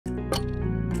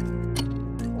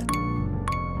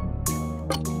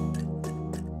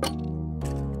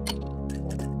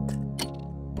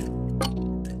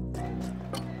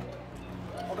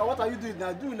are you doing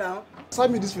now? Do now.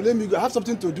 Serve me this food. Let me go. I have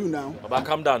something to do now. Baba,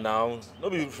 calm down now. No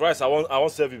be rice. I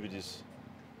want serve you with this.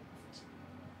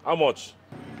 How much?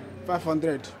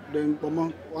 500. Then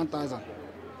 1,000.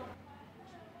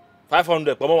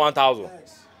 500. 1,000.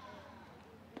 Yes.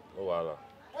 Oh wow.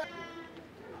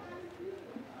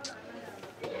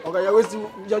 Okay,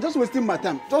 you're just wasting my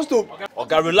time. Just to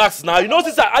Okay, relax now. You know,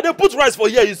 since I don't put rice for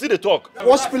here, you see the talk.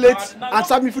 wash plates and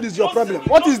serve me food is your problem.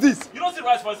 What is this? You don't see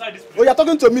rice for inside this plate. Oh, you're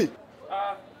talking to me.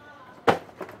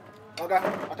 Okay,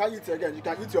 I can't eat again. You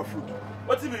can eat your food.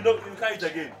 What if you can't eat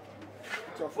again?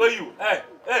 Where you?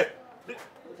 Hey.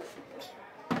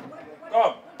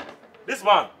 Come. This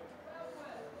man.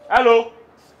 Hello.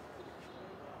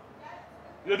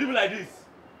 You're doing like this.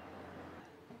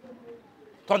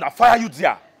 Thunder, fire you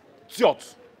there.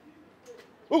 Idiot.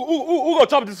 Who gonna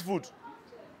chop this food?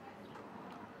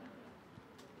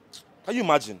 Can you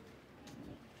imagine?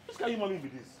 Just can you mommy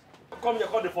with this? Come here,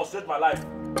 come to frustrate my life.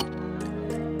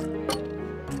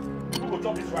 Who gonna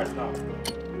chop this rice now? I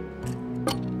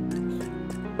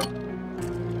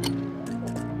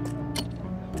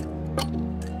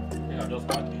think I'll just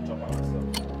badly chop by myself.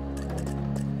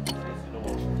 You know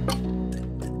what?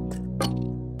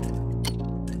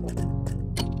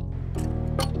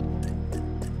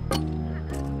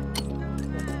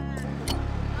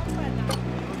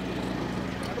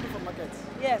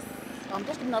 Yes. I'm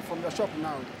just coming out from the shop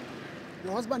now.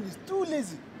 Your husband is too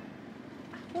lazy.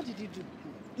 What did you do?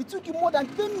 It took you more than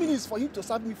 10 minutes for him to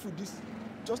serve me food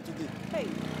just today. Hey,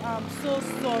 I'm so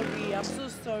sorry. I'm so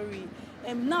sorry.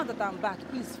 Now that I'm back,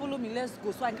 please follow me. Let's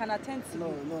go so I can attend to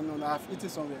you. No. I've eaten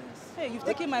somewhere else. Hey, you've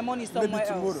taken my money somewhere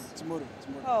else. Tomorrow.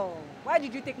 Oh, why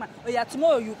did you take my... Oh yeah,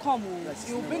 tomorrow you come. Yes,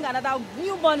 you bring another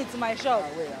new money to my shop.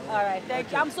 I will. All right,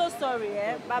 thank you. I'm so sorry.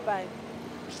 Bye-bye.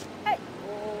 Hey.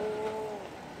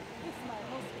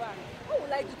 What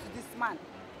will I do to this man?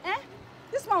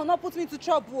 This man will not put me into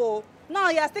trouble. Now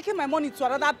he has taken my money to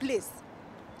another place.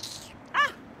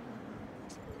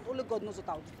 Only God knows what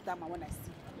I'll do to that man when I see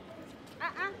him.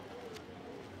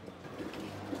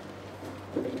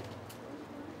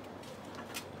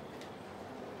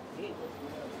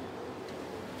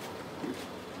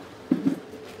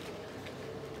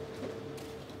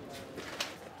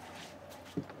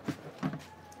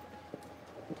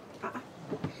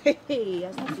 Hey, he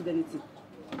has not stood anything.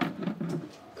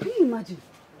 Can you imagine?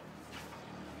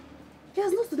 He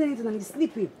has not stood anything and he's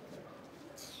sleeping.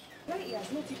 Right, he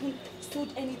has not even stood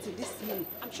anything this morning.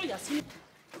 I'm sure he has seen.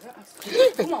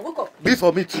 Come on, wake up. Beef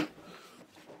or meat?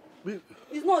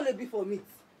 It's not only beef or meat.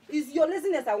 It's your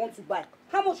laziness I want to buy.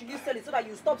 How much will you sell it so that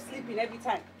you stop sleeping every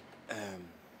time?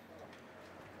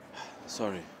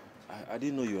 Sorry. I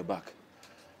didn't know you were back.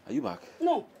 Are you back?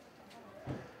 No.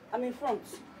 I'm in front.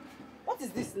 What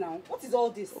is this now? What is all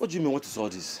this? What do you mean, what is all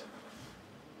this?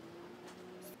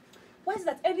 Why is it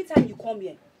that every time you come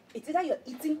here, it's either you're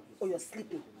eating or you're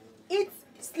sleeping? Eat,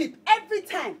 sleep, every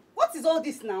time. What is all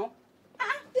this now?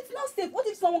 It's not safe. What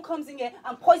if someone comes in here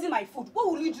and poison my food?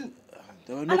 What will you do?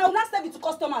 And I will not serve it to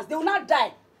customers. They will not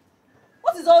die.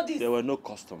 What is all this? There were no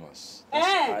customers.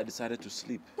 I decided to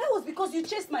sleep. That was because you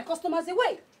chased my customers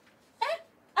away.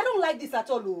 I don't like this at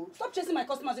all. Oh. Stop chasing my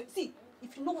customers away. See,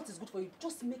 if you know what is good for you,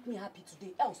 just make me happy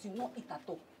today. Else you will not eat at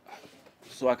all.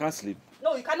 So I can't sleep?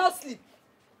 No, you cannot sleep.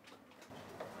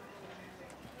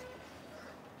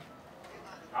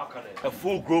 How can a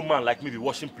full-grown man like me be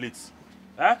washing plates?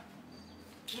 Huh?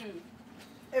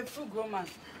 A full-grown man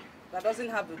that doesn't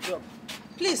have a job.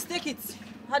 Please take it,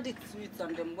 add it to it,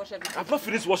 and then wash everything. I've not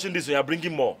finished washing this, so you're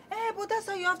bringing more. But that's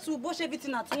how you have to wash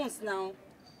everything at once now.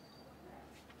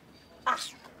 I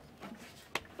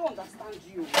don't understand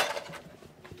you.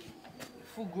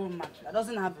 Full-grown man that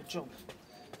doesn't have a job.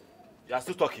 You are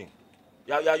still talking.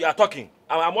 You are talking.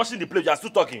 I'm washing the plate. You are still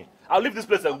talking. I'll leave this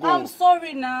place and go. I'm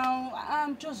sorry now.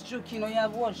 I'm just joking. You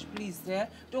have washed, please.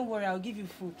 Don't worry. I'll give you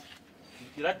food.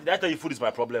 Did I tell you food is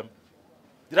my problem?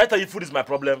 Did I tell you food is my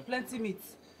problem? Plenty meat.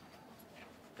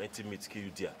 Plenty meat, kill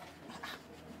you there.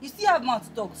 You still have mouth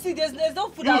to talk. See, there's no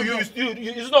food out there. Is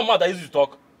it not mouth that I use to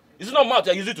talk? Is it not mouth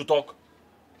that I use it to talk?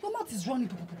 Your mouth is running.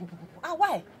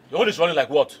 Why? Your mouth is running like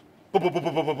what?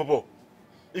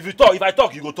 If I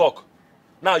talk, you go talk.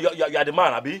 Now you are the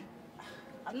man, Abi.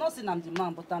 I'm not saying I'm the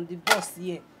man, but I'm the boss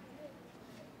here.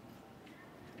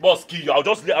 Boss, kill you. I'll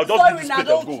just leave this place and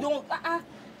go. Don't.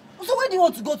 So where do you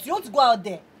want to go to? You want to go out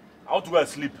there? I want to go and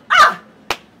sleep.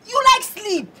 You like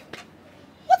sleep?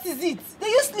 What is it? Do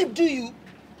you sleep, do you?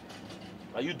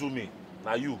 Now you do me.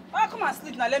 Now you. Come and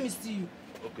sleep now. Let me see you.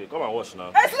 Okay, come and watch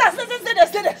now. Hey, stay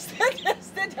there.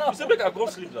 You say make I go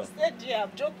sleep now. Stay there.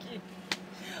 I'm joking.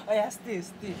 Oh yeah, stay.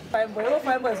 Fine boy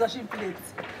is washing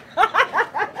plates.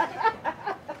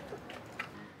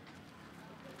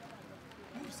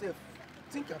 yourself,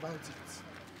 think about it.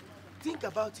 Think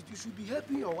about it. You should be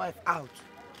helping your wife out.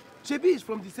 Shebi is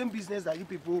from the same business that you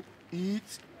people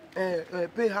eat,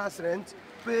 pay house rent,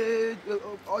 pay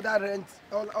other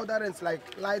rents like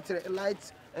light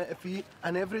fee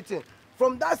and everything.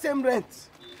 From that same rent.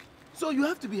 So you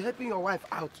have to be helping your wife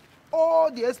out. All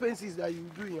the expenses that you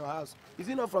do in your house, is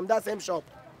it not from that same shop?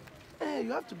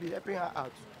 You have to be helping her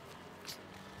out.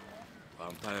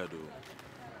 I'm tired though.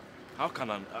 How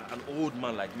can an old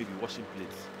man like me be washing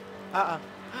plates? Why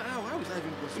was I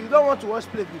even washing? You don't want to wash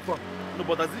plate before? No,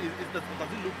 but does it look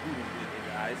good in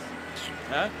the eyes?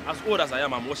 As old as I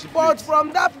am, I'm washing plates. But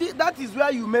from that is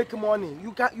where you make money.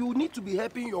 You need to be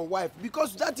helping your wife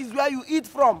because that is where you eat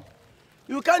from.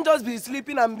 You can't just be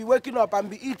sleeping and be waking up and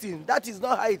be eating. That is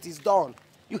not how it is done.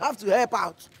 You have to help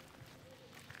out.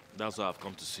 That's why I've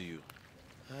come to see you.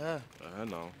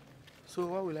 Now. So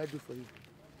what will I do for you?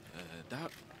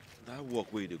 That work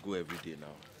where you go every day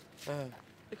now. I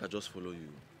think I just follow you.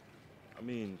 I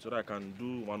mean, so that I can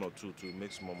do 1 or 2 to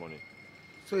make some more money.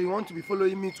 So you want to be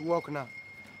following me to work now?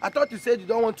 I thought you said you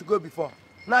don't want to go before.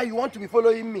 Now you want to be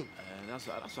following me. That's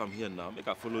why I'm here now. Make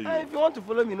I follow you. If you want to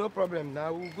follow me, no problem.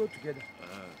 Now we'll go together.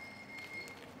 Okay.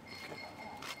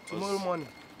 Tomorrow morning.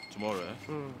 Tomorrow,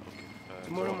 Okay.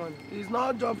 Tomorrow morning. It's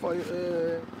not a job for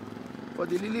the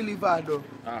lily liver though.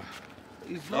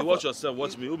 It's not. You watch yourself.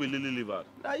 Watch me. Who be lily liver?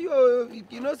 Now you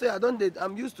know say I don't date.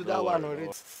 I'm used to that one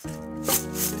already.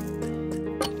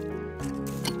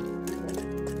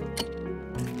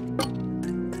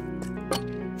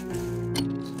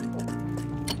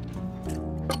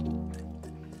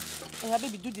 Yeah,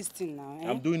 baby, do this thing now.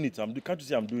 I'm doing it. Can't you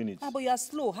see I'm doing it? But you are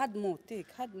slow. Hard more.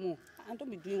 Hard more. And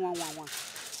don't be doing one.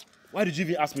 Why did you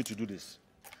even ask me to do this?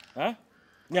 Huh?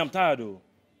 Me, I'm tired though.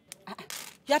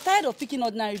 You are tired of picking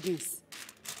ordinary beans.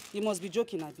 You must be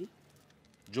joking, Abby.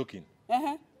 Joking?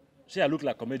 See, I look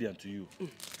like a comedian to you.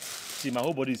 See, my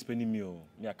whole body is paining me.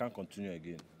 Me, I can't continue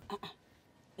again. Oh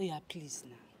yeah, please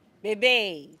now.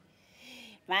 Baby.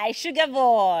 My sugar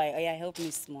boy. Oh yeah, help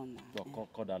me small now. Well,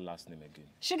 call that last name again.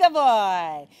 Sugar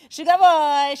boy. Sugar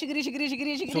boy. Sugary.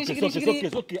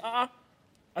 It's okay. I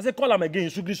said call him again.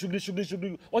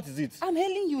 Sugary. What is it? I'm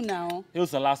hailing you now. Hail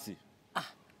Selassie.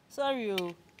 Sorry.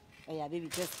 Oh yeah, baby,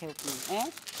 just help me.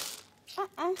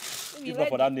 If not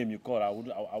for that name you call, I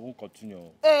won't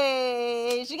continue.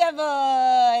 Hey, sugar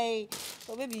boy.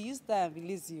 Oh baby, you stand, be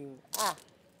lazy.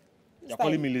 You're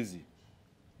calling me lazy.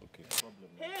 Okay.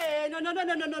 Hey, no, baby.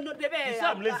 You say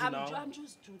I'm lazy now. I'm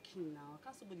just joking now.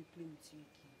 Can't somebody play with you again?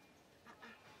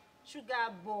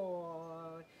 Sugar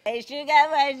boy. Hey, sugar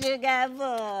boy.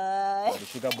 The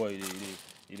sugar boy,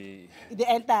 It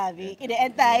enter. Okay,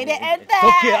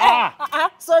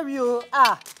 Sorry,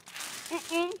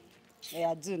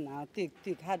 Yeah, do now.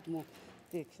 Take, hard more.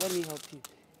 Take, let me help you.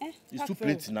 It's too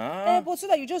plenty now. But so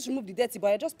that you just remove the dirty, but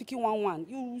you're just picking one.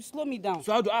 You slow me down.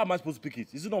 So how am I supposed to pick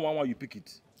it? Is it not one you pick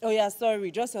it? Oh yeah,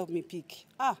 sorry. Just help me pick.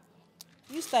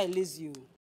 You style lazy.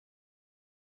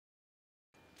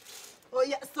 Oh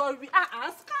yeah, sorry.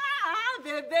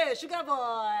 Baby, sugar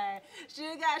boy.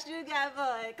 Sugar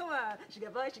boy. Come on. Sugar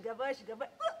boy. Sugar boy.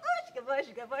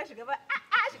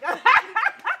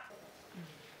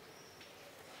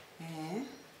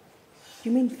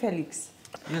 You mean Felix?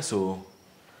 Yeah, so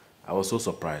I was so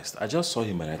surprised. I just saw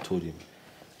him and I told him,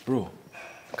 bro,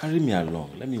 carry me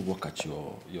along. Let me work at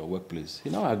your workplace. He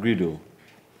now agreed though.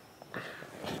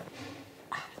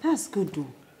 That's good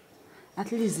though.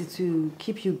 At least it will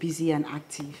keep you busy and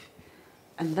active.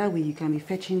 And that way you can be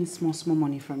fetching small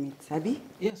money from it, Abby?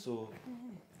 Yeah, so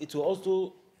it will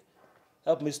also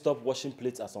help me stop washing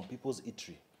plates at some people's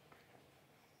eatery.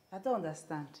 I don't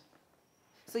understand.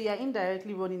 So you're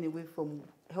indirectly running away from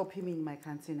helping me in my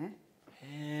canteen,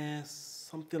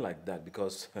 Something like that,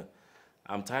 because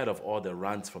I'm tired of all the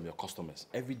rants from your customers.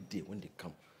 Every day when they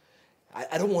come.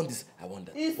 I don't want this, I want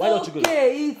that. Why don't you go?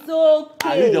 It's okay.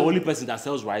 Are you the only person that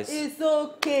sells rice? It's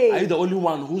okay. Are you the only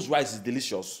one whose rice is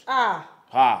delicious?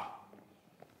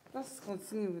 Let's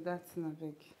continue with that thing, I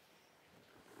beg.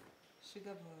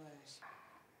 Sugar boy.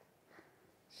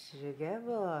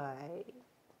 Sugary.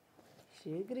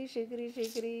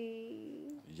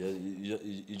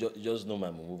 You just know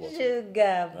my move.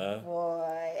 Sugar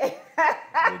boy.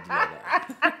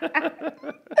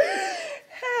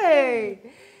 Hey.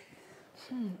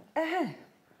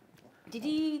 Did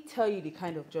he tell you the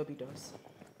kind of job he does?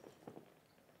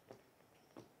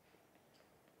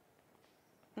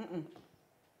 I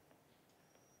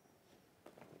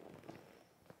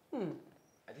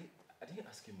didn't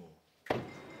ask him more.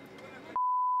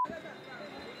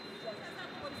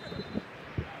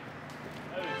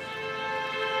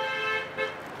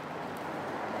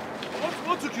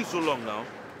 What took you so long now?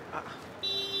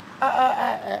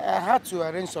 I had to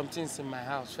arrange some things in my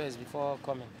house first before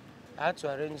coming. I had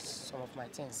to arrange some of my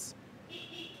things.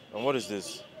 And what is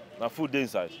this? Now food dey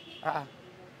inside?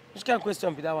 Which kind of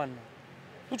question be that one now?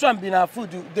 Which one be na food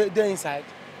they inside?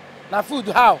 Na food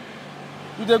how?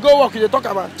 You dey go work, you dey talk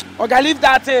about, okay, leave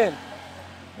that thing.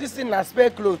 This thing na spare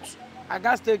clothes. I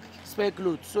gats take spare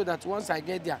clothes so that once I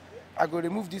get there, I go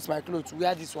remove this my clothes,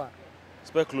 wear this one.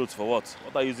 Spare clothes for what?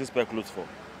 What are you using spare clothes for?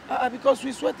 Because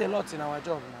we sweat a lot in our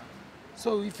job now.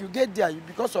 So if you get there,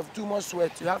 because of too much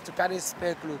sweat, you have to carry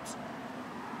spare clothes.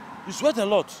 You sweat a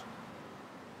lot?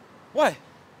 Why?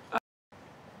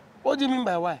 What do you mean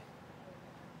by why?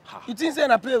 You think say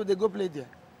na play they go play there?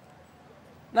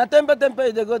 Na temper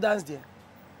they go dance there.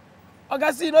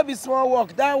 Okay, see, no be small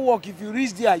work. That work, if you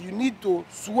reach there, you need to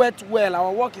sweat well.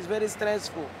 Our work is very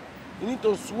stressful. You need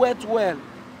to sweat well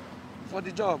for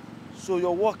the job. So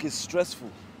your work is stressful,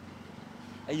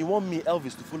 and you want me,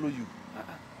 Elvis, to follow you?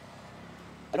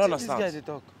 I don't understand. This guy they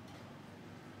talk.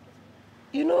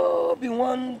 You know, be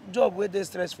one job where they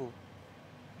stressful.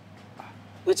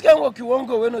 Which kind of work you won't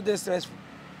go when no they stressful?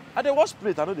 I dey wash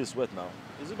plate, I know they sweat now.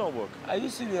 Is it not work? Are you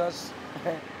serious?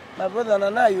 My brother,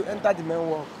 now you enter the main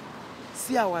work.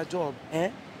 See our job,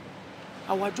 eh?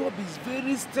 Our job is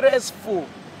very stressful.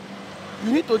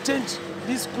 You need to change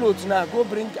this clothes now. Go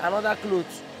bring another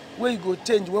clothes where you go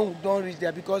change when we don't reach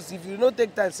there. Because if you don't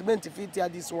take time, cement if it here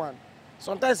this one.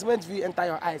 Sometimes cement will enter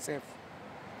your eye self.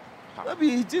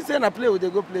 Maybe it is saying a play where they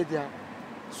go play there.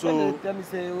 So tell me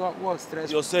say what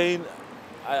stressful. You're saying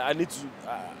I need to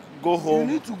go home?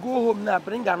 You need to go home now.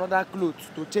 Bring another clothes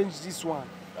to change this one.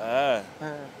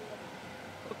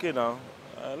 Okay now.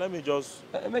 Let me just...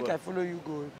 make I follow you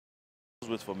go.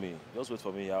 Just wait for me. Just wait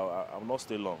for me. I'll not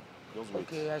stay long. Just wait.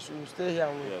 Okay, I should stay here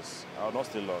and wait. Yes, I'll not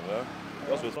stay long.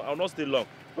 Just wait. I'll not stay long.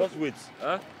 Just wait.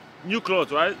 New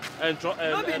clothes, right?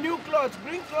 Not be new clothes.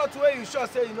 Bring clothes where you sure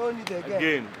say you don't need again.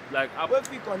 Again, like where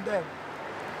feet on them.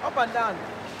 Up and down.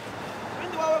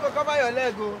 Bring the one where go cover your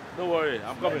leg. Go. Don't worry,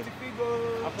 I'm coming.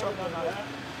 I'm coming now.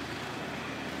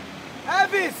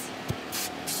 Elvis!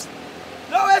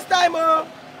 No waste time, oh!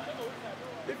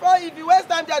 If you waste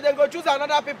time there, then go choose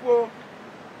another people.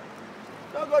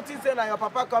 Don't go think say na your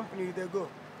papa company they go.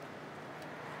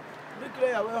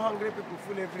 Bricklayer where hungry people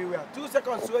full everywhere. 2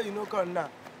 seconds where you no come now.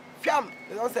 Fiam,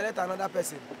 they don't select another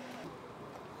person.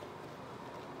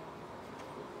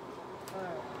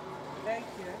 Thank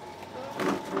you.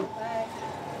 Bye.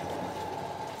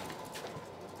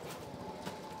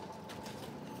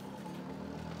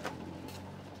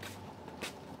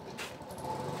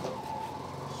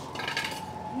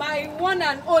 My one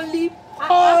and only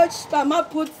Poach Mama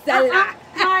put salad.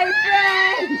 My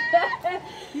friend.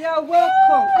 You're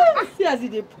welcome. See as you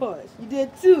dey Poach. You dey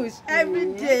touch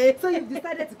every day. So you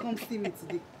decided to come see me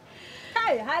today.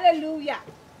 Hi, hallelujah.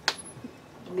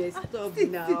 Let's stop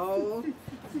now.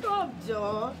 Stop,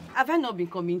 Joe. Have I not been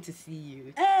coming to see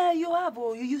you? You have,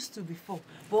 or you used to before.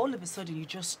 But all of a sudden, you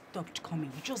just stopped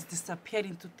coming. You just disappeared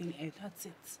into thin air. That's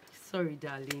it. Sorry,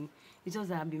 darling. It's just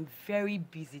that I've been very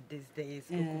busy these days,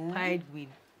 occupied with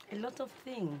a lot of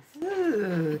things.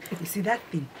 You see, that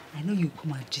thing, I know you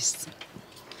come and gist me.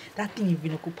 That thing you've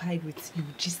been occupied with, you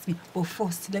gist me. But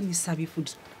first, let me serve you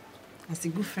food. As a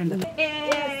good friend.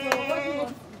 Yes,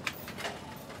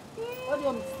 so what do you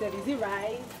want me to tell you? Is it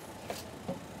rice?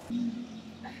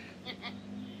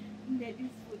 This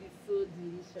food is so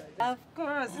delicious. Of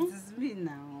course, it is me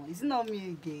now. It's not me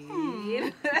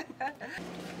again.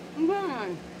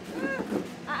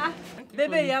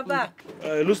 Baby, you're back.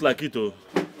 It looks like it, oh.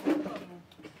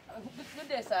 Good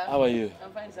day, sir. How are you?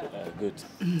 I'm fine, sir. Good.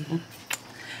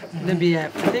 Baby, I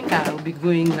think I'll be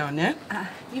going now, eh?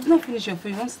 You've not finished your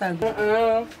food. You won't start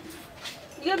going.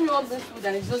 You gave me all this food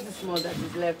and it's just the small that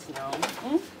is left now.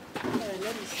 Let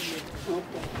me see it.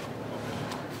 Okay.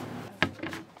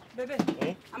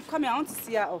 Baby, I'm coming. I want to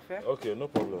see her off, eh? Okay, no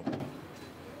problem.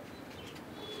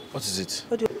 What is it?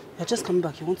 You're just coming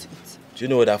back. You want to eat? Do you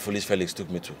know where that foolish Felix took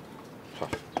me to?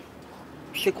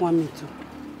 Take 1 minute too.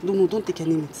 No, don't take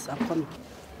any minutes. I'm coming.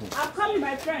 I'm coming,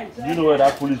 my friend. Do you know where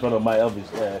that foolish friend of mine,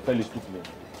 Elvis, Felix took me?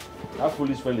 That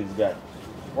foolish Felix guy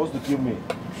wants to kill me.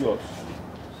 Sure.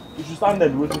 You should stand there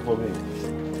waiting for me.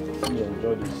 See,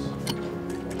 enjoy this.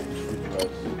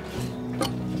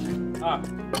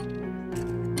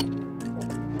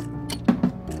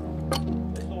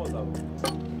 Let's know what's happening.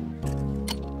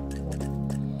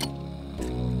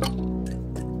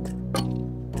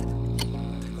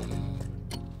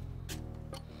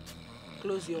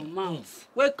 Close your mouth.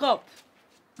 Wake up.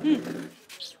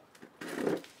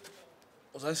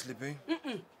 Was I sleeping?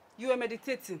 You were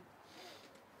meditating.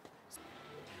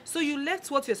 So you left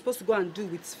what you're supposed to go and do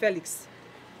with Felix,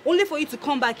 only for you to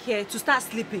come back here to start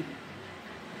sleeping.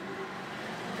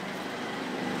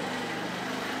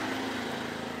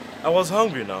 I was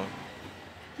hungry now.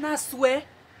 Now swear.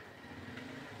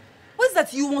 What's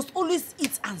that you must always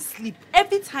eat and sleep?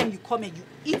 Every time you come here, you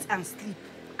eat and sleep.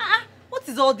 What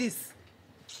is all this?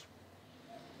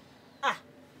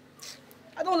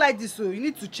 I don't like this, so you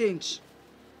need to change.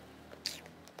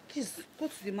 Please, go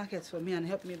to the market for me and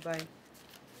help me buy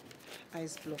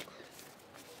ice block.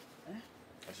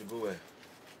 I should go where?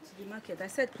 To the market. I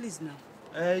said please now.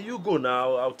 You go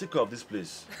now. I'll take care of this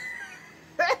place.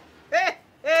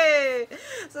 Hey,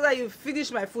 so that you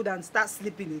finish my food and start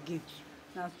sleeping again.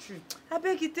 Now true. I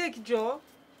beg you take, Joe.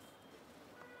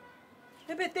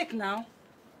 Maybe take now.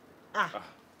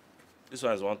 This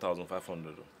one is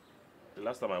 1,500. The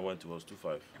last time I went, it was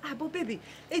 2,500. But baby,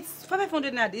 it's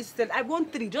 500 now. This I want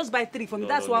 3. Just buy 3 for me. No,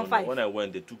 That's no, 1,500. When I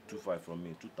went, they took 2,500 from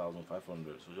me.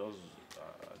 2,500. So just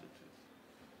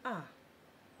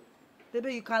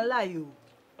Baby, you can lie, you.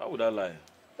 How would I lie?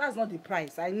 That's not the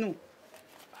price. I know.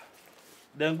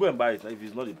 Then go and buy it. If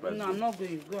it's not the price. No, I'm not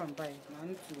going. Go and buy it. I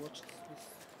need to watch this.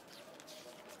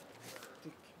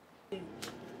 Take.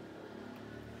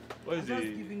 What is I'm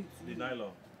just giving it to the you.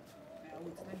 nylon?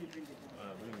 Wait, let me bring it.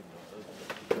 Bring it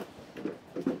down.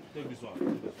 Take this one.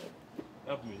 Take this one.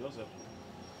 Help me. Just help me.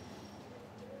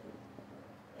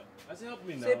 I say help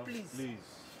me now. Say please. Please.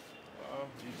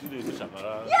 You see the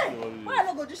shakara. Yeah. Why I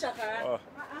not go do shakara?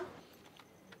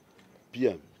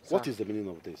 PM, what is the meaning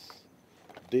of this?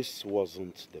 This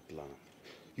wasn't the plan.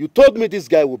 You told me this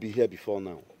guy would be here before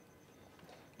now.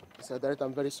 Sir Director,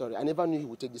 I'm very sorry. I never knew he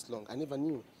would take this long. I never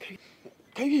knew.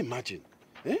 Can you imagine?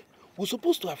 We're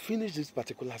supposed to have finished this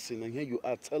particular scene and here you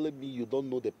are telling me you don't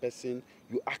know the person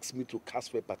you asked me to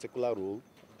cast for a particular role?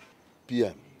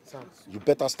 PM, Sir. you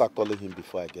better start calling him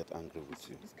before I get angry with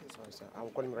you. Sorry, sir. I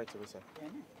will call him right away, sir.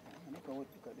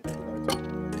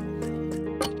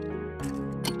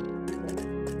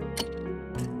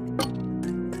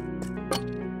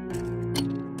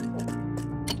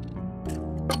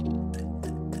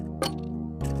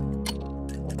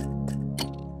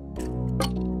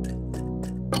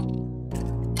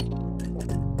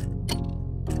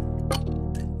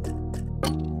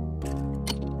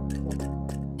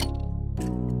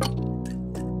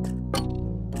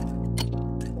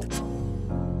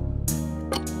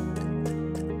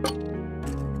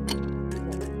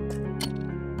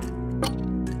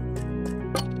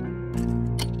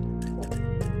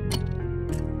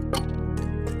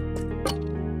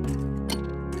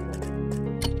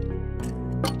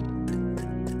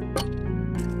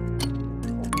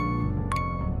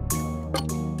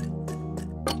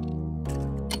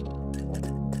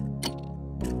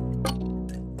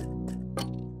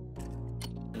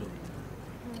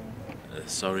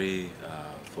 Sorry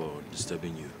for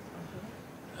disturbing you.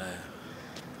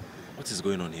 What is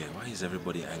going on here? Why is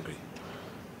everybody angry?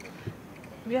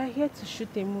 We are here to shoot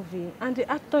a movie and the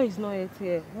actor is not yet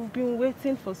here. We've been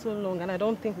waiting for so long and I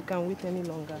don't think we can wait any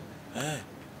longer.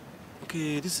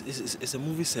 Okay, this is a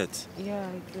movie set. Yeah,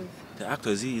 it is. The actor,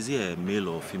 is he a male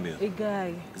or female? A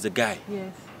guy. It's a guy?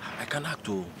 Yes. I can act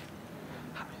too.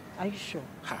 Are you sure?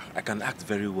 I can act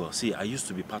very well. See, I used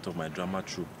to be part of my drama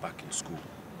troupe back in school.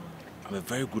 I'm a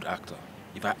very good actor.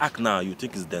 If I act now, you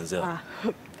think it's Denzel.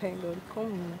 Thank God.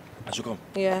 Come. I should come?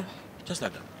 Yeah. Just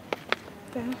like that.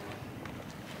 Yeah.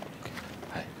 Okay.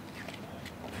 Hi.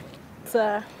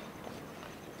 Sir.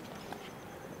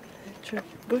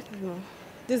 Good afternoon.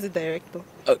 This is the director.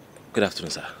 Good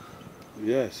afternoon, sir.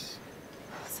 Yes.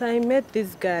 So I met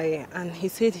this guy and he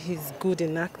said he's good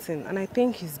in acting and I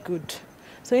think he's good.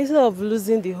 So instead of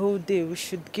losing the whole day, we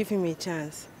should give him a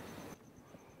chance.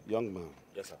 Young man.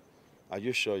 Yes, sir. Are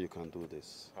you sure you can do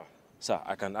this? Sir,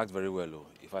 I can act very well.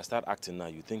 If I start acting now,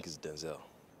 you think it's Denzel.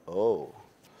 Oh.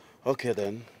 Okay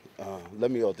then. Let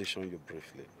me audition you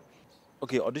briefly.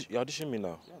 Okay, you audition me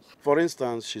now? Yes. For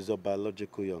instance, she's a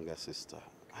biological younger sister.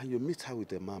 And you meet her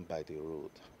with a man by the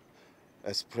road.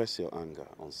 Express your anger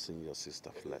on seeing your sister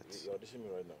flirt. You audition me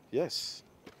right now? Yes.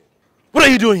 Okay. What are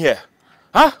you doing here?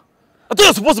 Huh? I thought you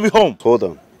were supposed to be home. Hold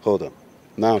on.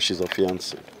 Now she's a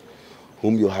fiancé,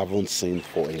 whom you haven't seen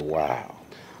for a while.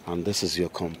 And this is your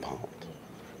compound.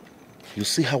 You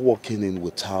see her walking in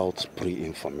without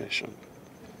pre-information.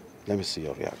 Let me see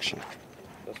your reaction.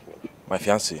 That's what. My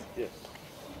fiancé? Yes.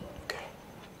 Okay.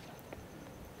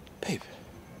 Babe,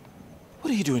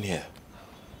 what are you doing here?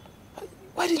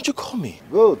 Why didn't you call me?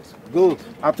 Good.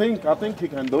 I think he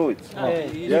can do it.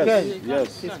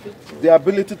 Yes. The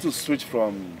ability to switch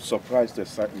from surprise to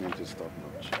excitement is top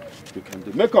notch. You can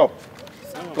do makeup.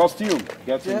 Costume,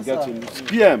 get him, Yes, get sir. him.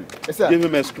 PM, Yes, sir. give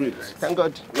him a script. Thank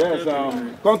God.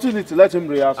 Yes, continue to let him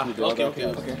rehearse with the okay, other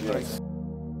okay, things. okay. Yes.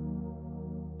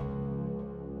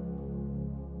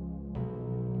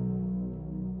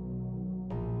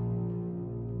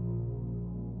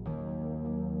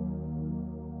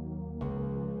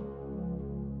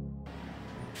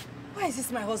 Why is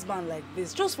this my husband like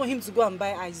this? Just for him to go and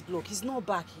buy ice block. He's not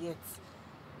back yet.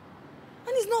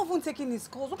 And he's not even taking his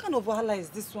calls. What kind of wahala is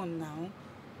this one now?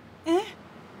 Eh?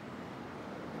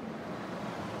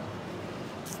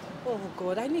 Oh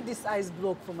God, I need this ice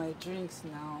block for my drinks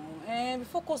now.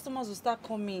 Before customers will start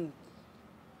coming.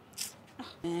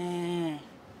 I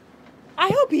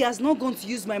hope he has not gone to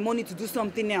use my money to do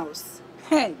something else.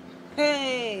 Hey,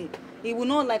 he will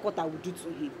not like what I will do to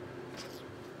him.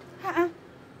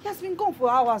 He has been gone for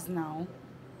hours now.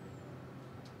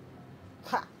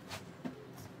 Ha!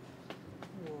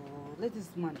 Whoa, let this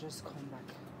man just come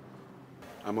back.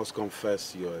 I must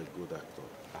confess you're a good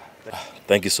actor.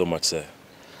 Thank you so much, sir.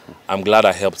 I'm glad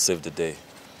I helped save the day.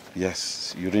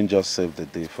 Yes, you didn't just save the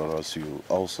day for us, you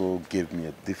also gave me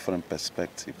a different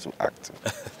perspective to acting.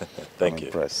 Thank I'm you.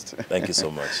 impressed. Thank you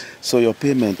so much. So your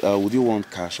payment, would you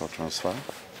want cash or transfer?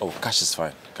 Oh, cash is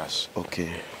fine. Cash. Okay,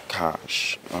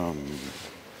 cash.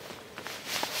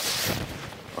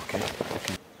 Okay.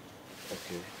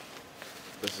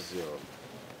 This is your...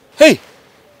 Hey!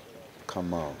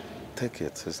 Come on, take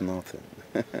it, it's nothing.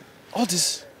 All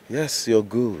this Yes, you're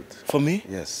good. for me?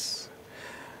 Yes.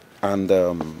 And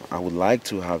I would like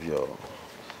to have your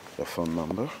phone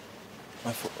number.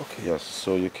 My phone, okay. Yes,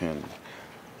 so you can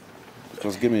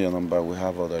just give me your number. We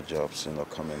have other jobs,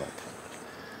 coming up.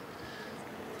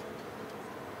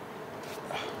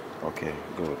 Okay,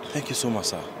 good. Thank you so much,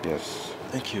 sir. Yes.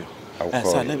 Thank you. I'll call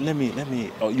Sir, you. let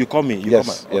me. Oh, you call me. You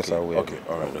Yes, call me. yes, Okay, I will. Okay,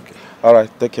 all right, okay. All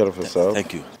right, take care of yourself.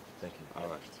 Thank you. Thank you. All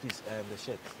right. Please, the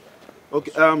shirt.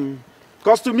 Okay,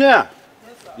 costumier.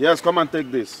 Yes, come and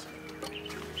take this.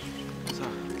 Sir.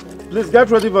 Please get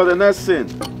ready for the next scene.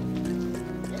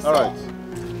 Yes, All sir. right.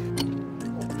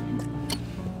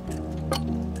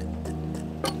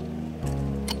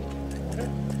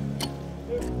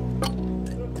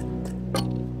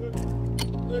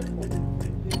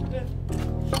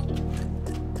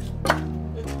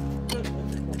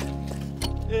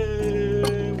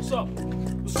 Hey, what's up?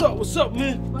 What's up? What's up,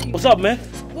 man? What's up, man?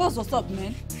 What's up,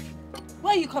 man?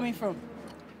 Where are you coming from?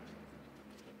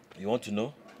 You want to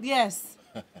know? Yes.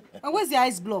 And where's the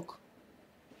ice block?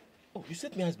 Oh, you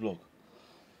sent me ice block.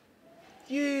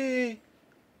 Yeah,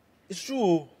 it's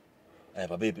true.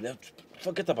 But baby,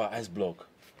 forget about ice block.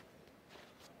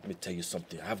 Let me tell you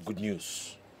something. I have good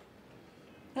news.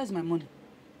 Where's my money?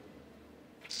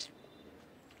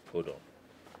 Hold on.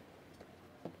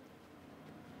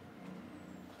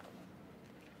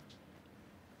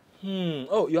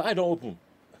 Oh, your eye don't open.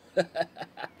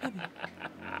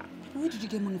 Where did you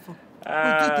get money from?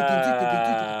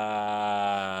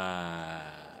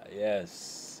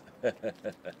 Yes.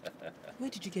 Where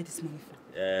did you get this money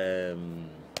from?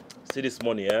 See this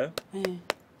money, eh?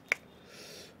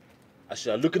 As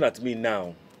you are looking at me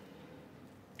now,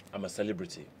 I'm a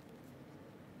celebrity.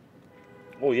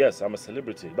 Oh yes, I'm a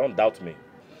celebrity. Don't doubt me.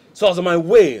 So I was on my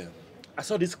way. I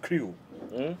saw this crew.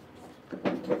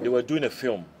 They were doing a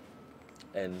film.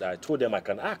 And I told them I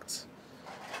can act.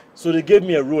 So they gave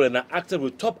me a role and I acted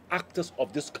with top actors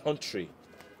of this country.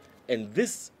 And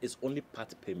this is only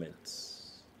part payment.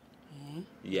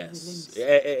 Yes.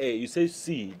 Hey, you say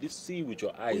see. This see with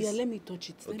your eyes. Oh yeah, let me touch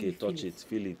it. Okay, touch it.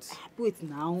 Feel it. Wait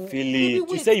now. Feel Baby, it.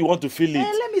 wait. You say you want to feel it.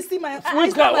 Let me see my... Wait, I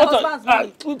got my what husband's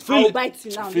money. feel I'll it. bite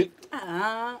you now. Feel-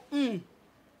 Ha!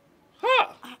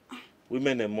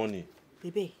 Women and money.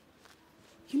 Baby,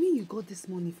 you mean you got this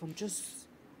money from just...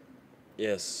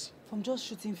 Yes. From just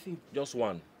shooting film? Just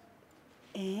one.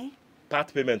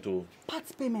 Part payment too. Part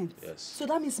payment? Yes. So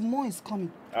that means more is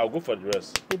coming. I'll go for the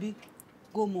rest. Baby,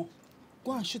 go more.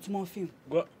 Go and shoot more film.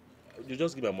 Go. You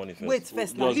just give my money first. Wait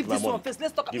first now. Leave this one first.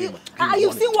 Let's talk.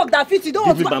 You've seen work that fits. You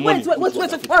don't Give want me my to... money. Wait.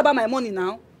 What about my money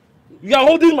now? You are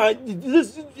holding my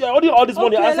this. You are holding all this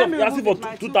money. Okay, let me You're asking for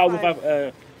remove it, my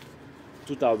 2,005.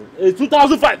 2,000.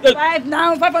 2,005. 5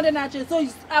 now. 500 naira. So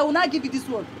I will not give you this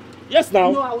one. Yes,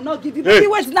 now. No, I will not give you. Hey. Baby,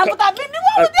 wait now. But I've been the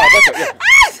one with it.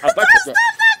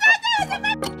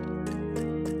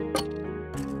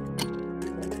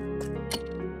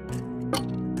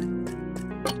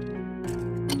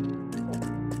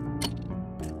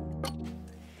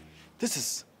 This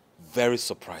is very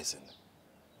surprising.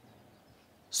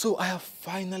 So I have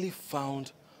finally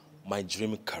found my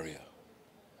dream career.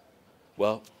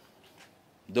 Well,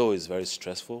 though it's very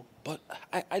stressful, but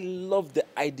I love the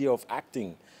idea of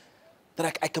acting.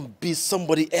 that I can be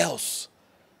somebody else.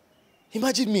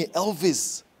 Imagine me,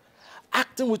 Elvis,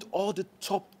 acting with all the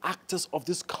top actors of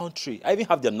this country. I even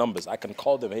have their numbers. I can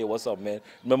call them, hey, what's up, man?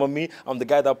 Remember me? I'm the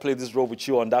guy that played this role with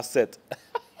you on that set.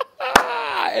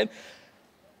 And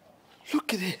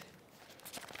look at it.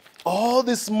 All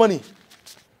this money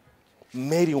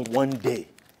made in one day.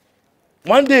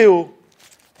 One day, oh.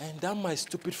 And that my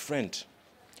stupid friend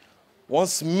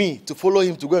wants me to follow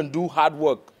him to go and do hard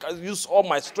work. I use all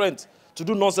my strength to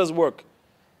do nonsense work.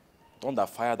 Don't that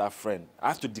fire that friend. I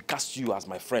have to decast you as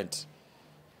my friend.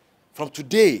 From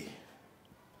today,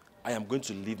 I am going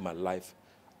to live my life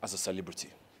as a celebrity.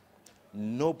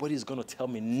 Nobody is going to tell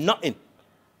me nothing.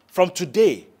 From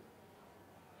today,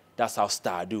 that's how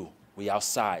star do. We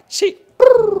outside. Cheap. You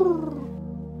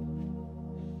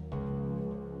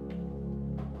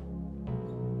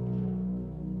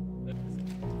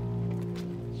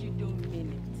don't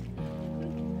mean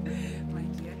it. My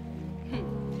dear,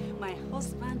 my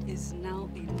husband is now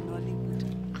a Nollywood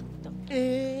actor.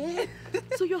 Eh?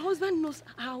 So your husband knows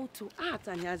how to act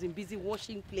and he has been busy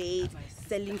washing plates,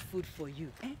 selling food for you.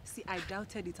 See, I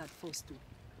doubted it at first too.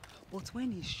 But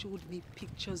when he showed me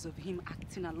pictures of him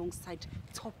acting alongside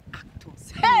top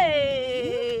actors,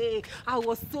 hey, I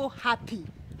was so happy.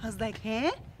 I was like,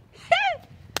 eh?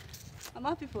 I'm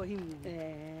happy for him.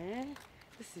 Eh?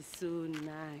 This is so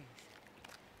nice.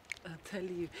 I'll tell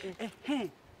you.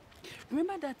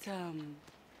 Remember that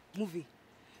movie?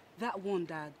 That one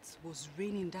that was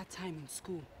raining that time in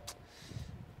school?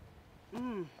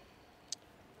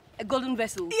 A Golden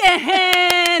Vessel.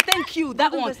 Yeah, thank you.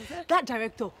 That one. That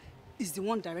director is the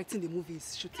one directing the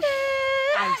movies shooting.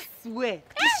 I swear,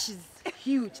 this is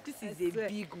huge. This is a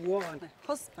big one. My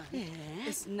husband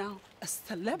is now a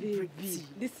celebrity. Baby,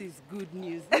 this is good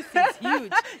news. This is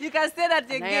huge. You can say that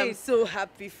again. And I am so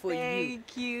happy for you.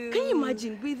 Thank you. Can you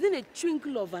imagine, within a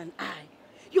twinkle of an eye,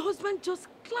 your husband just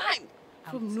climbed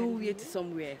from nowhere to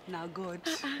somewhere. Now God.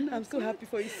 I'm so happy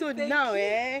for you. So now,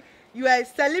 you are a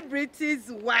celebrity's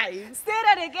wife. Say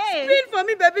that again. Spin for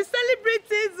me, baby.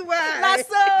 Celebrity's wife. That's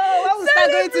so. When we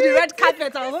start going to the red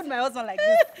carpet, I'll hold my husband like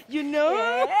this. You know?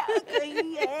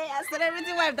 Yeah,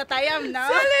 celebrity wife that I am now.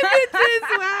 Celebrity's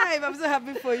wife. I'm so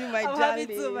happy for you, my darling. I'm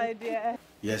happy too, my dear.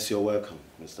 Yes, you're welcome,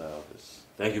 Mr. Elvis.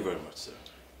 Thank you very much, sir.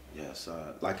 Yes,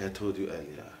 like I told you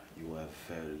earlier, you are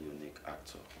a very unique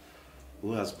actor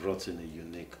who has brought in a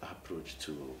unique approach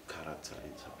to character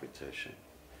interpretation.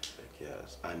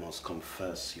 Yes, I must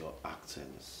confess your acting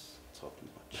is top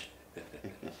notch.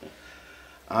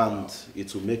 And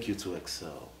it will make you to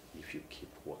excel if you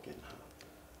keep working hard.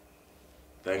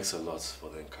 Thanks a lot for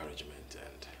the encouragement,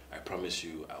 and I promise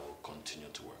you I will continue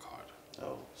to work hard.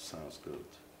 Oh, sounds good.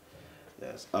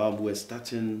 Yes, we're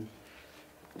starting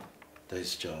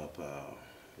this job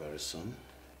very soon.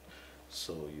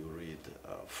 So you read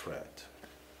Fred.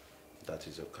 That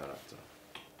is your character.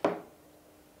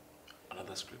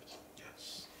 Another script?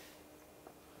 Yes.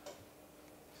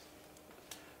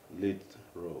 Lead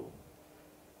role.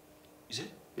 Is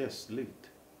it? Yes, lead.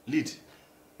 Lead?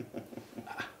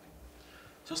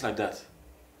 Just like that?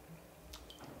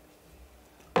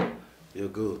 You're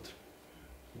good.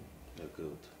 You're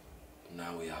good.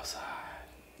 Now we outside.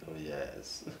 Oh,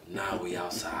 yes. Now we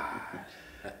outside.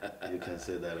 You can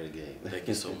say that again. Thank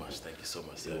you so much. Thank you so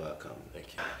much. You're welcome.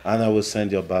 Thank you. And I will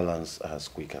send your balance as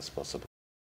quick as possible.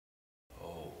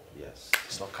 Oh. Yes.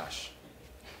 It's not cash?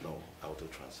 No, auto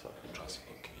transfer. Transfer,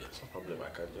 okay. Yes, no problem.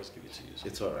 I can just give it to you. So.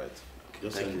 It's all right. Okay.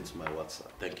 Just send it to my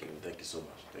WhatsApp. Thank you. Thank you so much.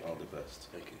 Thank All you. the best.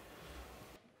 Thank you.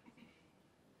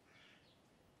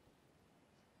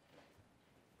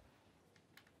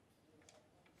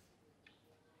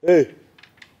 Hey,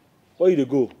 where you dey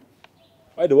go?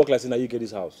 Why the work like saying that you get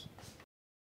this house?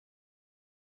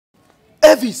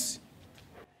 Elvis,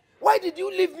 why did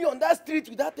you leave me on that street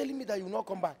without telling me that you will not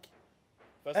come back?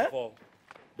 First of all,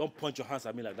 don't point your hands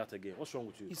at me like that again. What's wrong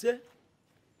with you? You say?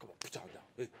 Come on, put your hand down.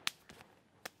 Hey.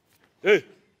 Hey.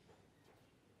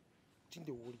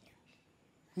 Something they worry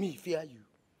you. Me fear you.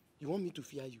 You want me to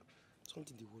fear you.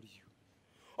 Something they worry you.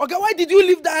 Okay, why did you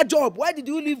leave that job? Why did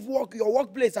you leave your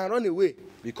workplace and run away?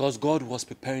 Because God was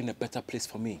preparing a better place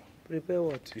for me. Prepare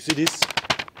what? You see this?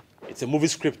 It's a movie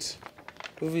script.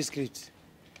 Movie script.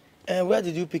 And where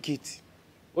did you pick it?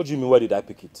 What do you mean, where did I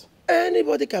pick it?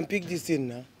 Anybody can pick this thing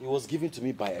now. It was given to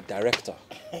me by a director.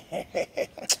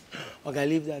 Okay,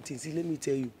 leave that thing. See, let me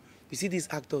tell you. You see these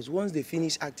actors, once they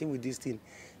finish acting with this thing,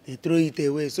 they throw it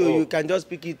away. So you can just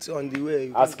pick it on the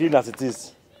way. As clean as it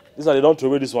is. This one, they don't throw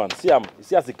away this one. See,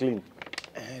 see as it clean.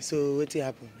 So what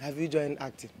happened? Have you joined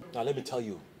acting? Now let me tell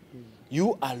you.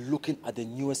 You are looking at the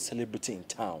newest celebrity in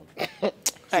town.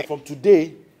 So from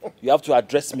today, You have to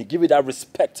address me. Give me that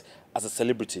respect as a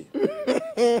celebrity.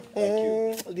 Thank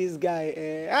you. This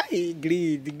guy,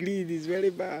 greed is very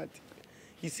bad.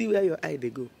 You see where your eye they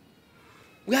go.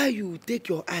 Where you take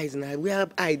your eyes now, where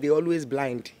eye they always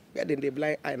blind. Where then they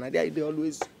blind eye now, there they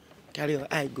always carry your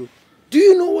eye go. Do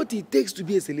you know what it takes to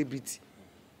be a celebrity?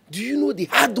 Do you know the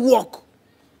hard work?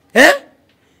 Eh?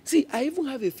 See, I even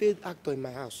have a failed actor in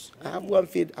my house. I have one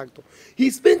failed actor. He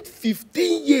spent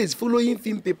 15 years following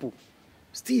film people.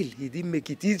 Still, he didn't make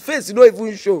it. His face not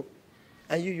even show.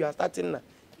 And you are starting now.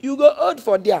 You go old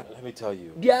for there. Let me tell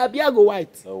you. Their beer go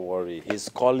white. Don't worry. His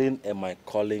calling and my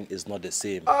calling is not the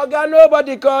same. Oh God,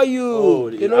 nobody call you. Oh,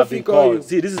 you know if call you.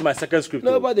 See, this is my second script.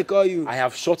 Nobody call you. I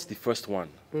have shot the first one.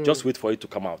 Just wait for it to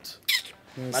come out.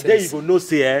 And then you go no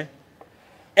say,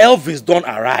 Elvis don't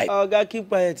arrive. Oh God, keep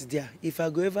quiet there. If I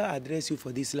go ever address you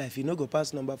for this life, you know go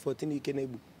past number 14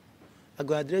 Ikenebu. I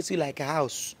go address you like a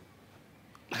house.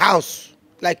 House.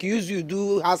 Like you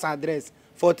do house address.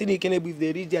 14 Ikenebu, if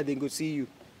they reach there, they go see you.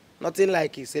 Nothing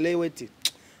like it. Say, wait.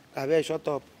 I better shut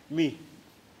up. Me.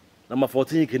 Number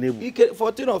 14 Ikenebu.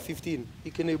 14 or 15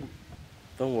 Ikenebu.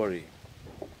 Don't worry.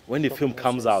 When the film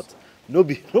comes out,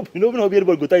 nobody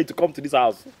able to tell you to come to this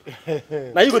house.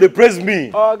 Now you go to praise me.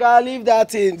 Oh God, leave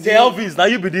that in. Say Elvis, now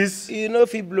you be this. You know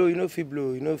if he blow,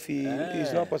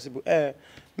 it's not possible.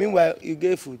 Meanwhile, you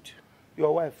get food.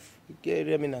 Your wife, you get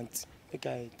remnant. Make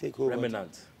I take over.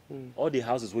 Remnant. All the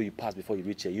houses where you pass before you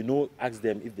reach here, you know, ask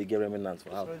them if they get remnants for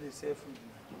house. So they sell food.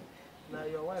 Now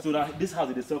your wife. So now this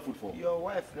house they sell food for. Your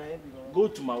wife, now go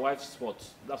to my wife's spot.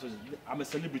 That's what I'm a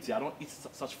celebrity. I don't eat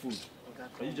such food. Okay,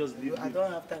 can you just leave? I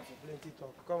don't have time for plenty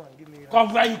talk. Come and give me.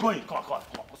 Come, where are you going? Come on.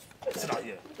 Sit down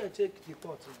here. You can check the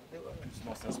pot. It's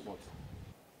nonsense pot.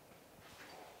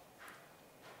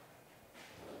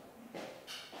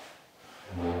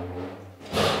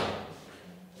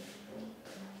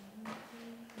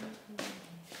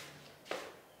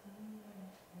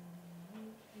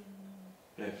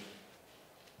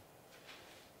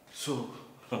 So,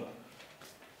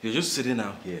 you're just sitting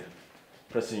out here,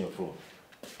 pressing your phone.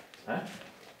 Huh?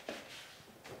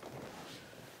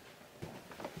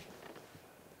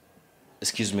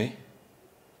 Excuse me?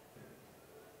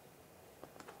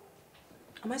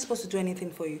 Am I supposed to do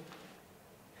anything for you?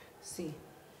 See,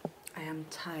 I am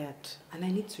tired and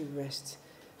I need to rest.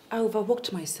 I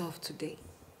overworked myself today.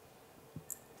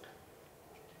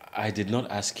 I did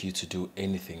not ask you to do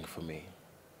anything for me.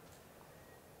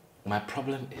 My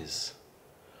problem is,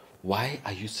 why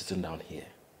are you sitting down here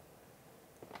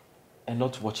and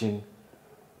not watching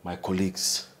my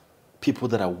colleagues, people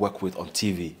that I work with on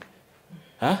TV?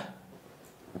 Huh?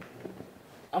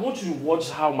 I want you to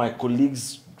watch how my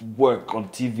colleagues work on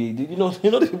TV. You know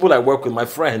the people I work with, my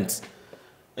friends.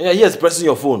 And you're here pressing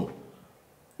your phone.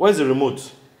 Where's the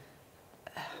remote?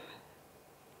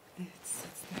 It's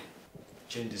there.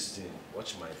 Change this thing.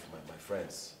 Watch my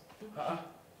friends.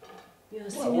 Your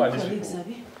senior colleagues,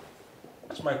 Abby?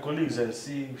 Watch my colleagues and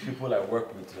see people I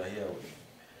work with are here.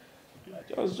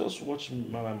 Just watch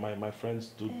my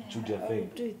friends do their thing.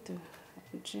 I'll do it though.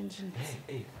 I'm changing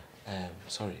it. Hey,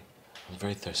 sorry. I'm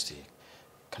very thirsty.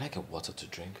 Can I get water to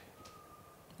drink?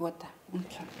 Water?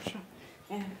 Okay, sure.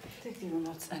 Take the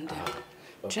remote and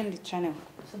change the channel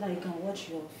so that you can watch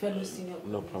your fellow senior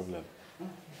colleagues. No problem.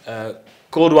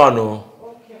 Cold one,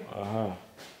 no? Okay.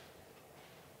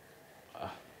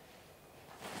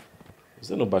 Is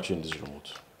there no battery in this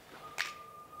remote?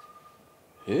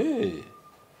 Hey.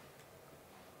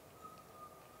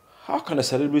 How can a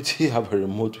celebrity have a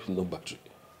remote with no battery?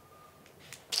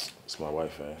 It's my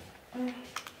wife, eh?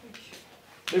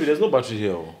 Maybe there's no battery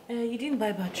here. You didn't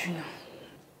buy battery now.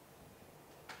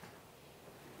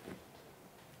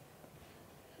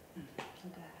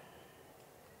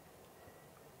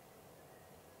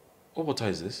 What water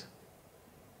is this?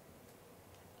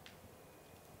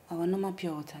 Our normal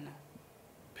pure water now.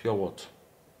 Pure what?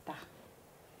 Da.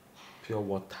 Pure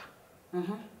water.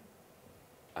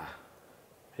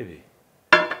 Baby,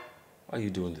 why are you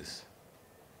doing this?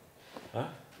 Huh?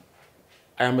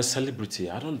 I am a celebrity.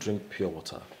 I don't drink pure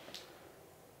water.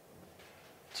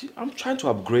 I'm trying to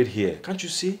upgrade here. Can't you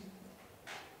see?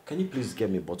 Can you please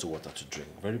get me bottled water to drink?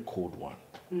 Very cold one.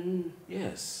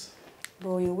 Yes. But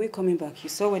on your way coming back, you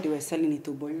saw where they were selling it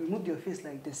to, but you removed your face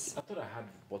like this. I thought I had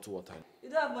bottled water.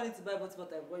 You don't have money to buy bottled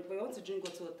water, but you want to drink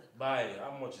bottled water. Buy.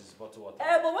 How much is bottled water?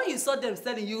 But when you saw them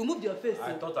selling, you removed your face.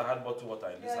 I thought I had bottled water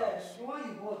in this house. The one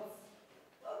you bought.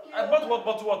 Okay. I bought what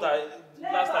bottled water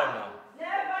last time now.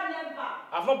 Never.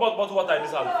 I've not bought bottled water in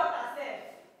this house.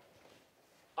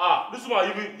 This one,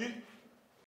 you...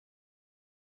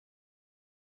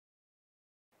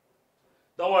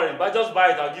 Don't worry, if I just buy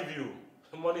it, I'll give you.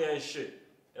 Money ain't shit.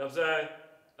 You know what I'm saying?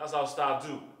 That's how stars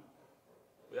do.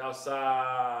 We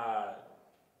outside.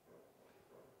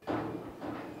 Baby!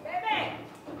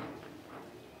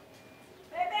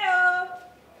 Baby, oh!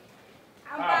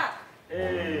 I'm back.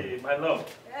 Hey, my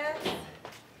love. Yes.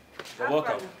 You're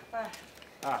welcome.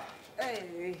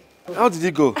 Hey. How did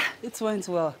it go? It went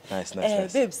well. Nice,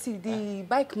 nice. Babe, see, the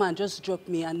bike man just dropped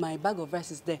me and my bag of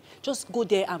rice is there. Just go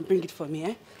there and bring it for me,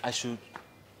 eh? I should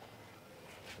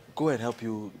go and help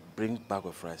you bring bag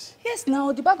of rice. Yes,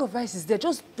 now, the bag of rice is there.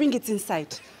 Just bring it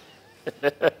inside.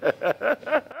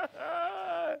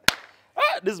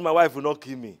 This is my wife will not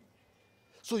kill me.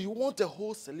 So you want a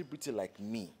whole celebrity like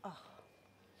me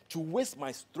to waste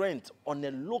my strength on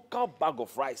a local bag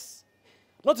of rice?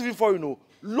 Not even for,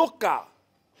 local.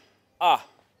 I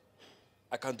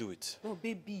can't do it. No,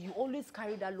 baby, you always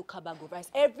carry that local bag of rice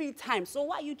every time. So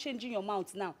why are you changing your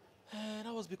mouth now?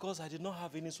 That was because I did not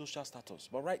have any social status.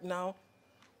 But right now,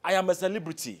 I am a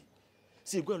celebrity.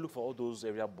 See, go and look for all those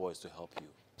area boys to help you.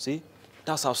 See?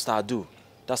 That's how stars do.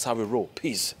 That's how we roll.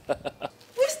 Peace.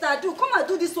 Which star do? Come and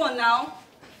do this one now.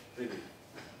 Baby,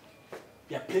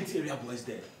 there are plenty area boys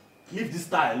there. Leave this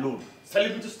star alone.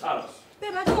 Celebrity stars.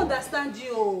 Babe, I don't understand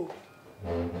you.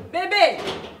 Baby!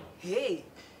 Hey!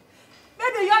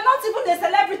 Baby, you are not even a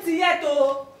celebrity yet,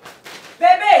 oh!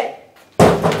 Baby! I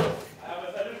am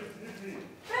a celebrity.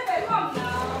 Baby, come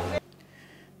now!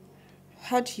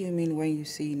 How do you mean when you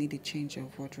say you need a change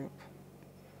of wardrobe?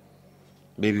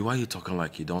 Baby, why are you talking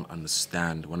like you don't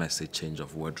understand when I say change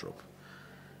of wardrobe?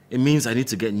 It means I need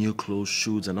to get new clothes,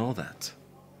 shoes, and all that.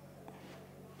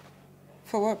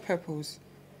 For what purpose?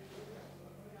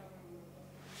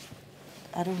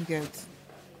 I don't get.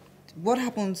 What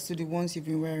happens to the ones you've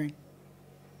been wearing?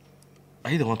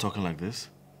 Are you the one talking like this?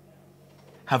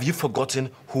 Have you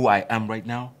forgotten who I am right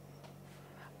now?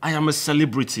 I am a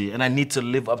celebrity and I need to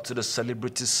live up to the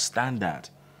celebrity standard.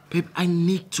 Babe, I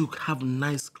need to have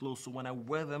nice clothes so when I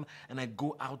wear them and I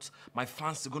go out, my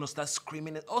fans are gonna start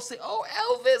screaming and say, oh,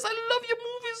 Elvis, I love your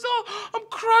movies. Oh, I'm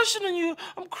crushing on you.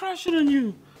 I'm crushing on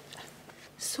you.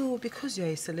 So, because you're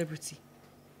a celebrity,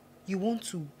 you want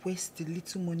to waste the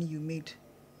little money you made,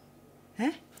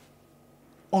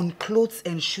 on clothes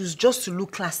and shoes just to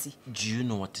look classy? Do you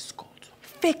know what it's called?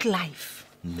 Fake life.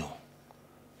 No.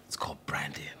 It's called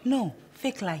branding. No,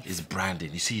 fake life. It's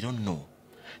branding. You see, you don't know.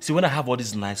 See, when I have all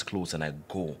these nice clothes and I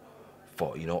go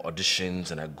for,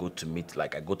 auditions and I go to meet, I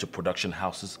go to production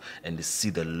houses and they see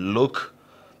the look,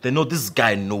 they know this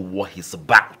guy knows what he's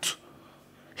about.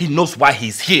 He knows why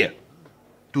he's here.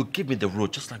 To give me the role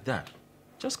just like that.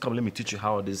 Just come, let me teach you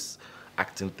how these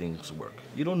acting things work.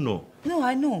 You don't know. No,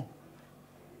 I know.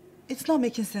 It's not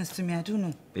making sense to me, I don't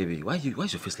know. Baby, why is your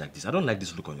face like this? I don't like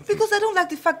this look on your face. Because I don't like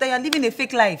the fact that you're living a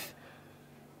fake life.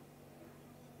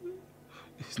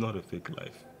 It's not a fake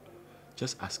life.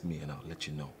 Just ask me and I'll let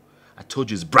you know. I told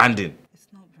you it's branding. It's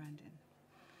not branding.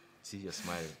 See, you're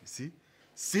smiling. See?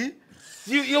 See?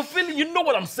 You're feeling, you know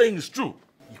what I'm saying is true.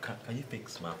 Can you fake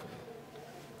smile for me?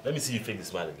 Let me see you fake the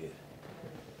smile again.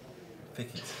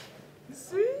 Fake it.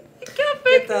 See? You can't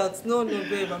fake it out. No,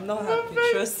 babe, I'm not happy.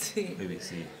 Trust me. Baby,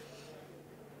 see.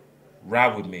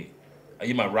 Ride with me. Are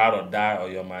you my ride or die or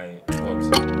you're my what?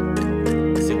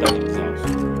 Sit down in this house.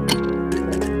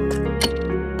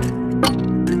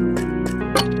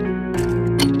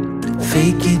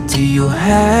 Fake it till you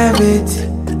have it.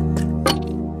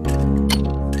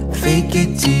 Fake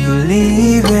it till you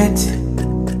leave it.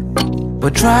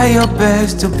 But try your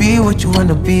best to be what you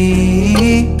wanna be.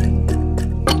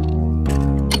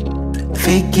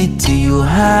 Fake it till you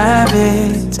have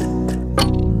it.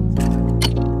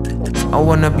 I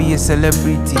wanna be a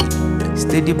celebrity,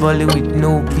 steady balling with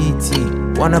no pity.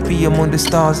 Wanna be among the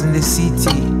stars in the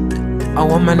city. I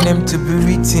want my name to be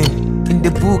written in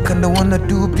the book and I wanna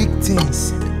do big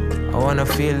things. I wanna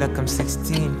feel like I'm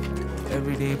 16,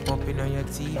 every day pumping on your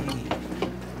TV. I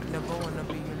never wanna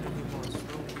be your anymore.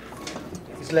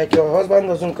 It's like your husband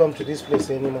doesn't come to this place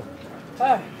anymore.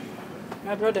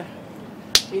 My brother,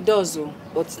 he does though,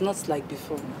 but not like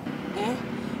before.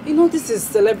 This is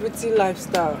celebrity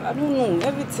lifestyle. I don't know,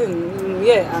 everything,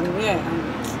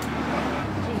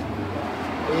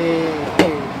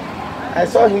 Hey, I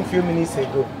saw him a few minutes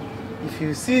ago. If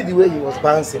you see the way he was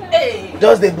bouncing,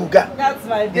 just the booga. That's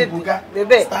my baby. The booga.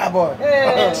 Baby. Star boy.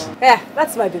 Yeah,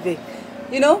 that's my baby.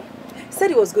 He said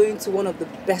he was going to one of the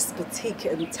best boutiques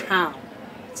in town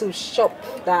to shop.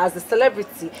 That as a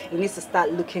celebrity, he needs to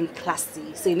start looking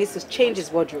classy. So he needs to change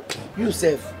his wardrobe.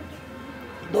 Yourself,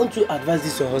 don't you advise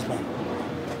this your husband?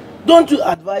 Don't you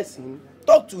advise him?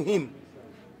 Talk to him.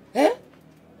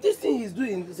 This thing he's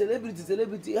doing,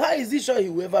 celebrity, how is he sure he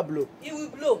will ever blow? He will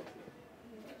blow.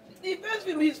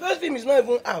 His first film is not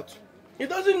even out. He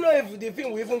doesn't know if the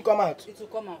film will even come out. It will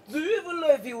come out. Do you even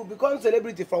know if he will become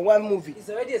celebrity from one movie? He's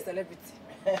already a celebrity.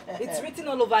 It's written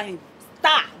all over him.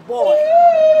 Star boy.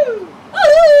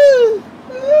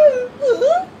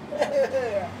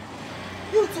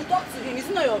 You to talk to him. He's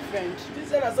not your friend.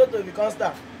 This one has sort of become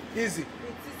star. Easy. It's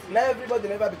easy. Now everybody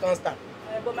never becomes star.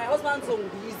 But my husband's own will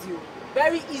be easy.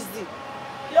 Very easy.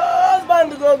 Your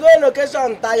husband go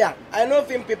location tire. I know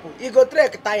film people. He go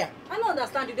trek tire. I don't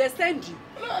understand you. They send you.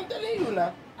 No, I'm telling you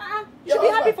now. You should be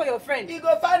happy for your friend. He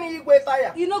go funny Igwe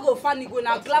tire. You no go funny go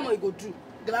now glamour you go do.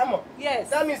 Glamour? Yes.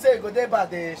 That means say he go there bar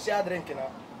the share drink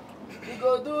now. He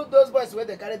go do those boys where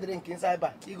they carry drink inside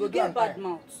bar. He go you do get bad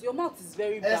mouth. Your mouth is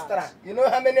very bad. Extra. You know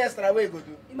how many extra way he go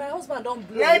do? My husband don't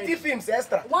blow. 90 already. films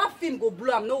extra. One film go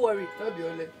blow. I'm no worry. No be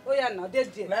only. Oh yeah, now they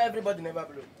there. Now everybody never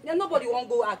blow. Yeah, nobody won't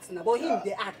go act now, but him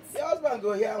they act. Your husband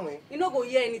go here when? You no go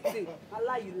hear anything. I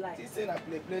lie, you lie. He say na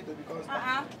play to become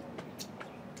star.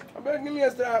 I better give me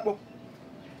extra apple.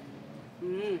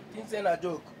 He say na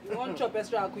joke. You want chop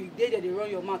extra apple? You dey there, they run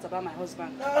your mouth about my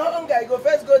husband. Now hunger, you go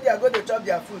first go there, go to chop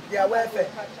their food, their welfare.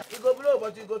 You go blow,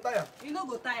 but you go tire. You no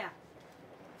go tire.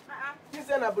 He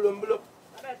say na blow. I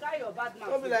better carry your bad mouth.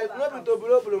 No be like, no be to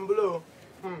blow.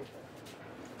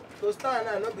 So stand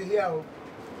now, no be here.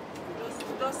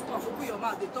 Just come, open your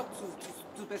mouth. They talk to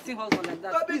person husband like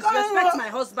that. So Please because respect my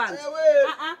husband.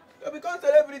 You become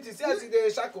celebrity, see as they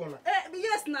shackle now.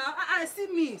 Yes now, see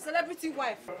me, celebrity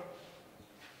wife.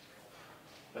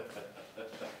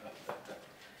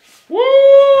 Woo!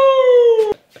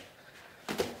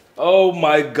 Oh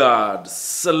my God,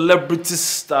 celebrity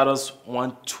status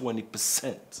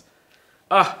 120%.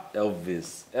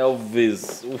 Elvis,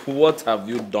 what have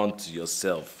you done to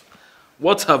yourself?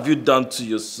 What have you done to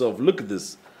yourself? Look at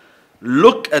this.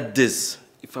 Look at this.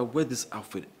 If I wear this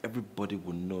outfit, everybody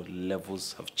will know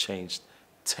levels have changed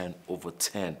 10 over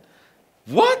 10.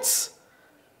 What?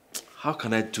 How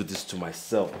can I do this to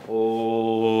myself?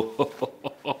 Oh,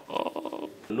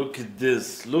 look at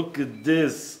this. Look at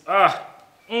this.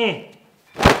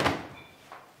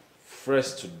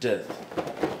 Fresh to death.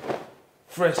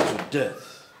 Fresh to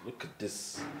death. Look at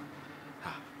this.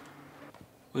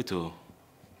 Wait,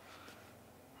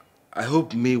 I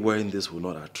hope me wearing this will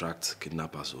not attract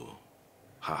kidnappers.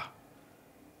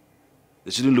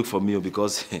 They shouldn't look for me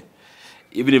because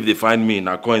even if they find me in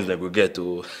our coins, they will get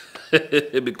to.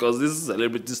 Because this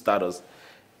celebrity status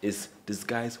is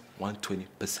disguised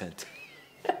 120%.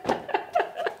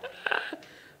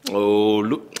 Oh,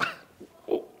 look.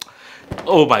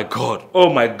 Oh my God. Oh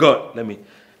my God. Let me.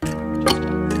 If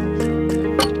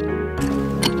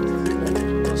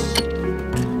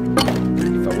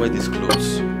I wear these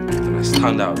clothes and I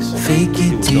stand out, fake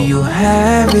it till you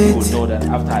have it. You will know that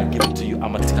after I give it to you,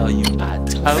 I'ma tell you.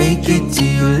 Fake it till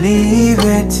you leave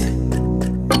it.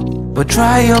 But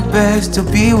try your best to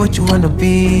be what you wanna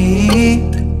be.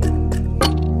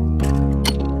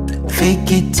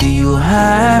 Fake it till you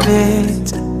have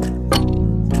it.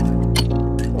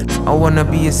 I wanna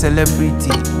be a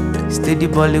celebrity, steady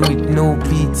balling with no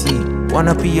PT.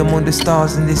 Wanna be among the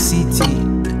stars in the city.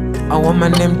 I want my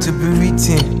name to be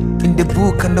written in the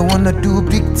book and I wanna do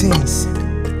big things.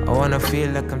 I wanna feel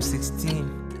like I'm 16.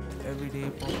 Every day.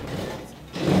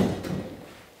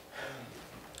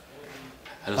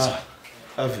 Hello, sir.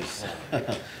 Elvis.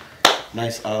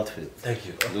 Nice outfit. Thank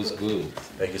you. Looks good.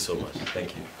 Thank you so much.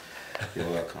 Thank you. You're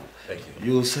welcome. Thank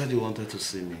you. You said you wanted to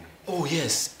see me. Oh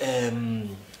yes,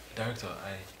 Director,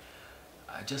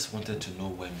 I just wanted to know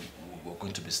when we were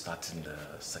going to be starting the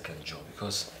second job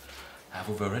because I've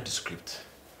overread the script.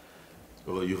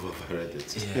 Oh, you've overread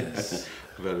it? Yes.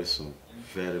 Very soon.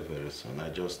 Very, very soon. I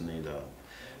just need a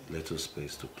little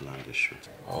space to plan the shoot.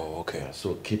 Oh, okay. Yeah,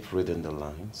 so keep reading the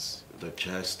lines. The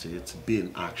gist, it's be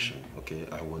in action, okay?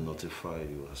 I will notify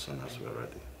you as soon as we're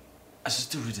ready. I should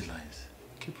still read the lines.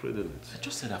 Keep reading it. I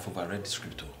just said I've overread the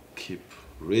script. Keep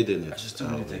reading it. I should still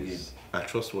read it again. I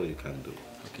trust what you can do.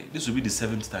 Okay, this will be the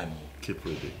 7th time. Keep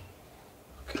reading.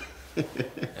 Okay.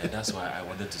 And that's why I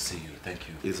wanted to see you. Thank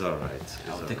you. It's all right.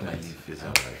 I'll take my leave. It's all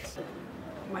right.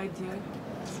 My dear,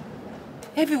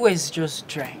 everywhere is just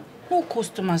dry. No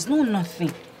customers, no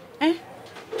nothing.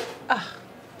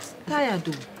 Tired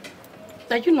though.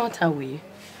 Are you not aware?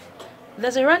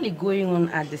 There's a rally going on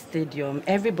at the stadium.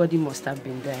 Everybody must have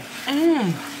been there.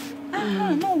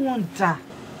 No wonder.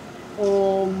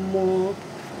 Oh, Mo.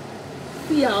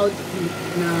 See outfit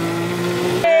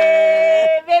now.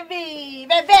 Hey, baby.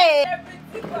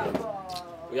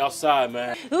 We outside,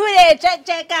 man. Who they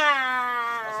check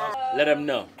out? Let them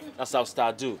know. That's how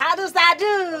Star do. How do Star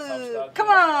do? Come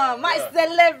on, my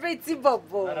celebrity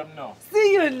Bobo. Let them know.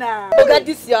 See you now. Look at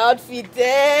this your outfit.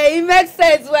 It makes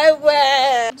sense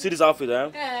well. See this outfit,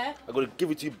 I'm going to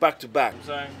give it to you back to back.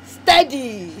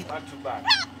 Steady. Back to back.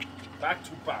 Back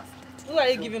to back. Who are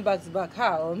you giving back to back?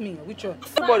 How or me? Which one?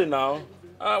 Everybody now.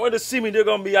 When they see me, they're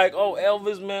going to be like, oh,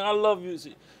 Elvis, man, I love you.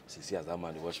 See as that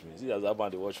man, they watch me. See as that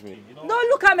man, they watch me. You know? No,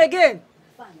 look him again.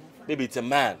 Maybe it's a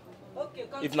man. Okay,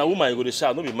 if na woman, you go to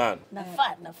shout, no be man. Na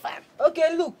fun.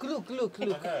 Okay, look.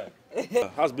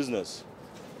 How's business?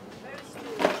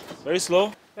 Very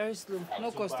slow. Very slow.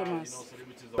 No customers.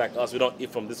 Like us, we don't eat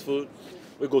from this food.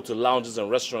 We go to lounges and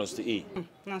restaurants to eat.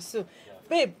 Now so,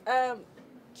 babe,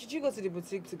 did you go to the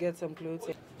boutique to get some clothes?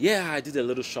 Yeah, I did a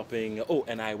little shopping. Oh,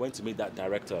 and I went to meet that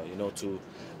director, you know, to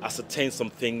ascertain some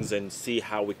things and see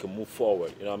how we can move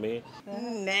forward. You know what I mean?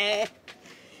 Nah.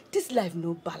 This life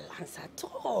no balance at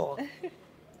all.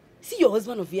 See your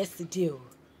husband of yesterday.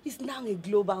 He's now a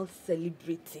global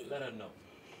celebrity. Let her know.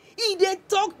 They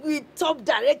talk with top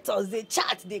directors, they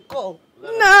chat, they call.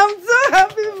 Now I'm so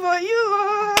happy for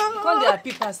you. Come there,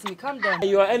 happy past me. Calm down.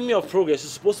 You are enemy of progress.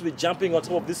 You're supposed to be jumping on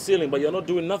top of this ceiling, but you're not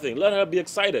doing nothing. Let her be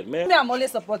excited, man. Me, I'm only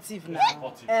supportive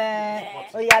now.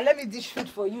 Oh yeah, let me dish food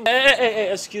for you. Hey,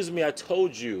 excuse me, I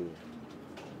told you.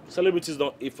 Celebrities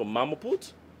don't eat from mama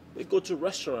put. We go to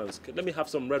restaurants. Let me have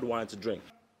some red wine to drink.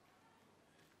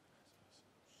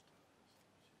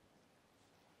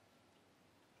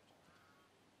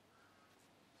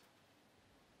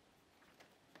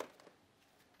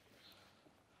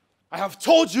 I have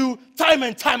told you time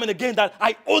and time and again that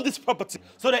I own this property.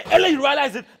 So the earlier you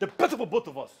realize it, the better for both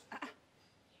of us.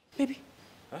 Baby,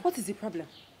 what is the problem?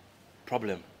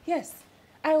 Problem? Yes.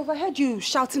 I overheard you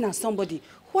shouting at somebody.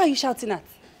 Who are you shouting at?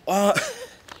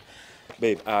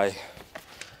 Babe, I'm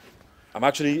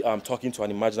actually talking to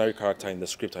an imaginary character in the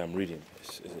script I am reading.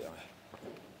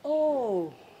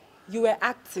 Oh, you were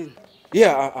acting?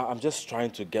 Yeah, I'm just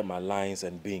trying to get my lines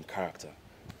and be in character.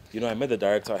 You know, I met the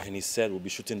director and he said we'll be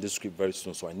shooting this script very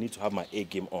soon, so I need to have my A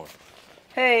game on.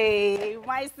 Hey,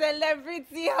 my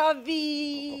celebrity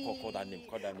hubby. Call that name,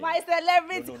 My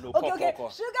celebrity. No, Okay. call.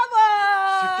 Sugar boy.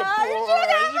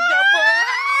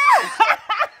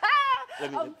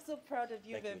 I'm so proud of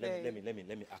you, baby.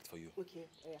 Let me act for you. Okay,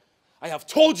 yeah. I have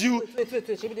told you. Wait.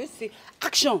 Let's say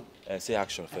action. Say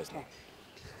action first now.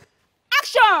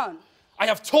 Action! I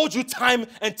have told you time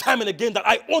and time and again that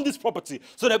I own this property.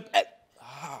 So that.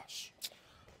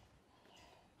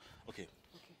 Okay,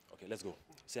 let's go.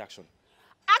 Say action.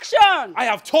 Action! I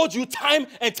have told you time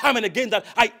and time and again that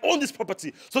I own this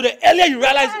property. So the earlier you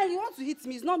realize... You want to hit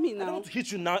me, it's not me now. I don't want to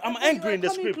hit you now. I'm angry in the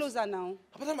script. Come closer now.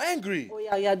 But I'm angry. Oh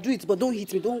yeah, do it, but don't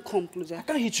hit me. Don't come closer. I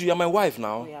can't hit you. You're my wife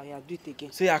now. Oh yeah, do it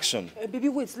again. Say action. Baby,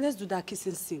 wait, let's do that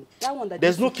kissing scene. That one that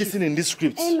there's no kissing in this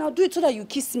script. Now do it so that you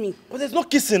kiss me. But there's no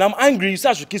kissing. I'm angry. You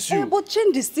said I should kiss you. But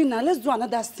change the scene now. Let's do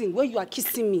another scene where you are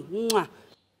kissing me. Mwah.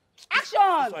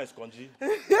 Action! This one is congee.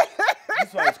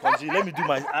 This one is congee. Let me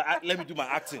do my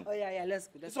acting. Oh yeah, let's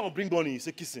go. This one will bring Bonnie.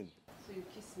 Say kissing. So you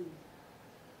kiss me.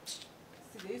 See,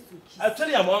 they used to kiss. I tell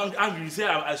you I'm angry. You say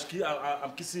I'm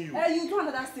kissing you. You do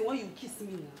another scene when you kiss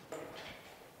me now.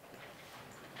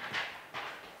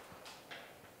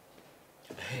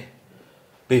 Hey,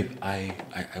 babe, I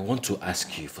want to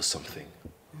ask you for something.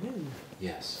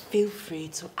 Yes. Feel free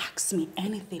to ask me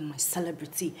anything, my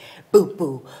celebrity,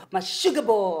 boo-boo, my sugar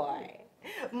boy,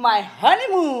 my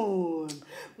honeymoon,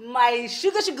 my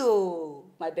sugar,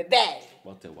 my baby.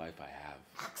 What a wife I have.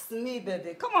 Ask me,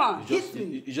 baby. Come on, hit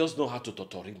me. You just know how to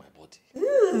torture my body.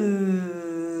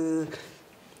 Ooh.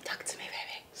 Talk to me,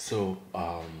 baby. So,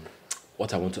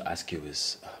 what I want to ask you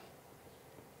is,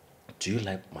 do you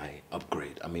like my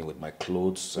upgrade? I mean, with my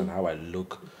clothes and how I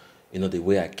look. You know, the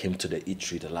way I came to the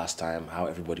eatery the last time, how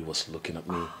everybody was looking at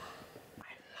me. I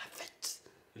love it.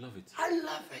 You love it? I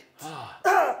love it.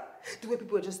 The way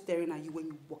people were just staring at you when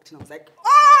you walked in, I was like,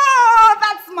 oh,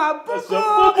 that's my boo-boo.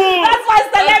 That's my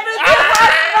celebrity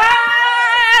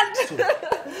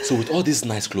husband. So with all these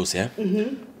nice clothes, yeah?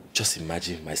 Just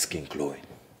imagine my skin glowing.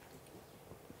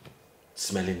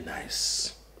 Smelling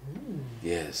nice.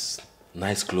 Yes.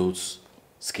 Nice clothes,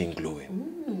 skin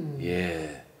glowing.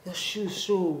 Yeah. Your shoes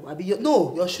show.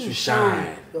 Your shoes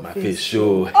shine. My face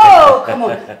show. Oh, come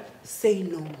on. Say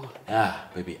no more.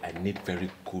 Baby, I need very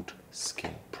good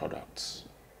skin products.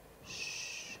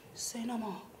 Shh. Say no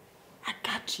more. I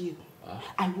got you.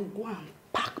 I will go and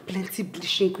pack plenty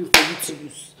bleaching cream for you to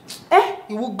use.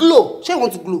 You will glow. She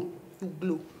want to glow. You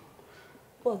glow.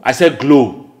 What? I said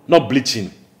glow, not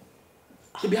bleaching.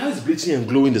 Baby, how is bleaching and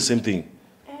glowing the same thing?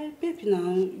 Baby, now.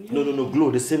 No,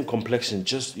 glow, the same complexion,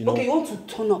 just, you know. Okay, you want to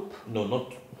turn up? No,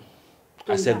 not.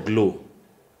 I said glow.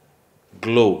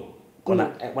 Glow. When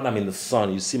I'm in the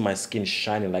sun, you see my skin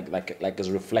shining like it's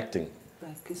reflecting.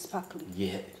 Like it's sparkling.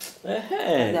 Yeah.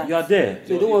 Like you are there.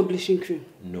 So you don't want bleaching cream?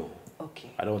 No.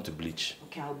 Okay. I don't want to bleach.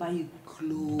 Okay, I'll buy you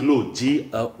glow. Glow,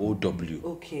 G-L-O-W.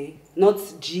 Okay, not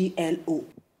G-L-O.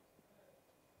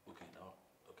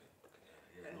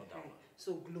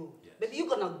 So glow. Yes. Baby, you're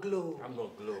gonna glow. I'm gonna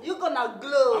glow. You're gonna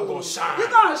glow. I'm gonna shine. You're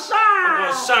gonna shine. I'm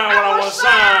gonna shine when I want to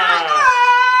shine.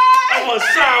 I'm gonna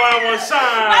shine when I want to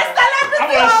shine. My celebrity. I'm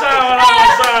gonna shine when I want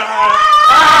to shine.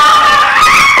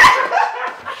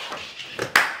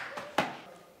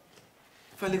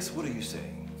 Felix, what are you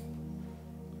saying?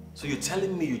 So you're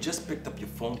telling me you just picked up your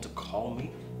phone to call me?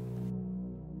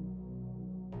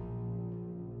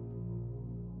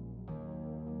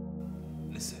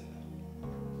 Listen.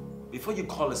 Before you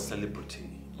call a celebrity,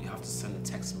 you have to send a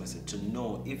text message to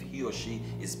know if he or she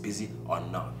is busy or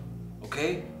not.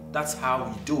 Okay? That's how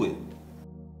you do it.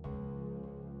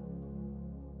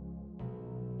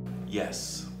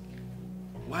 Yes.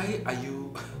 Why are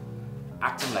you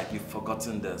acting like you've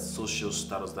forgotten the social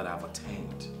status that I've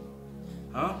attained?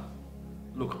 Huh?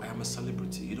 Look, I am a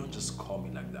celebrity. You don't just call me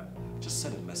like that. Just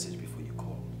send a message before you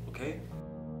call, okay?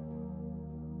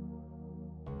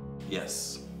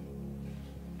 Yes.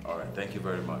 All right, thank you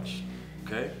very much.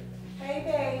 Okay? Hey,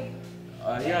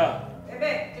 babe. Yeah. Hey,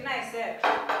 babe, good night, sir.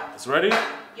 It's ready?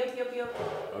 Yup.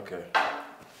 Okay.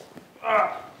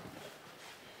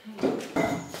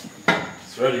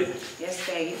 It's ready. Yes,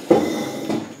 babe.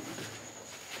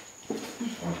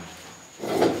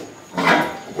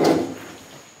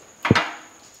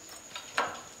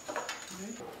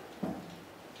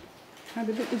 How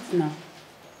did it eat now?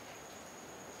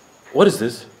 What is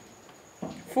this?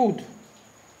 Food.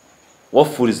 What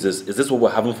food is this? Is this what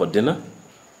we're having for dinner?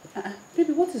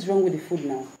 Baby, what is wrong with the food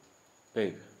now?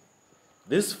 Babe,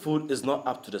 this food is not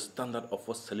up to the standard of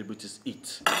what celebrities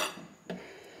eat.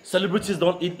 Celebrities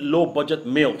don't eat low-budget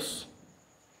meals.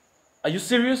 Are you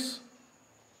serious?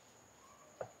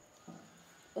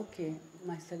 Okay,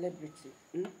 my celebrity.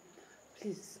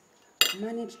 Please,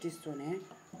 manage this one, eh?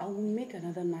 I will make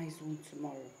another nice one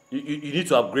tomorrow. You need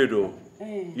to upgrade, though.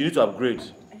 You need to upgrade.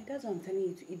 That's why I'm telling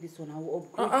you to eat this one. I will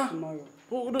upgrade tomorrow.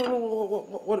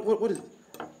 What is it?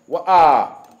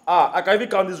 I can even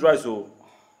count this rice, oh.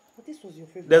 But this was your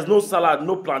favorite. There's no salad,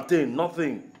 no plantain,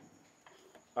 nothing.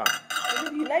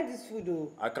 Baby, you like this food,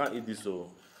 though. I can't eat this, oh.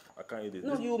 I can't eat it.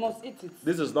 No, you must eat it.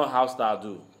 This is not how Star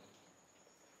do.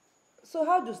 So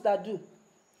how does that do?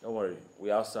 Don't worry,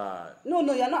 we're outside. No,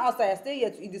 you're not outside. I stay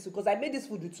here to eat this food because I made this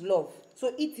food with love.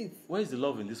 So eat it. Where is the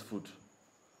love in this food?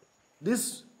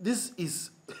 This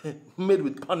is made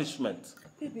with punishment.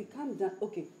 Baby, calm down.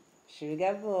 Okay.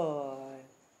 Sugar boy.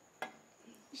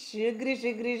 Sugary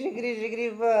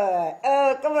boy.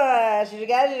 Oh, come on.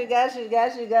 Sugar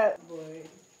boy.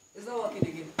 It's not working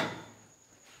again.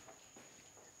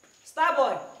 Star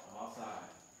boy. I'm outside.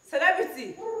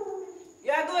 Celebrity.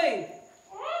 You are going.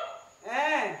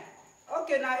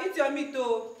 Okay, now eat your meat,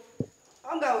 though.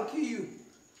 Hunger will kill you.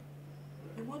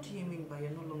 And what do you mean by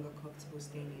you're no longer comfortable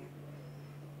staying here?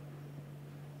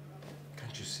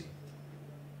 Can't you see?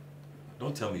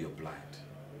 Don't tell me you're blind.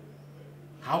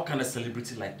 How can a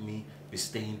celebrity like me be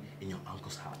staying in your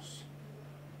uncle's house?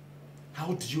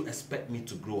 How do you expect me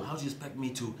to grow? How do you expect me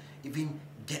to even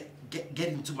get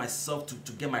into myself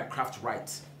to get my craft right?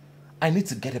 I need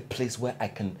to get a place where I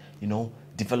can,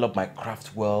 develop my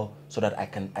craft well, so that I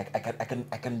can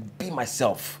be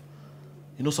myself.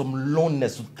 Some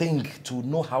loneliness to think, to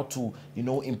know how to,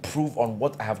 improve on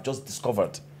what I have just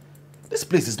discovered. This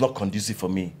place is not conducive for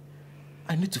me.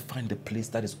 I need to find a place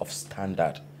that is of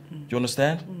standard. You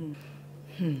understand?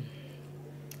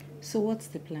 So what's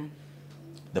the plan?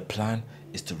 The plan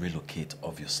is to relocate,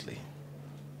 obviously.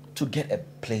 To get a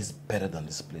place better than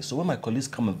this place. So when my colleagues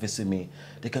come and visit me,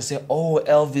 they can say, oh,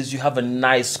 Elvis, you have a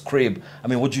nice crib. I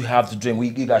mean, what do you have to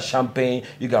drink? You got champagne,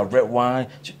 you got red wine.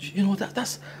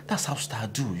 That's how Star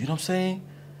do. You know what I'm saying?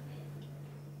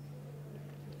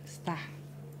 Star.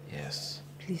 Yes.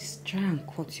 Please try and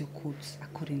cut your coat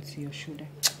according to your shoulder.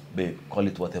 Babe, call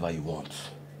it whatever you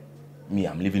want. Me,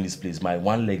 I'm leaving this place. My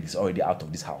one leg is already out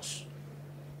of this house.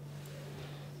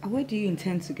 And where do you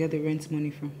intend to get the rent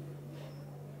money from?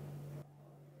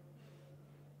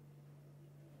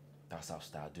 That's how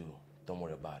Star do. Don't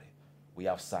worry about it. We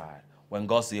outside. When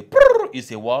God say, you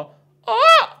say what?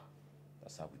 Ah!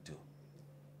 That's how we do.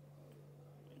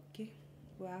 Okay,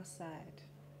 we're outside.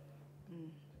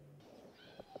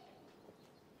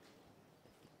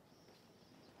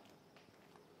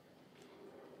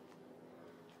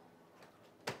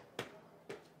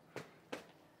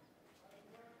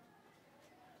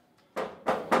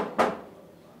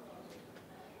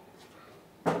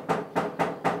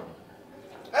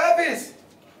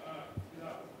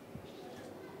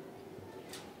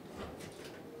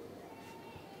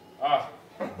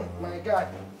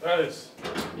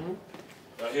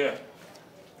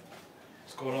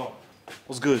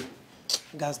 What's good?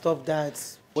 You gotta stop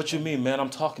that. What you mean, man? I'm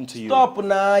talking to you. Stop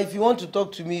now. If you want to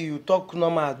talk to me, you talk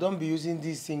normal. Don't be using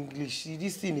this English.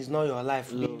 This thing is not your life.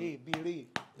 Be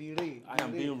real. I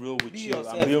am being real with you.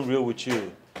 Yourself. I'm being real with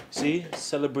you. See?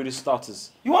 Celebrity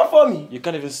status. You want for me? You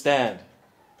can't even stand.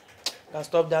 Now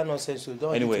stop that nonsense. So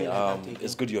don't anyway,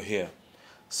 it's good you're here.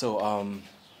 So,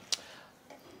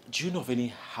 do you know of any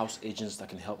house agents that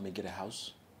can help me get a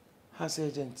house? House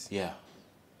agents? Yeah.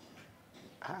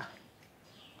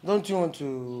 Don't you want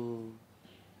to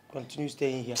continue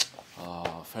staying here?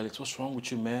 Felix, what's wrong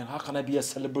with you, man? How can I be a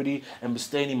celebrity and be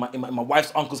staying in my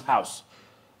wife's uncle's house?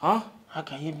 Huh? How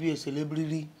can you be a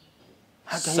celebrity?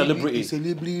 How can Celebrity. you be a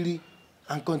celebrity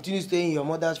and continue staying in your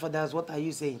mother's father's? What are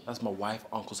you saying? That's my wife's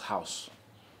uncle's house.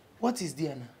 What is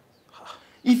there now?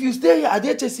 If you stay here, are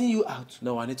they chasing you out?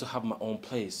 No, I need to have my own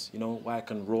place, you know, where I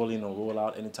can roll in or roll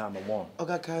out anytime I want.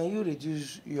 Okay, can you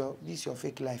reduce this your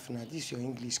fake life now? This your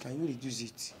English. Can you reduce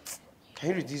it? Can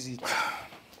you reduce it?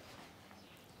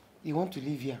 You want to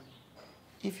live here?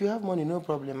 If you have money, no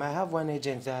problem. I have one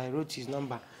agent. I wrote his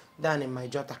number down in my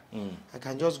jotter. I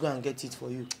can just go and get it for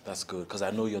you. That's good, because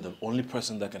I know you're the only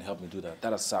person that can help me do that.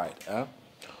 That aside,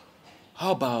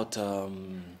 how about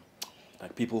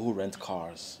like people who rent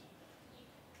cars?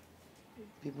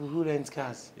 People who rent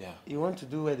cars? Yeah. You want to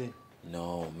do wedding?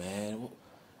 No, man.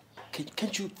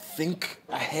 Can't you think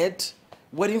ahead?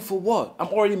 Wedding for what? I'm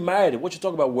already married. What you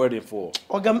talking about wedding for?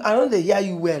 Okay, I know they hear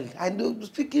you well. I know,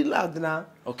 speaking loud now.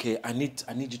 Okay, I need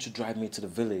you to drive me to the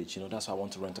village. You know, that's why I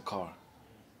want to rent a car.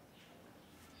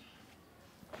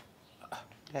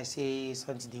 I say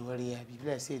something they worry.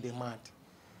 People say they mad.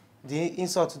 The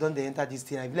insult don't they enter this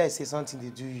thing. I feel like say something they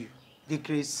do you. They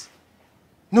crazy.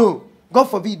 No, God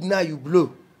forbid now you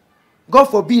blow. God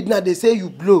forbid now they say you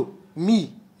blow.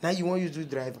 Me, now you want you to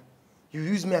driver. You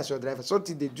use me as your driver.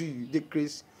 Something they do you, they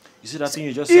crazy. You see that thing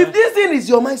you just said? If this thing is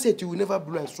your mindset, you will never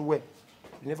blow, I swear.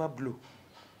 You never blow.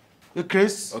 You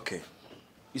crazy? Okay.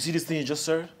 You see this thing you just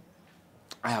said?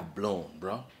 I have blown,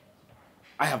 bro.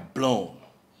 I have blown.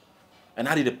 And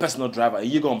I need a personal driver, and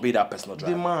you're gonna be that personal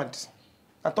driver. They mad.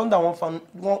 And thunder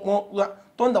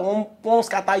won't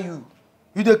scatter you.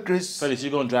 You the crazy. Felix, you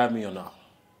gonna drive me or not?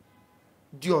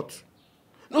 Idiot.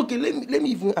 Okay, let me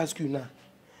even ask you now.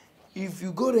 If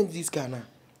you go rent this car now,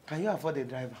 can you afford a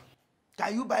driver?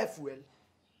 Can you buy fuel?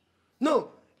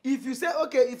 No. If you say,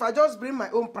 okay, if I just bring my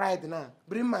own pride now,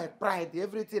 bring my pride,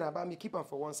 everything about me, keep them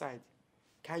for one side.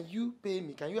 Can you pay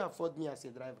me? Can you afford me as a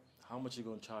driver? How much you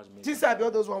gonna charge me? Since I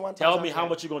built those 1,000. Tell me how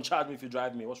much you gonna charge me if you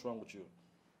drive me. What's wrong with you?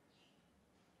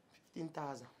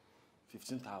 15,000.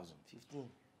 15,000. 15.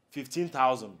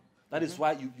 15,000. That is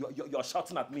why you're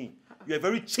shouting at me. You're a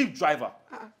very cheap driver.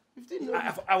 15.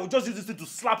 I will just use this thing to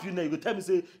slap you now. You go tell me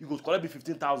say you go collect me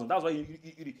 15,000. That's why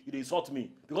you insult me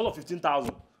because of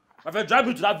 15,000. If I drive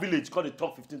me to that village, call the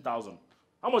talk 15,000.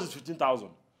 How much is 15,000?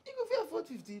 You can afford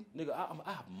 15. Nigga,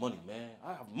 I have money, man.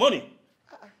 I have money.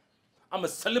 I'm a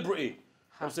celebrity.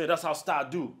 I'm saying that's how star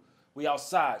do. We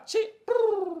outside. Cheap.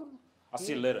 I'll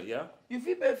see you later, yeah? You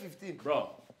feel pay 15. Bro,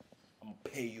 I'm gonna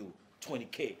pay you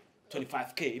 20K,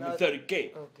 25K, even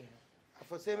 30K. Okay.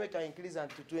 For say make I increase and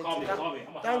to 20. Call me.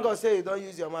 Thank God say you don't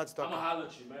use your mouth to talk. I'm gonna holler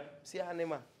at you, man. See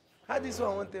animal. How this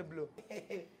one want to blow?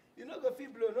 You know go feel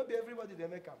blow, not be everybody they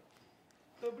make them.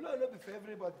 To blow not be for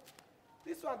everybody.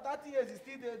 This one 30 years is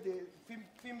still the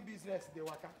film business they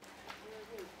work out.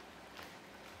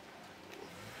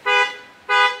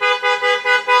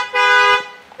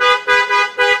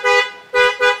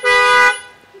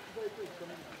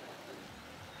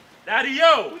 Daddy,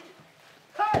 yo!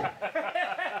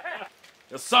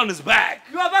 Your son is back.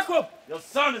 You are welcome. Your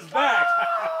son is back.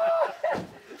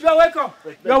 You are welcome.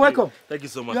 You are welcome. Thank you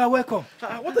so much. You are welcome.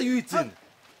 What are you eating?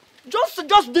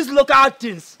 Just these local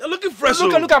things. You're looking fresh.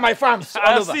 Look at my farms.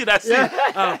 I see.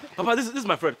 Papa, this is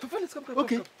my friend. Felix, come.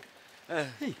 Okay.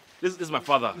 Hey, this is my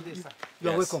father. You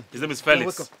are welcome. His name is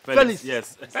Felix. Felix.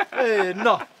 Yes. Hey,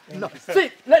 no.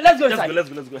 See, let's go inside. Let's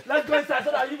go. Let's go inside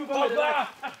so that you people will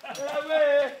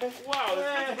Wow,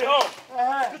 it's good to be home.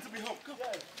 It's good to be home. Come.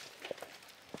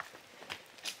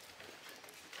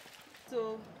 So,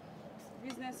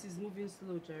 business is moving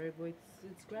slow, Jerry, but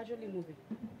it's gradually moving.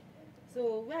 So,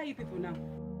 where are you people now?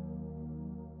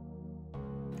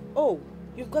 Oh,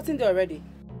 you've gotten there already.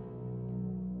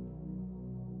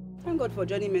 Thank God for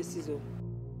joining Mercy's.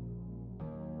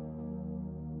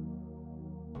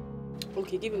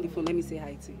 Okay, give him the phone. Let me say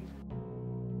hi to you.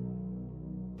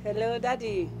 Hello,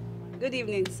 Daddy. Good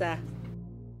evening, sir.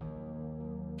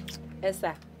 Yes,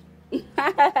 sir.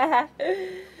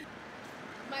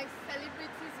 My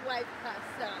celebrity's wife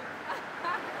herself.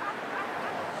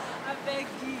 I beg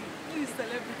you. is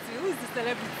celebrity? Who is the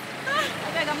celebrity?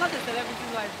 I'm not a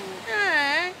celebrity's wife.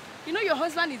 You know your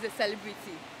husband is a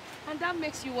celebrity. And that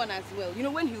makes you one as well. You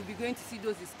know, when he'll be going to see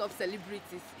those top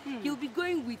celebrities, he'll be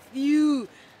going with you.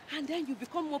 And then you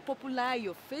become more popular,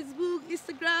 your Facebook,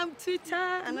 Instagram, Twitter,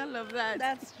 and all of that.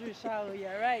 That's true, Shao.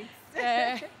 You're right.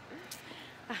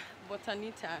 But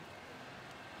Anita,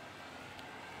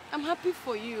 I'm happy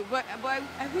for you, but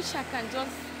I wish I can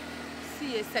just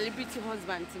see a celebrity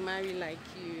husband to marry like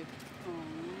you.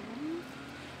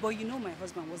 But you know my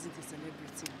husband wasn't a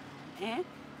celebrity. Eh?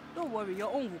 Don't worry, your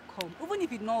own will come. Even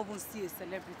if you don't even see a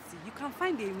celebrity, you can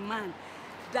find a man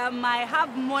that might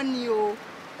have money.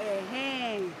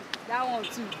 That one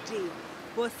today.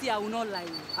 But see, I will not lie.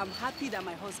 I'm happy that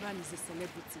my husband is a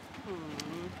celebrity.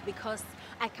 Because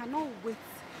I cannot wait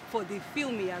for the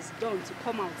film he has done to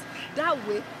come out. That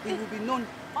way, it will be known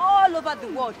all over the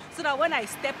world. So that when I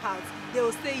step out, they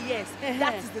will say, yes,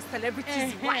 that is the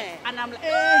celebrity's wife. And I'm like,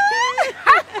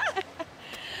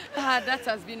 that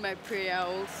has been my prayer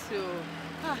also.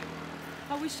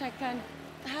 I wish I can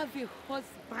have a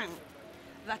husband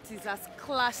that is as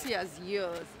classy as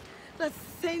yours. That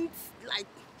scent like...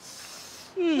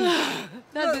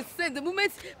 That's the scent. The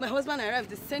moment my husband arrives,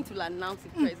 the scent will announce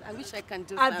it first. I wish I can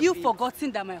just have you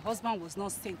forgotten that my husband was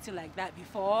not scenting like that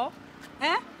before?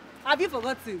 Eh? Have you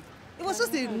forgotten? It was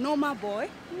just a normal boy.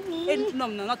 No,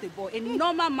 not a boy. A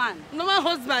normal man. Normal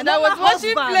husband. I was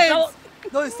washing plates.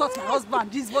 No, it's not my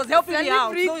husband. This was helping me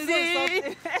out. No,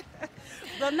 it's not.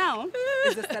 But now,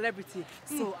 he's a celebrity.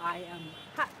 So I am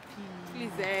happy.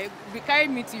 Please, be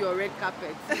carrying me to your red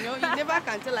carpet. You know, you never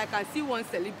can tell. I can see one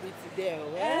celebrity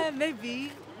there.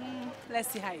 Maybe. Let's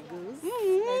see how it goes.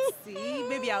 Let's see.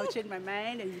 Maybe I'll change my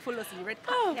mind and you follow us in the red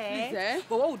carpet. Please,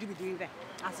 But what would you be doing there?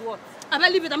 As what? Am I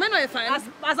leave it? Am I not a fan?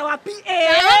 As our PA.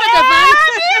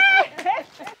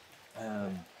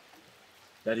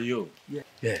 Daddy, yo. Yeah.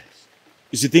 Yes.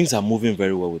 You see, things are moving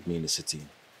very well with me in the city.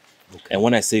 Okay. And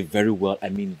when I say very well, I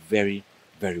mean very,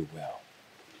 very well.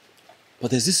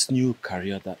 But there's this new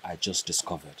career that I just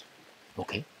discovered.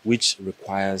 Okay. Which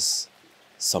requires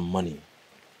some money.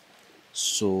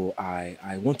 So I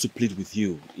want to plead with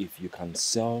you if you can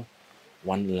sell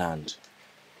one land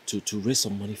to raise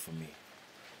some money for me.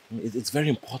 It's very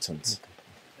important.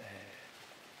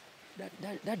 Okay.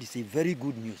 That is a very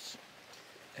good news.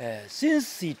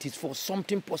 Since it is for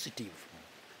something positive,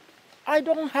 I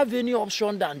don't have any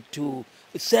option than to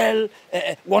sell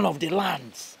one of the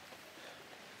lands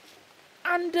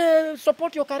and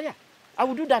support your career. I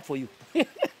will do that for you.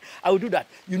 I will do that.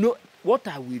 You know, what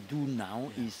I will do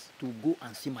now is to go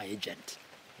and see my agent.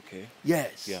 Okay.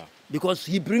 Yes. Yeah. Because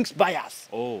he brings buyers.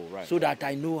 Oh, right. So that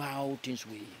I know how things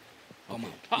will come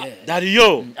out. Yes. Daddy,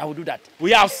 yo. I will do that.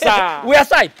 We outside. We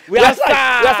outside. We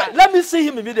outside. We outside. Let me see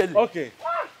him immediately. Okay.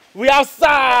 We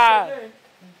outside.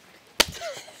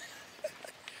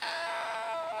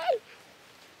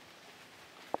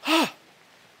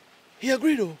 He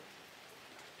agreed, though.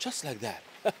 Just like that.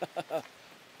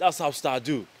 That's how Star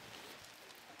do.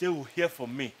 They will hear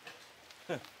from me.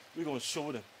 We're gonna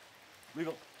show them.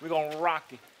 We're gonna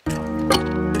rock it.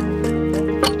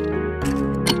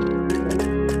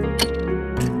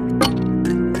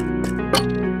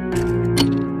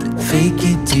 Fake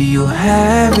it till you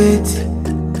have it.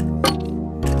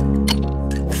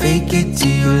 Fake it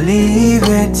till you leave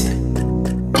it.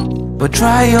 But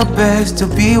try your best to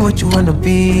be what you wanna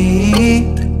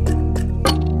be.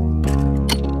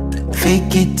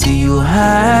 Fake it till you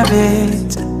have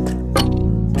it.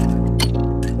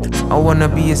 I wanna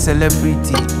be a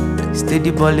celebrity,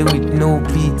 steady balling with no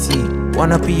PT.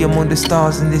 Wanna be among the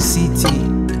stars in the city.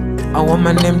 I want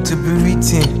my name to be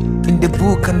written in the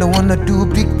book and I wanna do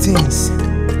big things.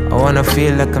 I wanna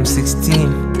feel like I'm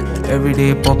 16, every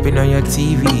day popping on your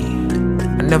TV.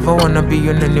 I never wanna be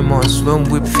anonymous when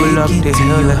we pull up the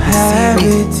hill like the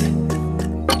sea.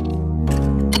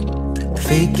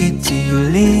 Fake it till you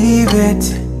leave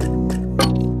it.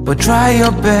 But try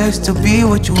your best to be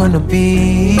what you wanna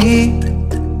be.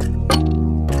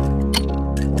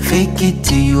 Fake it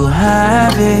till you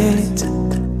have it.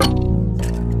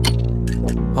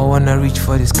 I wanna reach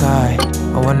for the sky.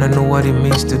 I wanna know what it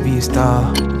means to be a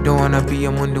star. Don't wanna be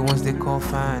among the ones they call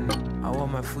fan. I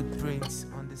want my footprints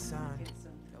on the sand.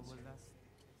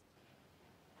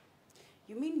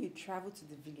 You mean you traveled to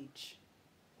the village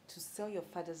to sell your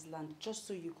father's land just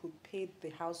so you could pay the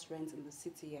house rent in the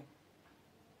city here?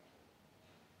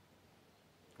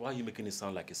 Why are you making it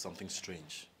sound like it's something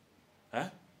strange? Huh?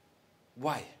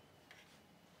 Why?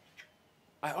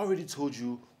 I already told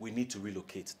you we need to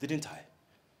relocate, didn't I?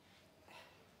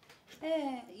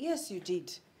 Yes, you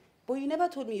did. But you never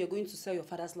told me you're going to sell your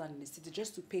father's land in the city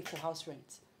just to pay for house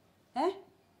rent. Eh?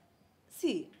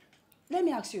 See, let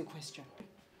me ask you a question.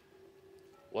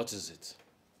 What is it?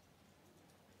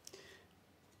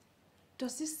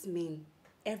 Does this mean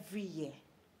every year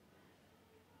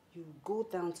you go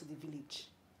down to the village,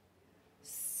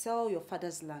 sell your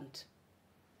father's land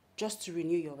just to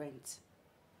renew your rent?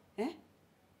 Eh?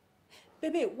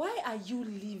 Baby, why are you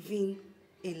living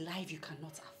a life you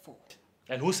cannot afford?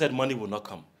 And who said money will not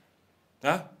come?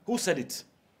 Huh? Who said it?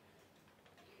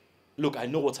 Look, I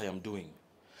know what I am doing.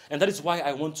 And that is why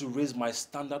I want to raise my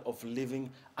standard of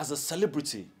living as a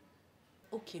celebrity.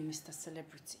 Okay, Mr.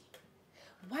 Celebrity.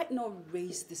 Why not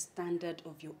raise the standard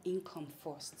of your income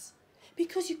first?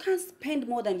 Because you can't spend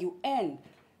more than you earn.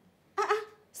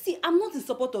 See, I'm not in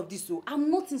support of this, so I'm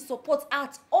not in support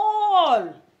at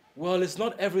all. Well, it's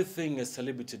not everything a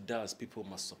celebrity does people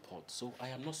must support. So I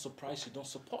am not surprised you don't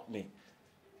support me.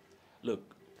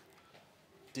 Look,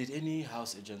 did any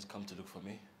house agents come to look for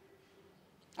me?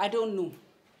 I don't know.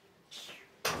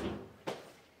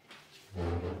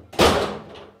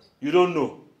 You don't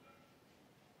know?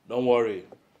 Don't worry.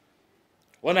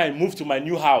 When I move to my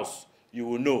new house, you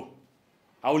will know.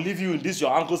 I will leave you in this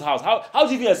your uncle's house. How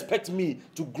do you even expect me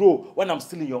to grow when I'm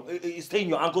still in staying in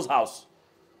your uncle's house?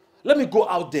 Let me go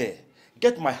out there,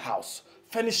 get my house,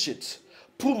 finish it,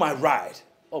 pull my ride.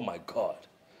 Oh my God.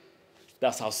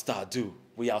 That's how stars do.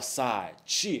 We outside.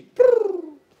 Cheap.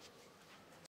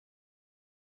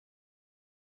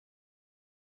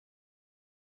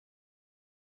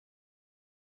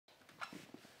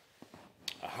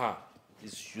 Aha.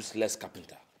 This useless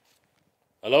carpenter.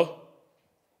 Hello?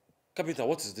 Carpenter,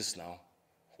 what is this now?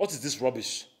 What is this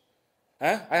rubbish?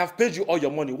 Eh? I have paid you all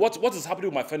your money. What is happening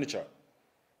with my furniture?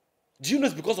 Do you know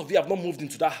it's because of you I've not moved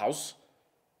into that house?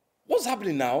 What's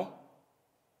happening now?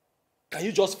 Can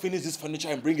you just finish this furniture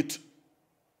and bring it?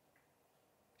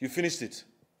 You finished it.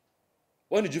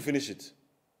 When did you finish it?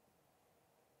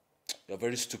 You're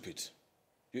very stupid.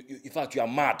 In fact, you are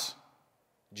mad.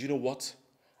 Do you know what?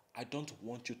 I don't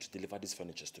want you to deliver these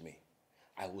furniture to me.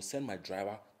 I will send my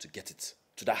driver to get it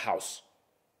to that house.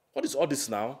 What is all this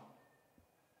now?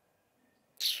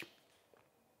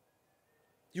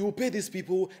 You will pay these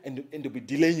people and they'll be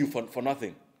delaying you for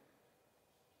nothing.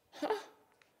 Huh?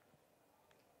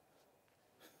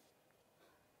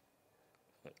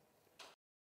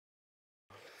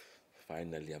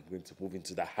 Finally, I'm going to move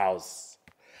into the house.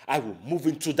 I will move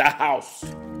into the house.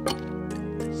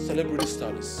 Celebrity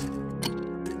status.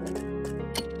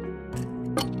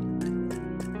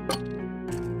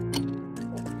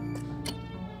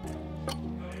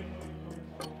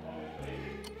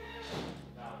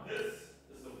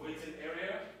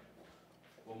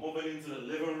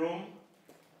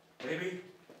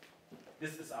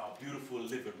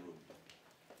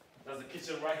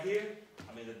 Right here,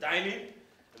 I'm in the dining,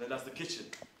 and then that's the kitchen.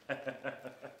 I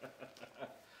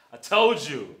told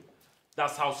you,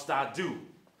 that's how stars do.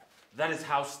 That is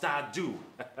how stars do.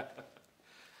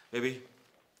 Baby,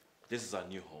 this is our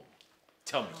new home.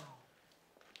 Tell me,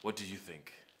 what do you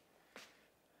think?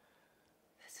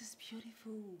 This is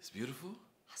beautiful. It's beautiful?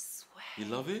 I swear. You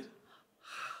love it?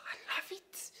 I love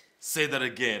it. Say that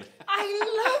again. I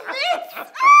love it!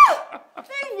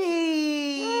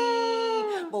 Baby!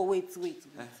 But wait.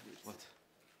 What?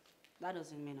 That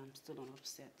doesn't mean I'm still not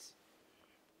upset.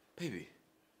 Baby,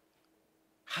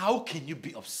 how can you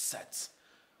be upset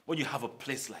when you have a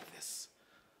place like this?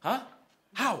 Huh?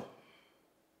 How?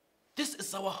 This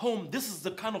is our home. This is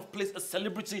the kind of place a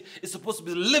celebrity is supposed to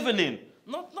be living in.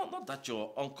 Not that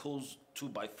your uncle's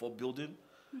 2x4 building.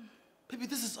 Baby,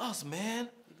 this is us, man.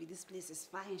 Baby, this place is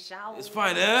fine, shall we? It's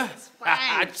fine, eh? It's fine.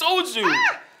 I told you.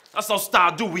 That's how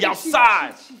stars do. We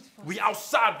outside. We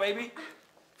outside, baby.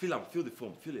 Feel the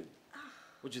foam. Feel it.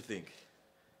 What do you think?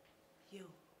 You.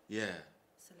 Yeah.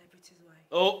 Celebrity's wife.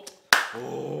 Oh,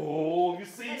 you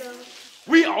see? Hello.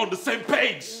 We are on the same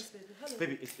page. Yes, baby. Hello.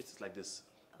 Baby, it's like this.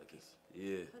 Like this.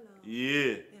 Yeah. Hello.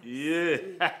 Yeah. Yes.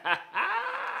 Yeah.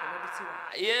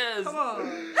 Yes. Come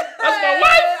on. That's my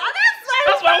wife.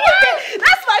 That's my wife.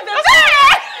 That's my baby.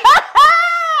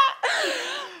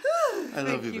 I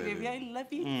love you, baby. I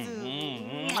love you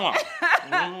too.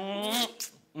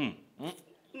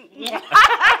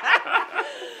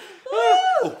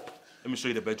 Oh, let me show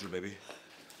you the bedroom, baby.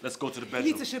 Let's go to the bedroom.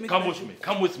 You need to show me Come the with bedroom. me.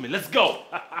 Come with me. Let's go.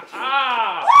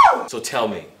 So tell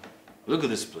me, look at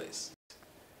this place.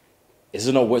 Is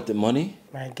it not worth the money?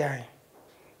 My guy,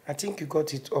 I think you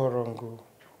got it all wrong. Oh.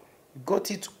 You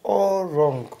got it all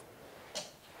wrong.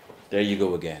 There you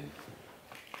go again.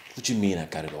 What do you mean I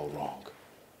got it all wrong?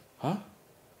 Huh?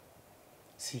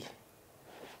 See,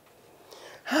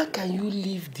 how can you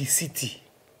leave the city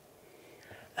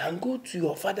and go to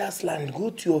your father's land, go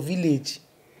to your village,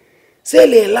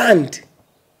 sell a land,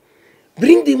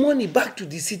 bring the money back to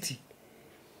the city,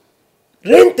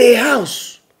 rent a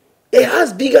house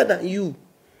bigger than you,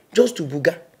 just to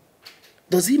buga.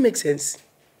 Does it make sense?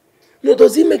 No,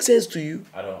 does it make sense to you?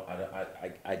 I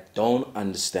don't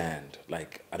understand.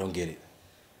 Like, I don't get it.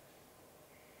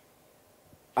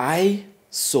 I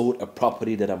sold a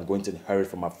property that I'm going to inherit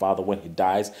from my father when he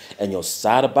dies, and you're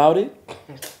sad about it?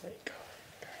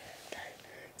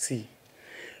 See,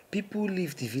 people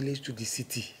leave the village to the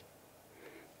city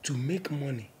to make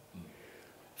money,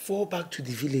 fall back to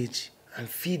the village and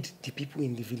feed the people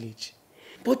in the village.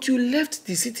 But you left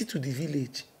the city to the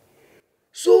village,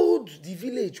 sold the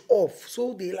village off,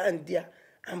 sold the land there,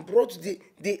 and brought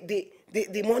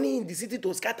the money in the city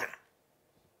to scatter.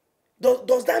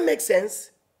 Does that make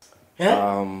sense?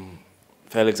 Huh?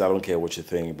 Felix, I don't care what you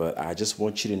think, but I just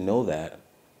want you to know that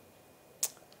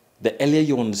the earlier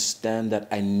you understand that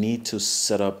I need to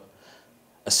set up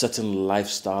a certain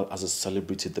lifestyle as a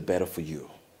celebrity, the better for you.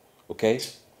 Okay?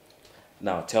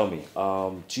 Now, tell me,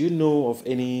 do you know of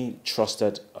any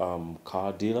trusted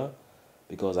car dealer?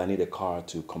 Because I need a car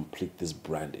to complete this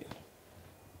branding.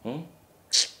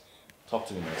 Talk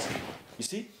to me, Nancy. You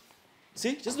see?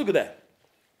 See? Just look at that.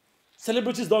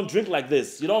 Celebrities don't drink like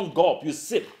this. You don't gulp, you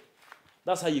sip.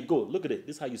 That's how you go. Look at it.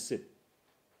 This is how you sip.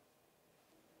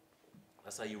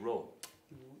 That's how you roll.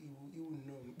 You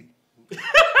know me.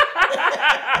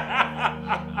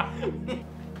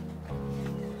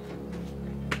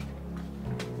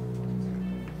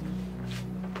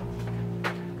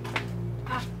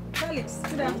 Felix,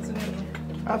 good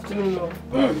afternoon. Afternoon,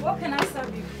 love. What can I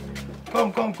serve you?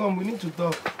 Come. We need to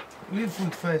talk. We need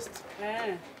food first.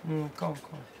 Come.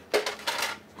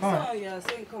 So you are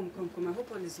saying come. I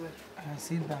hope all is well.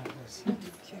 Sit down first.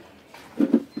 Okay.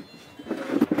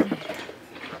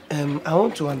 I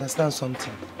want to understand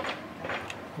something.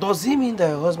 Does it mean that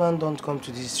your husband don't come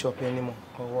to this shop anymore,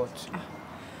 or what?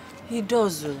 He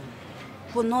does,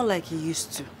 but not like he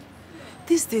used to.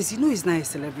 These days, you know he's not a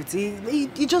celebrity.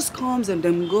 He just comes and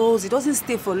then goes. He doesn't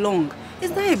stay for long.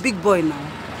 He's not a big boy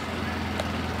now.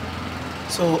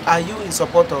 So, are you in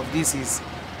support of this is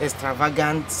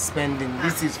extravagant spending?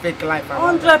 This is fake life?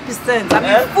 100%. I'm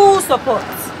in full support.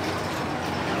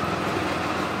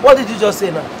 What did you just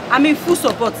say now? I'm in full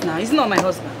support now. He's not my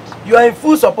husband. You are in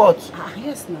full support?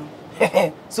 Yes,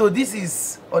 now. So this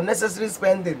is unnecessary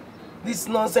spending. This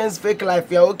nonsense fake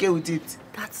life, you are okay with it?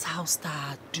 That's how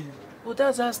stars do. Oh,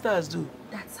 that's how stars do?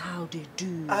 That's how they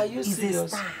do. Are you He's serious? a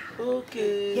star.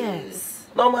 Okay. Yes.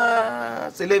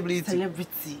 Normal celebrity.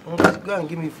 Celebrity. Go and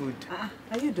give me food.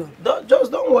 Are you done?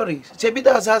 Don't worry. Chebi,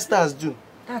 that's how stars do.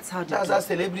 That's how they That's do. how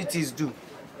celebrities do.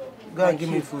 Go and give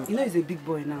me food. You know he's a big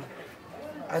boy now.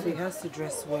 So he has to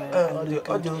dress well.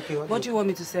 Okay. What do you want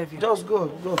me to serve you? Just go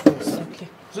first. Okay.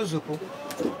 Zuzupu.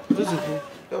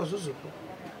 Yo, Zuzupu.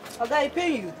 Okay, I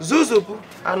pay you. Zuzupu.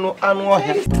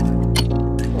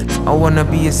 I wanna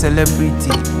be a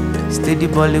celebrity, steady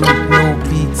balling with no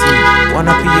PT.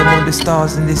 Wanna be among the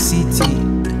stars in the city.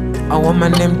 I want my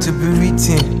name to be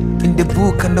written in the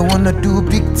book, and I wanna do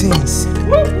big things.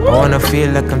 I wanna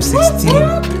feel like I'm 16,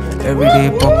 every day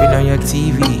popping on your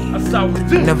TV.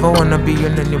 Never wanna be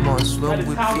anonymous. That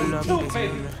is how we do,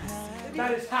 baby.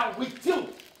 That is how we do.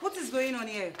 What is going on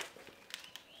here?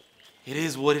 It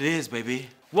is what it is, baby.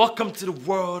 Welcome to the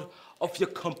world of your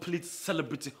complete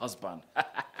celebrity husband.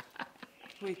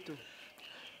 Wait, though.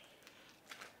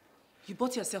 You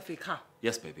bought yourself a car?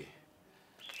 Yes, baby.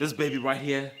 This baby right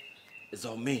here is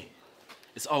all me.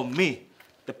 It's all me.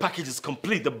 The package is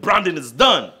complete. The branding is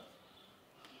done.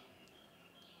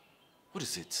 What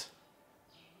is it?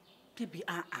 Baby,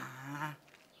 now.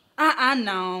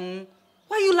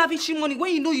 Why are you lavishing money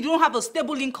when you know you don't have a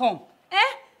stable income?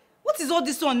 What is all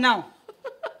this one now?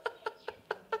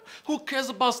 Who cares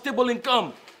about stable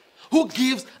income? Who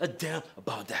gives a damn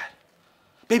about that?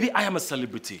 Baby, I am a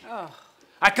celebrity.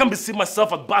 I can't be seeing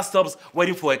myself at bus stops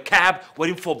waiting for a cab,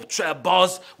 waiting for a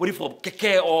bus, waiting for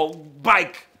keke or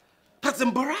bike. That's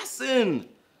embarrassing.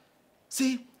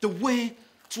 See, the way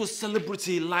to a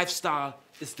celebrity lifestyle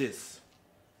is this.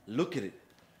 Look at it.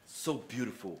 So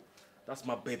beautiful. That's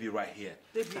my baby right here.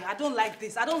 Baby, I don't like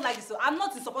this. I'm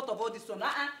not in support of all this one.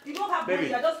 You don't have Baby,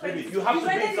 money. I just baby, you have to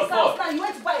be in support. Now. You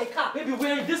went to buy a car. Baby,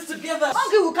 we're in this together.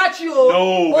 Hungry will catch you.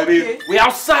 No, baby. Okay. We're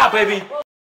outside, baby.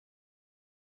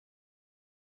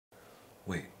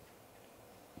 Wait.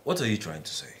 What are you trying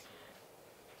to say?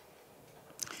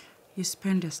 You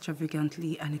spend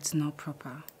extravagantly and it's not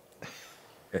proper.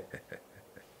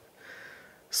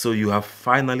 So you have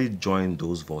finally joined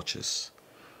those vultures.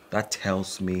 That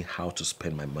tells me how to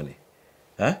spend my money.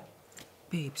 Huh?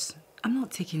 Babes, I'm not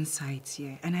taking sides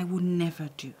here and I would never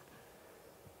do.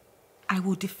 I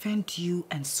will defend you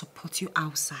and support you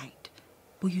outside.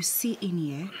 But you see in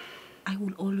here, I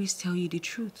will always tell you the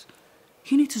truth.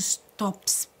 You need to stop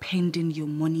spending your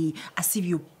money as if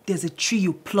there's a tree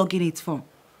you're plugging it from.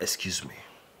 Excuse me.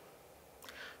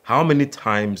 How many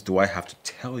times do I have to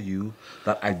tell you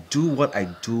that I do what I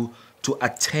do to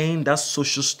attain that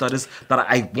social status that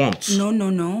I want?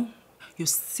 No. You're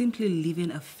simply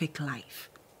living a fake life.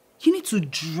 You need to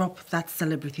drop that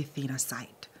celebrity thing aside.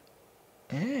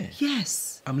 Eh?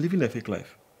 Yes. I'm living a fake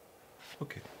life.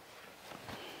 Okay.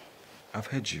 I've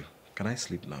heard you. Can I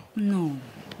sleep now? No.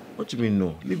 What do you mean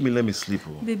no? Leave me, let me sleep.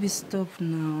 Oh. Baby, stop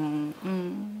now.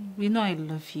 You know I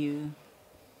love you.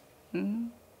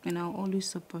 And I'll always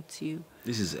support you.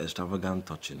 This is extravagant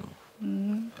touching,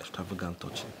 Extravagant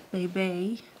touching.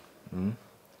 Baby.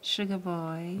 Sugar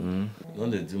boy. Don't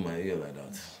they do my ear like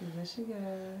that?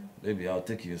 Sugar. Baby, I'll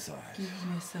take you inside. Give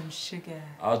me some sugar.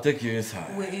 I'll take you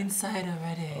inside. We're inside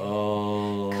already.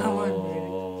 Oh. Come on, baby.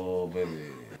 Oh,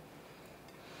 baby.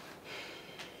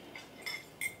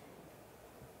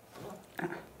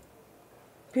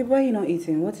 Babe, why are you not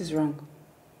eating? What is wrong?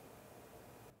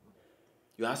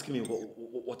 You're asking me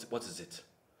what is it?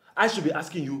 I should be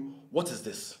asking you, what is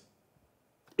this?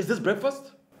 Is this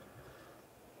breakfast?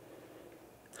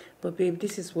 But babe,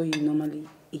 this is what you normally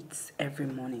eat every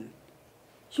morning.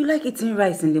 You like eating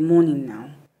rice in the morning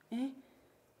now. Eh?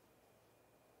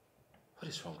 What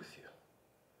is wrong with you?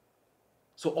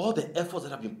 So all the efforts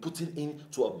that I've been putting in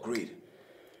to upgrade,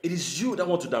 it is you that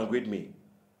want to downgrade me.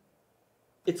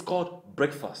 It's called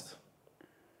breakfast.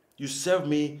 You serve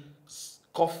me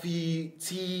coffee,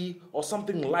 tea, or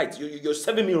something light. You're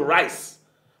serving me rice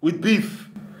with beef.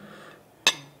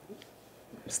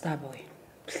 Starboy,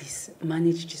 please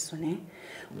manage this one, eh?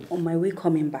 On my way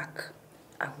coming back,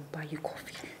 I will buy you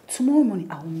coffee. Tomorrow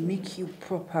morning, I will make you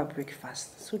proper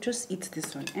breakfast. So just eat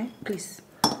this one, eh? Please.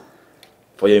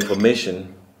 For your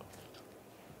information,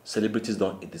 celebrities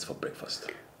don't eat this for breakfast.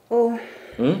 Oh.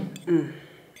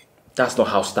 That's not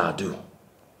how stars do.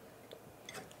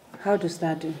 How do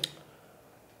stars do?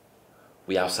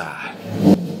 We outside.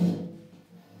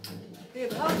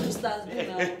 Babe, how do stars do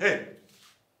now? Hey.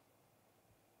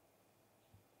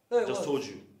 Hey, Just what? told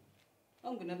you.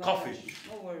 I'm gonna never Coffee. catch you.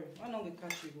 Don't worry. When I'm gonna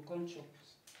catch you, we'll come chop.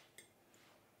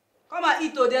 Come and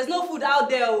eat, oh. There's no food out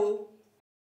there, oh.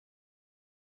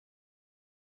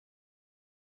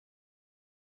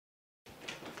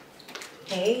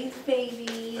 Hey,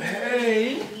 baby.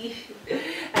 Hey.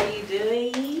 How you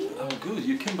doing? I'm good.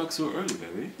 You came back so early,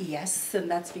 baby. Yes, and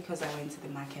that's because I went to the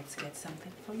market to get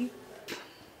something for you.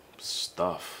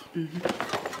 Stuff. There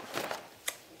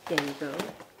you go.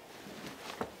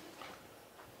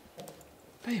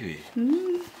 Baby.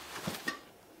 You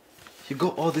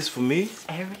got all this for me?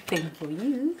 Everything for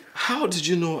you. How did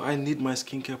you know I need my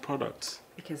skincare products?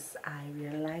 Because I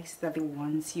realized that the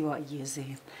ones you are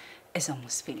using is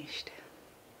almost finished.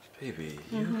 Baby,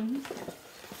 you...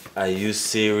 Are you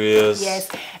serious? Yes,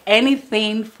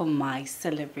 anything for my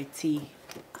celebrity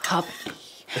hubby.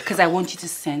 Because I want you to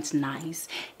scent nice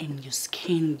and your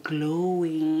skin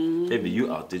glowing. Baby,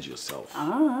 you outdid yourself.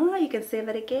 Ah, you can say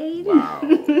that again. Wow,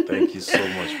 thank you so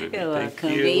much, baby. You're Thank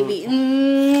welcome, you. baby.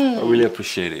 I really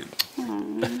appreciate it.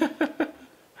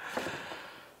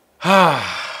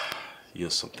 You're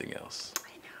something else.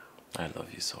 I know. I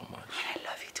love you so much. I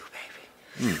love you too, baby.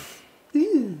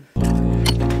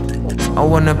 I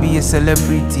wanna be a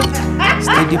celebrity,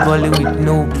 steady balling with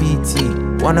no PT.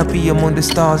 Wanna be among the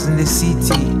stars in the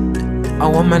city. I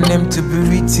want my name to be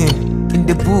written in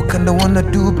the book, and I wanna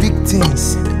do big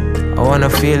things. I wanna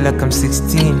feel like I'm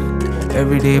 16,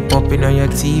 every day popping on your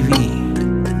TV.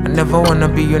 I never wanna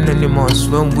be anonymous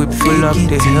when we pull up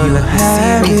the hill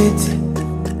and see it.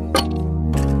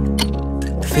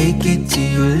 Fake it till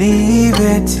you leave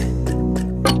it.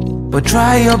 But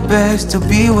try your best to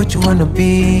be what you wanna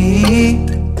be.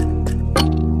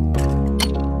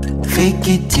 Fake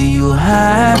it till you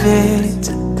have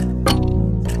it.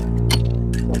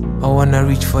 I wanna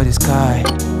reach for the sky.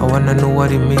 I wanna know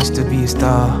what it means to be a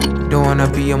star. Don't wanna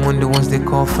be among the ones they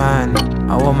call fan.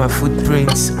 I want my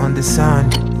footprints on the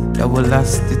sand that will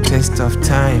last the test of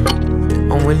time.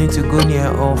 I'm willing to go near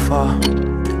or far,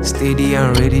 steady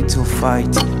and ready to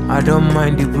fight. I don't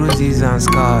mind the bruises and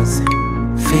scars.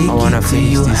 Fake I wanna feel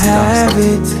you have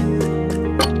it.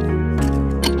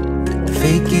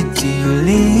 Fake it till you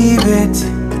leave it.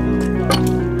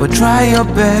 But try your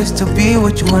best to be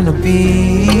what you wanna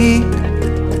be.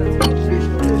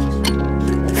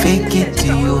 Fake it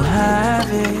till you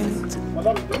have it.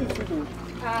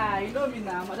 Ah, you know me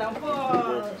now, Madam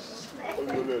Posh.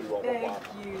 Thank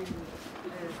you.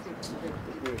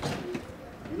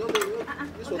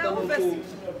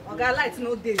 Oga light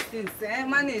no day since,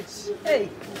 manage. Hey.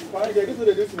 Why they get to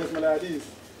the business like this?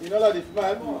 You know like the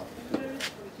man.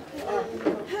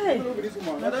 Hey.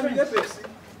 Madam, you get Pepsi?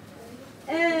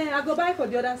 I go buy for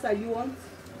the other side. You want?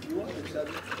 You want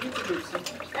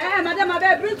Pepsi? Madam, I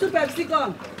beg, bring 2 Pepsi,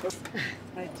 come.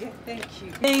 My dear, thank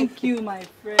you. Thank you, my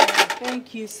friend.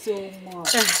 Thank you so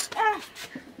much.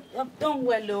 You've done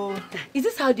well, oh. Is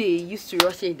this how they used to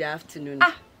rush in the afternoon?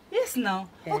 Yes, now.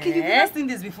 Okay, you've never seen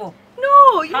this before.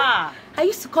 No, you know, I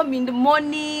used to come in the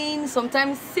morning,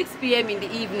 sometimes 6 p.m. in the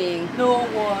evening. No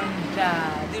wonder.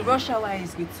 The rush hour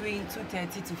is between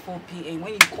 2:30 to 4 p.m.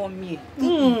 When you come here,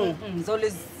 it's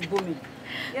always booming.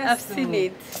 Yes, I've seen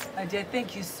it. My dear,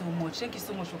 thank you so much. Thank you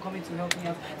so much for coming to help me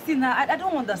out. See, now, I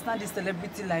don't understand this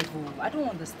celebrity life. I don't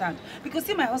understand. Because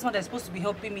see, my husband is supposed to be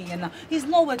helping me here now. He's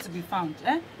nowhere to be found.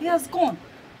 He has gone.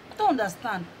 I don't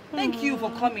understand. Thank you for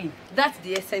coming. That's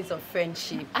the essence of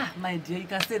friendship. My dear, you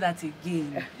can say that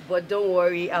again. But don't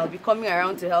worry, I'll be coming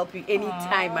around to help you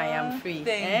anytime I am free.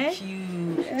 Thank you.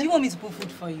 Do you want me to put food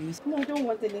for you? No, I don't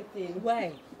want anything.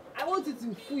 Why? I want you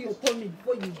to fill your tummy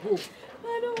before you go.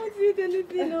 I don't want to eat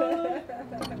anything. No.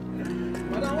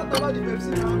 Madam, what about the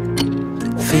Pepsi now?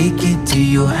 Fake it till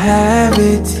you have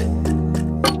it.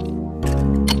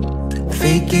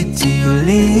 Fake it till you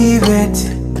leave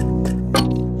it.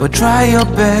 But try your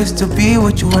best to be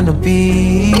what you wanna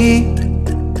be.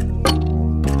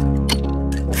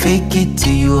 Fake it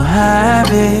till you have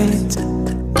it.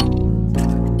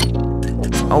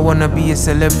 I wanna be a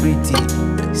celebrity,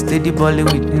 steady balling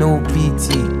with no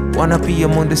PT. Wanna be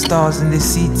among the stars in the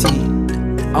city.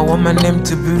 I want my name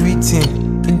to be written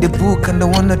in the book and I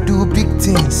wanna do big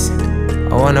things.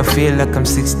 I wanna feel like I'm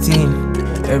 16,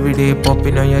 every day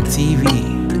popping on your TV.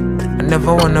 I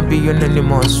never wanna be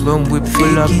anonymous when we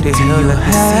pull up the hill and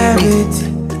see it.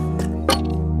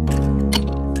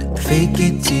 Fake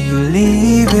it till you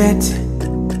leave it.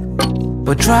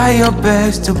 But try your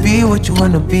best to be what you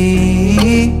wanna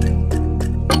be.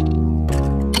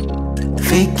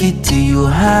 Fake it till you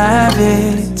have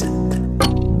it.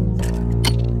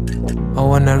 I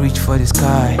wanna reach for the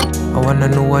sky. I wanna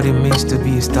know what it means to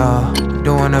be a star.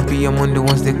 Don't wanna be among the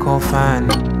ones they call fan.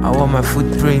 I want my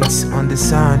footprints on the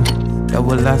sand that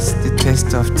will last the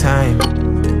test of time.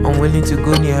 I'm willing to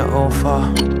go near or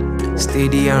far,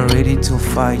 steady and ready to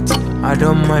fight. I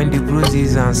don't mind the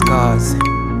bruises and scars.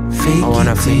 Fake I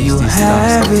wanna it till you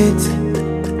have it.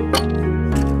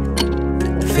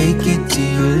 Fake it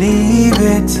till you leave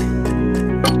it.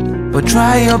 But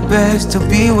try your best to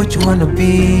be what you wanna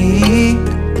be.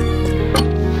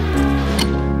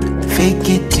 Fake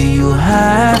it till you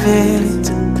have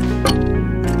it.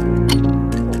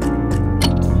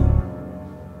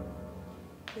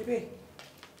 Baby,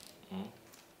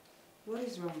 what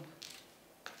is wrong?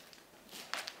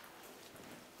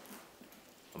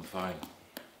 I'm fine.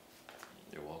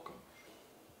 You're welcome.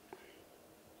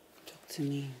 Talk to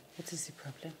me. What is the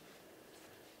problem?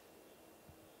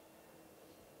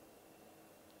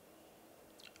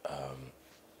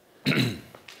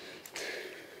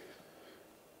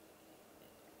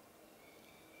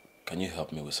 Can you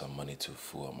help me with some money to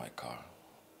fuel my car?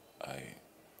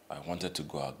 I wanted to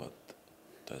go out, but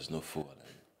there's no fuel and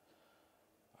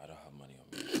I don't have money on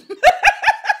me.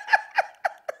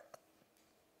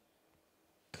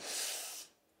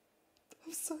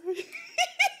 I'm sorry.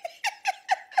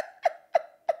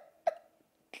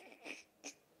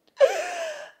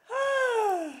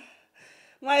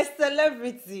 My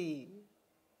celebrity.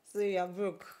 So you're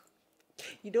broke.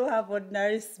 You don't have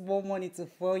ordinary small money to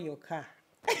fuel your car.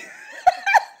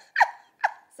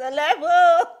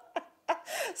 Celebo!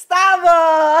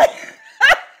 Starboy!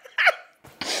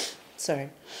 Sorry.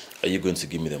 Are you going to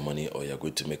give me the money or you're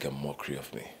going to make a mockery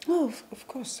of me? Oh, of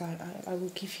course, I will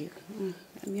give you.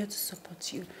 I'm here to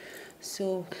support you.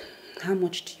 So, how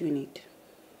much do you need?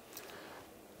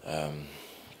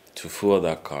 To fuel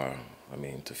that car,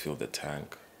 to fill the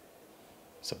tank,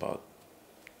 it's about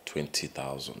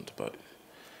 20,000, but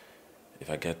if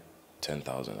I get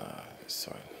 10,000, it's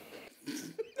fine.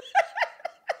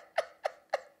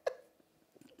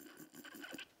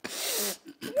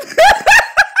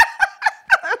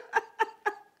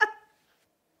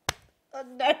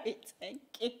 Ordinary, thank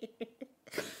you.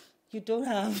 You don't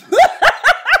have.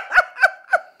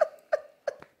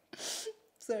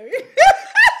 Sorry.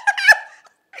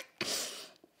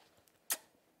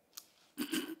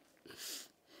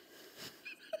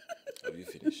 Have you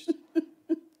finished?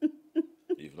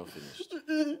 You've not finished.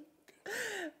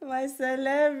 My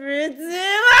celebrity.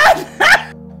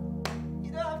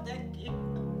 You don't have thank you.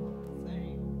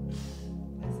 Sorry.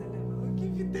 My celebrity will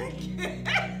give you thank you.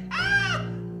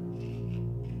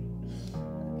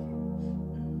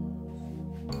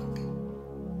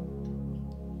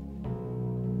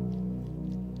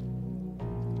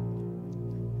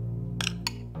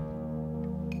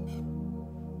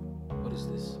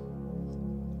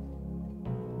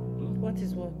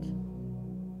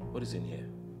 What is in here?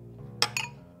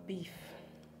 Beef.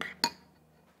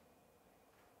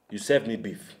 You serve me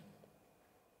beef?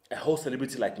 A whole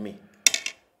celebrity like me?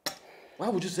 Why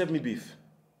would you serve me beef?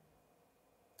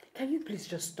 Can you please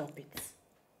just stop it?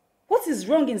 What is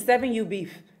wrong in serving you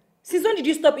beef? Since when did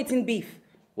you stop eating beef?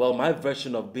 Well, my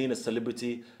version of being a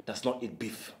celebrity does not eat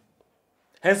beef.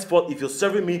 Henceforth, if you're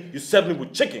serving me, you serve me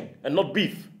with chicken and not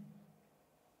beef.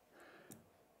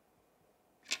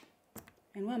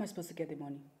 And where am I supposed to get the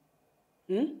money?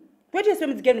 Where do you expect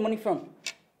me to get the money from?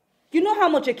 You know how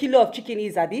much a kilo of chicken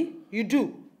is, Abi? You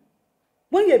do.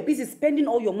 When you're busy spending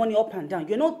all your money up and down,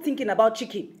 you're not thinking about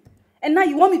chicken. And now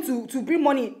you want me to bring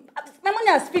money. My money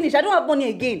has finished. I don't have money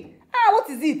again. What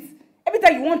is it? Every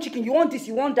time you want chicken, you want this,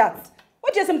 you want that.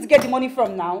 Where do you expect me to get the money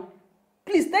from now?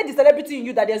 Please tell the celebrity in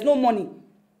you that there's no money.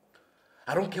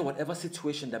 I don't care whatever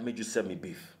situation that made you serve me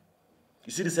beef.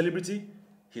 You see the celebrity?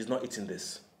 He's not eating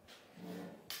this.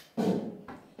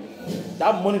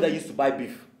 That money that you used to buy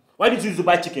beef, why did you use to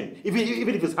buy chicken, even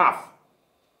if it's half?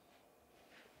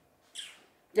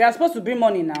 They are supposed to bring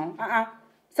money now.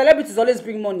 Celebrities always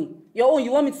bring money. Your own,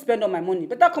 you want me to spend all my money.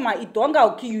 Better come and eat. Hunger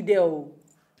will kill you there. Oh.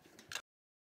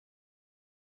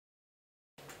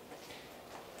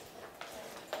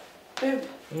 Babe,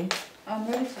 I'm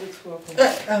ready to leave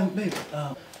work. Babe.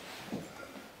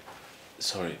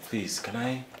 Sorry, please, can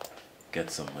I get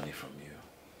some money from you?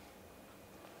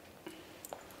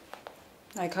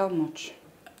 Like how much?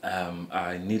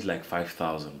 I need like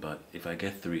 5,000, but if I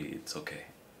get 3, it's okay.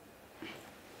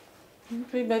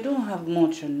 Babe, I don't have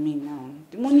much on me now.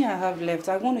 The money I have left,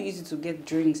 I want to use it to get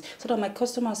drinks so that my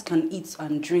customers can eat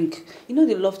and drink. You know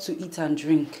they love to eat and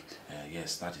drink.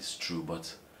 Yes, that is true,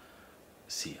 but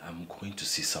see, I'm going to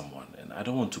see someone and I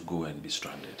don't want to go and be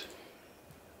stranded.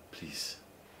 Please.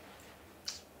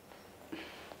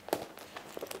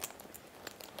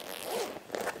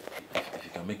 If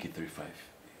you can make it 3-5.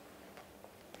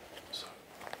 Sorry.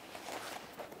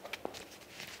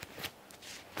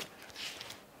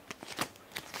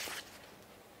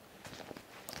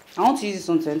 I want to use this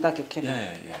one to enter Keke.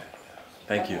 Yeah.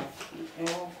 Thank you.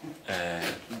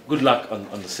 Good luck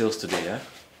on the sales today, yeah?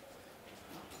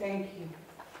 Thank you.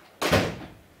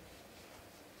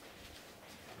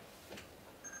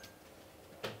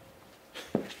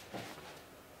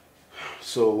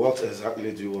 So what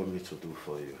exactly do you want me to do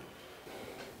for you?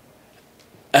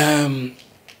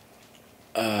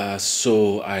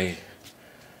 So I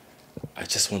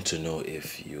just want to know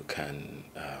if you can,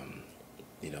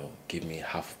 give me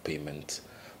half payment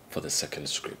for the second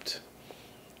script.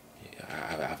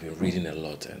 I've been reading a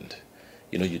lot, and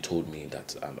you told me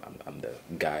that I'm the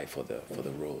guy for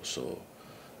the role. So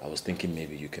I was thinking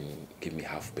maybe you can give me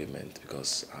half payment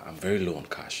because I'm very low on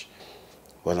cash.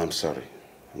 Well, I'm sorry.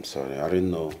 I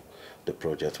didn't know the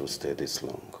project would stay this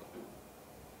long.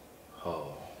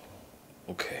 Oh,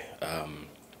 okay.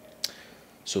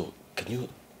 So can you,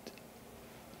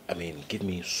 give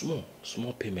me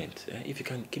small payment? If you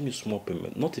can give me small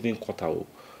payment, not even quarter,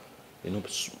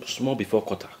 small before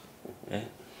quarter.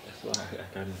 So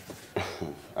I can.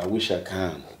 I wish I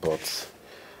can, but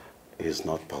it's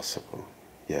not possible.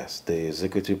 Yes, the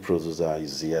executive producer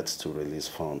is yet to release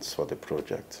funds for the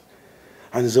project.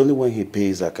 And it's only when he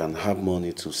pays I can have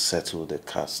money to settle the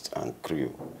cast and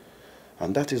crew.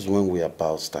 And that is when we are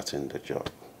about starting the job.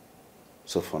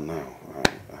 So for now,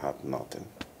 I have nothing.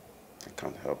 I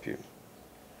can't help you.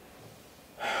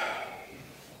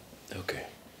 Okay.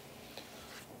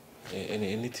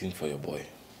 Anything for your boy.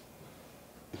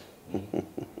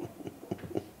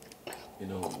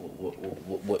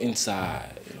 We're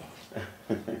inside,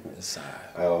 inside.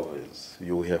 I always,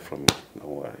 you'll hear from me, don't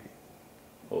worry.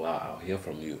 Oh, I'll hear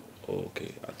from you. Oh,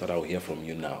 okay, I thought I would hear from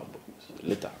you now, but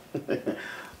later.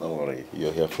 Don't worry,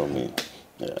 you'll hear from me.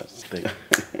 Yes. Thank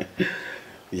you.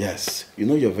 Yes,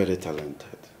 you're very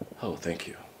talented. Oh, thank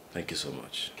you. Thank you so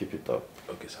much. Keep it up.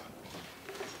 Okay, sir.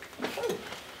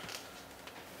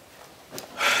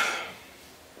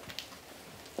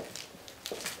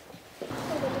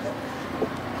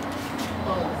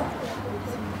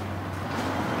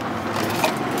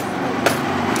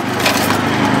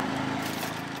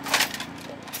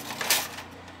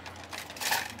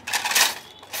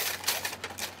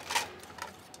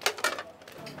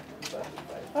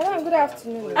 Good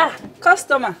afternoon.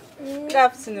 Customer. Good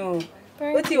afternoon.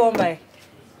 What do you want to buy?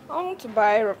 I want to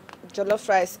buy jollof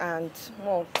rice and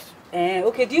malt.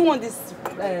 Okay, do you want this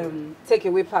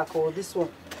takeaway pack or this one?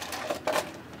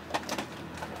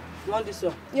 You want this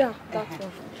one? Yeah, that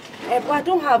one. But I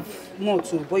don't have malt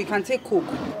too, but you can take Coke.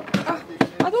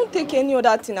 I don't take any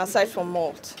other thing aside from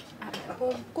malt.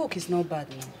 Coke is not bad.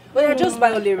 Well, just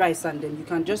buy only rice and then you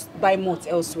can just buy malt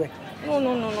elsewhere.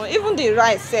 No. Even the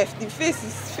rice, self, the face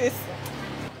is face.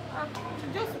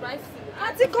 Just rice.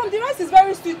 Auntie, come, the rice is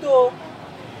very sweet though.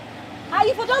 Ah,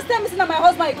 you for just tell me that my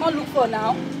husband you can't look for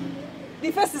now.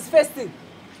 The face is fasting.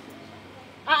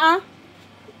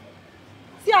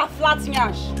 See how flat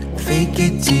nyash. Fake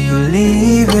it till you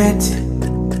leave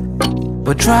it,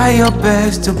 but try your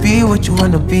best to be what you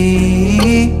wanna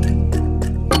be.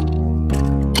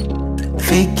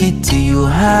 Fake it till you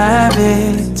have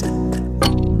it.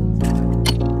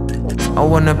 I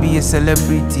wanna be a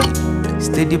celebrity,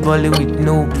 steady balling with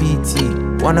no PT.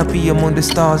 Wanna be among the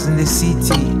stars in the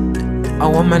city. I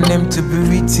want my name to be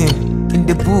written in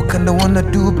the book, and I wanna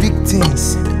do big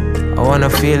things. I wanna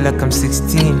feel like I'm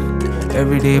 16,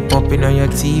 every day popping on your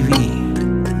TV.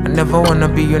 I never wanna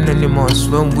be anonymous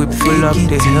when we pull up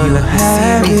the hill like a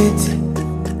series.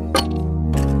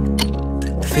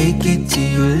 Fake it till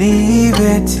you leave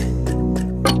it,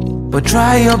 but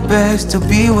try your best to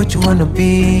be what you wanna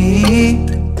be.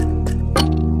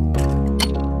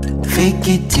 Fake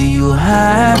it till you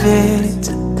have it.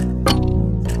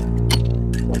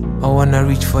 I wanna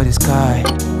reach for the sky,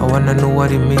 I wanna know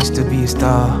what it means to be a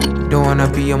star. Don't wanna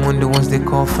be among the ones they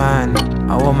call fan.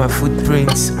 I want my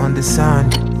footprints on the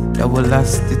sand that will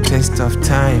last the test of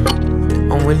time.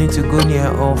 I'm willing to go near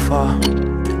or far,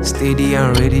 steady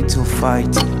and ready to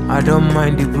fight. I don't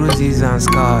mind the bruises and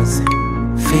scars.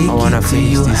 Fake I wanna it till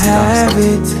you have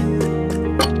it.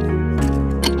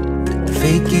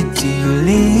 Fake it till you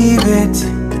leave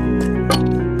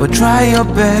it, but try your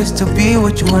best to be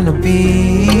what you wanna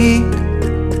be.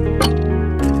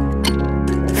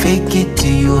 Fake it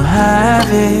till you have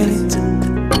it.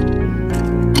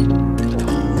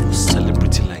 A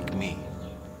celebrity like me,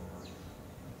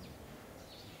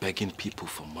 begging people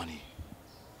for money.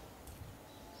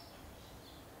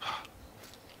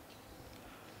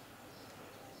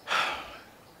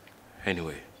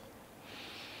 Anyway,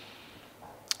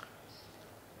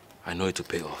 I know it will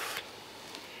pay off.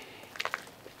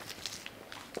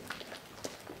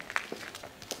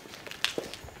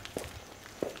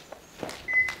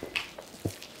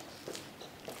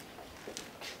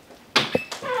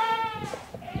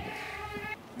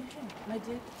 My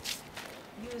dear,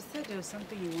 you said there was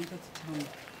something you wanted to tell me.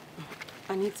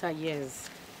 Anita, yes.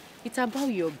 It's about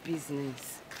your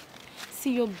business.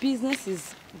 See, your business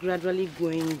is gradually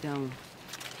going down.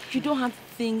 You don't have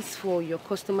things for your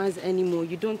customers anymore.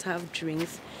 You don't have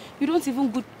drinks. You don't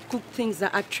even cook things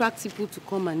that attract people to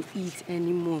come and eat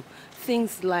anymore.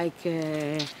 Things like...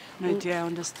 My dear, I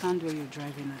understand where you're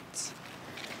driving at.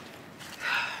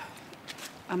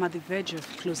 I'm at the verge of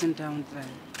closing down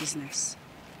the business.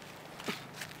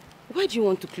 Why do you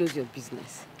want to close your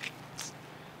business?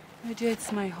 My dear,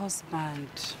 it's my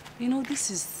husband. You know, this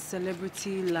is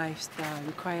celebrity lifestyle,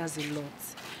 requires a lot.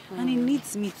 And he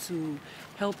needs me to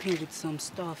help him with some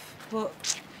stuff.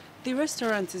 But the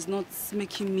restaurant is not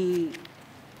making me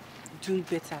do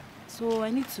better. So I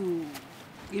need to,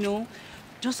 you know,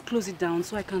 just close it down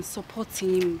so I can support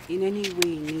him in any way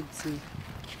he needs me.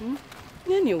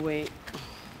 Anyway,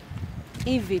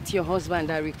 if it's your husband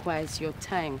that requires your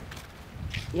time,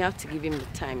 you have to give him the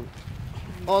time.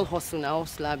 All hustle now,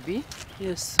 hustle, Abi.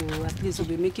 Yes, so at least we'll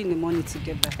be making the money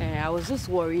together. I was just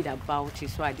worried about you,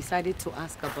 so I decided to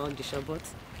ask about the shop, but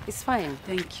it's fine.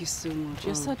 Thank you so much.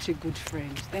 You're such a good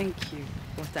friend. Thank you.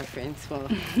 What are friends for?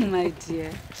 My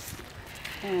dear.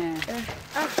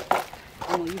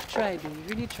 You've tried. You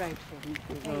really tried for me.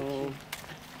 Thank you.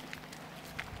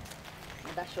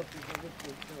 That shop is a good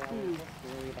place, so I was just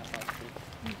worried about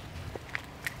it.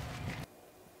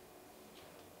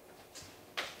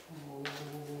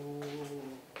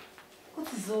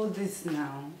 What is all this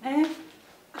now? I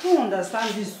don't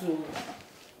understand this.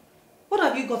 What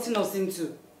have you gotten us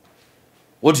into?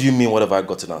 What do you mean, what have I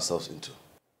gotten ourselves into?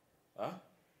 Huh?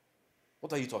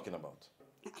 What are you talking about?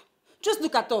 Just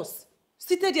look at us.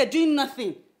 Seated here doing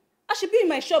nothing. I should be in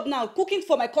my shop now, cooking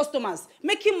for my customers,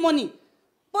 making money.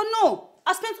 But no,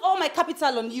 I spent all my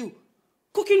capital on you.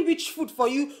 Cooking rich food for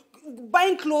you,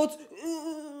 buying clothes,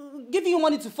 giving you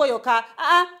money to fill your car,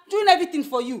 doing everything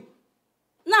for you.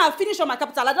 Now I finish all my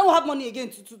capital, I don't have money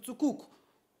again to cook.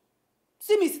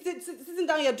 See me sitting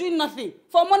down here doing nothing.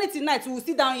 For money tonight, we will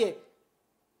sit down here.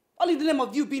 All in the name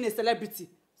of you being a celebrity.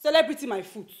 Celebrity my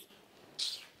foot.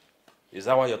 Is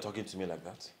that why you're talking to me like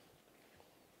that?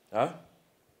 Huh?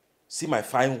 See my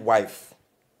fine wife.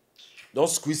 Don't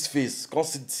squeeze face. Come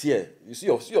sit here. You see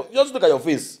just look at your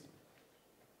face.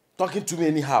 Talking to me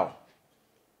anyhow.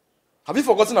 Have you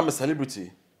forgotten I'm a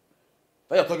celebrity?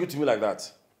 That you're talking to me like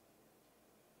that?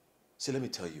 See, let me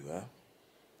tell you,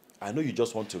 I know you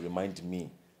just want to remind me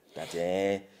that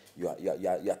You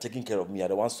are taking care of me. You're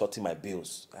the one sorting my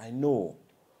bills. I know.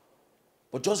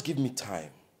 But just give me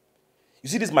time. You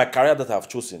see, this is my career that I've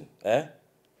chosen. To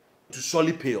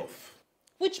surely pay off.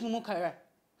 Which mumu career?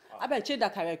 I better change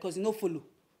that career because you no follow.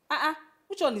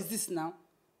 Which one is this now?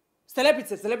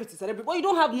 Celebrity. But you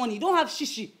don't have money. You don't have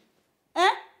shishi.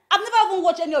 I've never even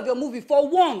watched any of your movie for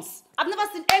once. I've never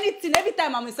seen anything. Every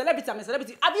time I'm a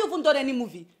celebrity. Have you even done any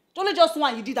movie? It's only just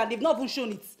one you did and they've not even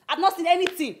shown it. I've not seen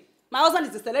anything. My husband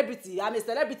is a celebrity. I'm a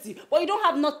celebrity. But you don't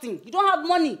have nothing. You don't have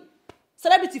money.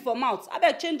 Celebrity for mouth. I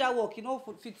beg change that work. You know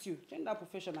what fits you. Change that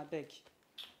profession, I beg.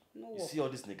 No work. You see all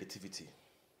this negativity?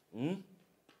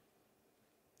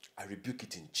 I rebuke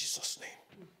it in Jesus'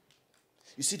 name.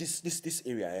 You see this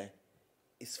area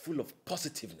is full of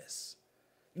positiveness.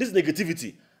 This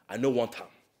negativity, I don't want harm.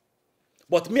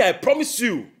 But me, I promise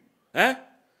you,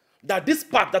 that this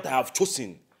path that I have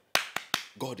chosen,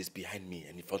 God is behind me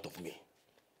and in front of me.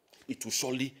 It will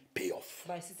surely pay off.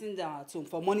 By sitting down at home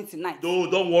for morning to night. No,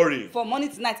 don't worry. For morning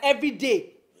to night, every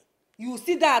day. You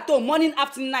sit down at home, morning,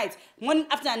 afternoon, night. Morning,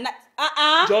 afternoon,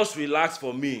 night. Just relax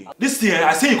for me. This thing,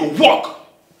 I say you go walk.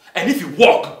 And if you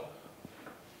walk,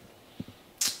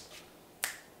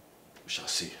 we shall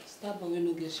see. Stop boy,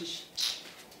 no get shishi.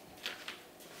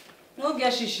 No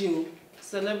get shishi.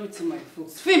 Celebrity, my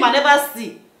folks. Film I never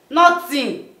see.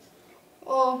 Nothing.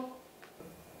 Oh.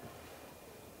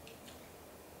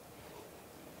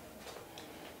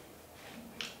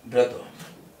 Brother,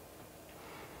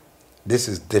 this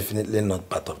is definitely not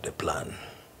part of the plan.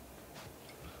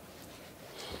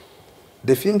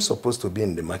 The film's supposed to be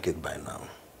in the market by now.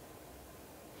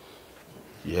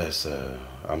 Yes,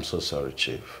 I'm so sorry,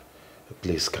 Chief.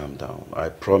 Please calm down. I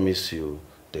promise you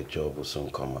the job will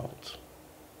soon come out.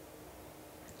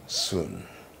 Soon.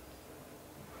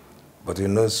 But you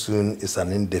know soon is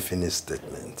an indefinite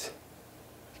statement.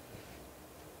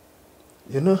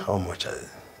 You know how much I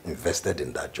invested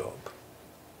in that job.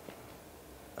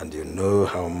 And you know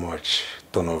how much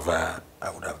turnover I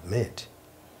would have made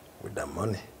with that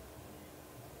money.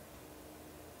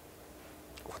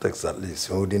 What exactly is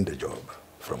holding the job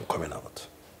from coming out?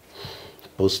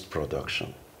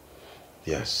 Post-production.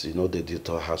 Yes, you know the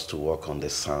editor has to work on the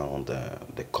sound,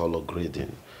 the color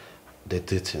grading, the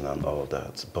dating and all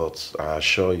that. But I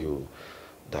assure you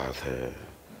that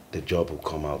the job will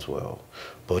come out well.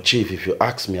 But Chief, if you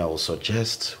ask me, I will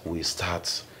suggest we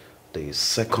start the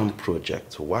second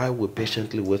project while we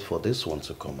patiently wait for this one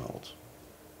to come out.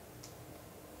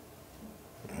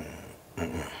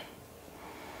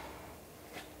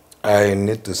 I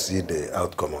need to see the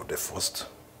outcome of the first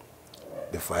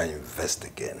before I invest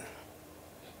again.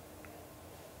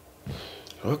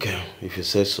 Okay, if you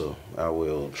say so, I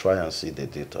will try and see the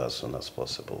data as soon as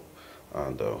possible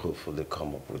and hopefully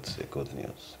come up with the good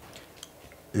news.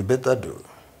 You better do.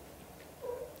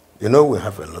 You know we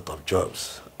have a lot of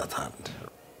jobs at hand.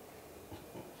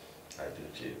 I do,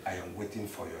 Chief. I am waiting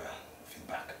for your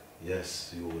feedback.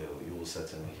 Yes, you will. You will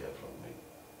certainly hear from me.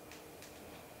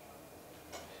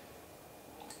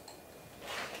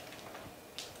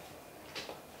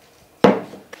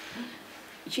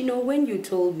 You know, when you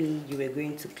told me you were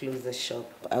going to close the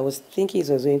shop, I was thinking it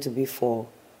was going to be for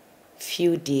a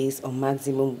few days or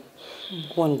maximum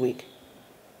 1 week.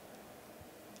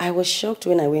 I was shocked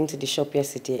when I went to the shop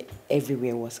yesterday,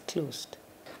 everywhere was closed.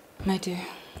 My dear,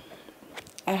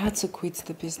 I had to quit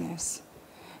the business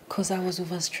because I was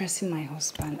overstressing my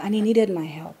husband and he needed my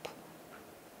help.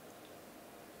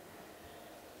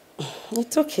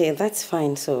 It's okay, that's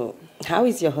fine. So, how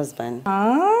is your husband?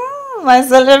 My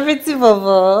celebrity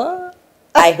Bobo.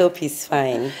 I hope he's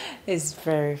fine. He's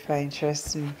very fine,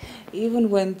 trust me. He even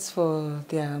went for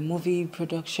their movie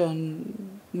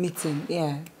production meeting.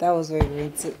 Yeah, that was very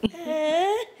great too.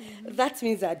 That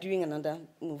means they're doing another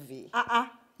movie.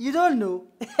 You don't know.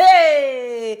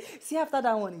 Hey! See, after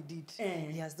that one he did,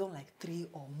 he has done like 3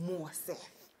 or more.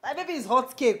 My baby is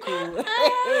hot cake.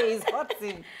 Hey, he's hot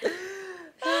thing.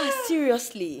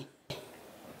 Seriously?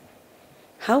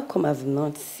 How come I've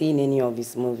not seen any of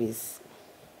his movies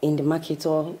in the market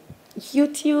or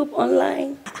YouTube,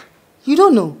 online? You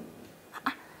don't know?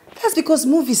 That's because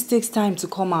movies takes time to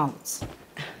come out.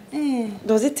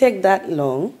 Does it take that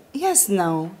long? Yes,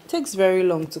 now. It takes very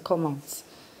long to come out.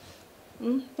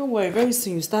 Don't worry, very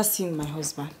soon you start seeing my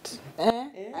husband.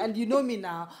 And you know me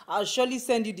now. I'll surely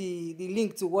send you the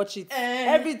link to watch it.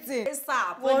 Everything.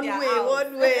 One way. You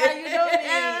know me.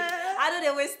 I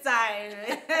don't waste time.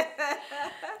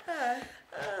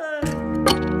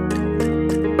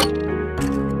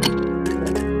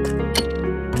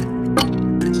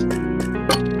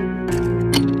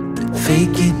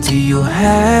 Fake it till you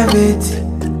have it.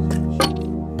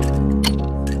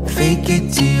 Fake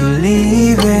it till you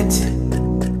leave it.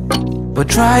 But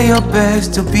try your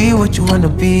best to be what you wanna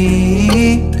be.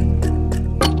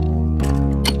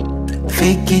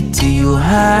 Fake it till you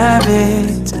have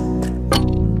it.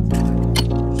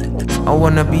 I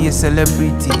wanna be a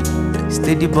celebrity,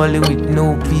 steady balling with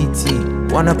no PT.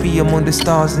 Wanna be among the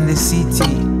stars in the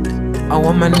city. I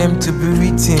want my name to be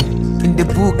written in the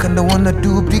book, and I wanna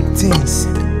do big things.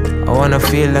 I wanna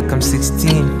feel like I'm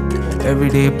 16, every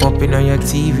day popping on your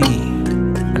TV.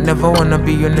 I never wanna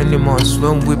be anonymous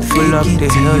when we pull up the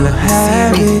hill and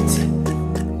have it.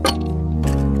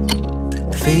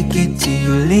 Fake it till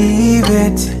you leave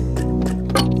it.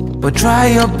 But try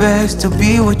your best to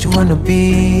be what you wanna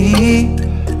be.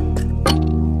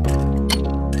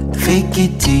 Fake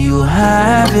it till you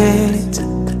have it.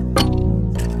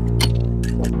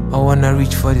 I wanna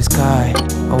reach for the sky.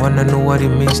 I wanna know what it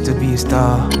means to be a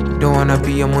star. Don't wanna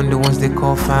be among the ones they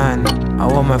call fan. I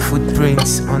want my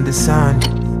footprints on the sand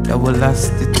that will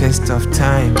last the test of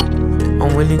time.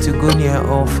 I'm willing to go near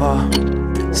or far,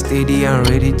 steady and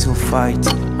ready to fight.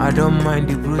 I don't mind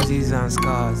the bruises and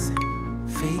scars. I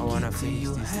wanna feel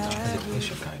you. Where's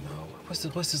your guy now?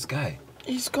 Where's this guy?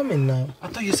 He's coming now. I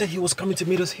thought you said he was coming to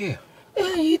meet us here.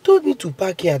 He told me to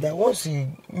park here, that once he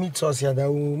meets us here,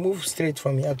 that we'll move straight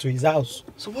from here to his house.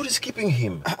 So what is keeping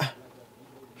him?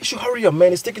 He should hurry up,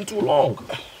 man. It's taking too long.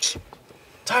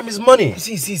 Time is money.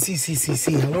 See. I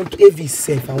want Avis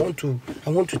safe. I want to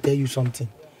tell you something.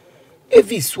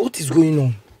 Avis, what is going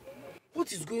on?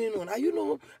 What is going on?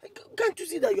 Can't you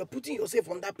see that you're putting yourself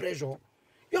under pressure?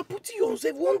 You're putting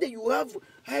yourself, one day you have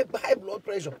high blood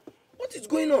pressure. What is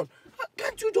going on?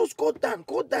 Can't you just cut down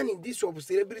in this your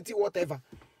celebrity, whatever?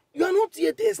 You are not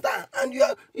yet a star, and you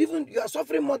are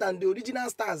suffering more than the original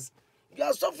stars. You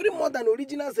are suffering more than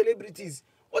original celebrities.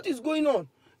 What is going on?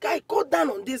 Guy, cut down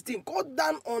on this thing. Cut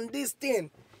down on this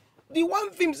thing. The one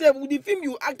film, the film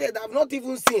you acted, I've not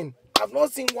even seen. I've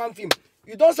not seen one film.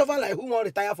 You don't suffer like who want to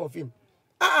retire for film.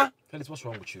 Felix, what's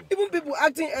wrong with you? Even people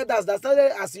acting elders that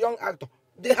started as a young actor,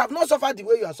 they have not suffered the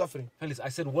way you are suffering. Felix, I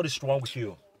said, what is wrong with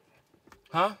you?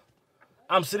 Huh?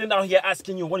 I'm sitting down here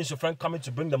asking you, when is your friend coming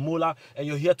to bring the moolah, and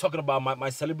you're here talking about my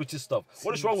celebrity stuff.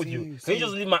 What is wrong with you? Can you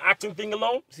just leave my acting thing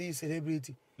alone? See,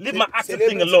 celebrity. Leave my acting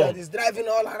thing alone. That is driving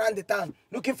all around the town,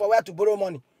 looking for where to borrow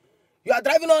money. You are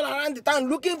driving all around the town,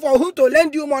 looking for who to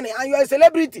lend you money, and you are a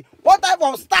celebrity. What type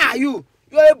of star are you?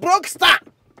 You are a broke star.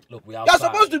 Look, we outside.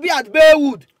 You're supposed to be at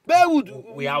Baywood.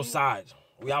 We outside.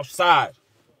 We outside.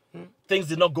 Things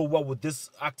did not go well with this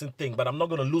acting thing, but I'm not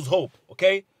going to lose hope,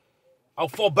 okay? I'll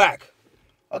fall back.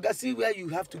 Okay, see where you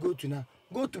have to go to now.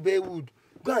 Go to Baywood.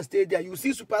 Go and stay there. You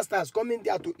see superstars coming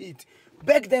there to eat.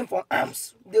 Beg them for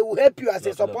arms. They will help you as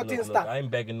a supporting star. I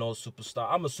ain't begging no superstar.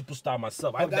 I'm a superstar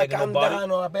myself. I ain't Okay, begging nobody.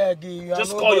 Down, I beg you.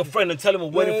 Just call your friend and tell him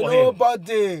I'm waiting for him.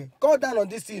 Nobody. Call down on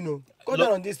this thing, no. Call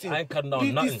down on this thing. I ain't cutting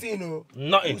down nothing. This thing, no.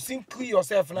 Nothing. You seem clear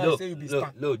yourself now. Say you be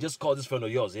star. Look, just call this friend of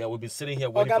yours. Yeah, we've been sitting here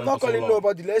waiting for him. I'm not calling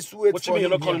nobody. Let's wait. What you mean you're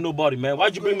not calling nobody, man?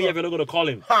 Why'd you bring me if you're not gonna call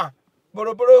him?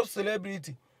 Boro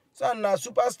celebrity. Son, na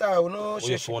superstar, no shit.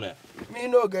 Where your phone at? Me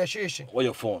no get shit. Where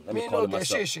your phone? Let me call him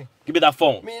myself. Shit. Give me that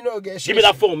phone. Me no get shit. Give me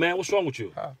that phone, man. What's wrong with you?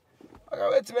 Okay,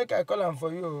 wait to make I call him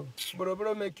for you.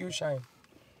 Boro make you shine.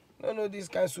 No, this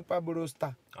kind of super Boro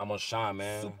star. I'm on shine,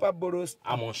 man. Super Boro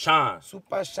star. I'm on shine.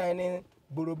 Super shining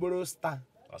Boro star.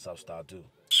 That's how star do.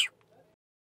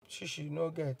 Shishi, no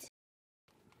get.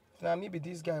 Now maybe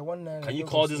this guy 1 naira. Can you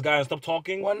call this guy and stop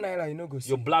talking? 1 naira, you know go see.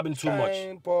 You're blabbing too much.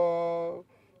 Poor,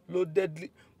 loaded.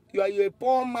 You are a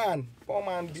poor man. Poor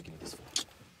man.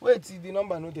 Wait, see the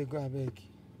number, no they go abeg.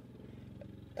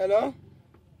 Hello?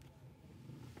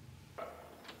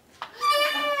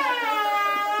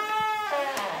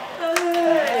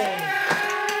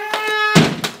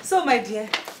 So, my dear,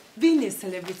 being a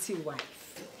celebrity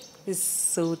wife is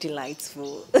so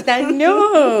delightful. I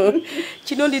know.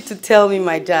 You don't need to tell me,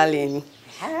 my darling.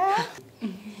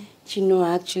 You know,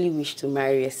 I actually wish to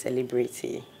marry a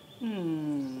celebrity. I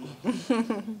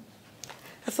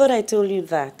thought I told you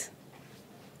that.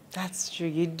 That's true,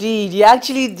 you did. You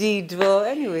actually did. Well,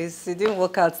 anyways, it didn't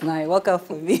work out now. It worked out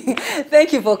for me.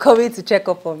 Thank you for coming to check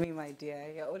up on me, my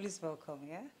dear. You're always welcome,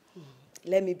 yeah?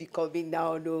 Let me be coming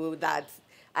now, know that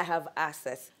I have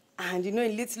access. And you know,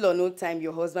 in little or no time,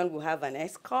 your husband will have an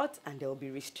escort and there will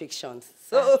be restrictions.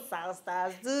 So,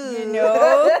 stars do. You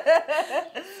know?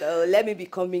 So, let me be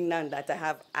coming now that I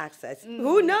have access.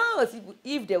 Who knows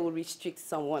if they will restrict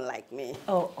someone like me?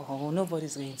 Oh,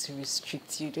 nobody's going to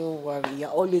restrict you. Don't worry. You're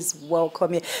always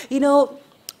welcome here. You know,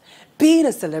 being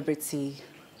a celebrity,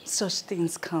 such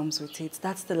things comes with it.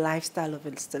 That's the lifestyle of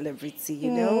a celebrity, you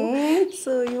know?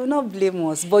 So, you will not blame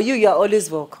us. But you're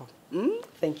always welcome.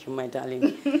 Thank you, my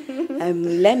darling.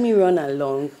 Let me run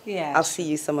along. Yeah. I'll see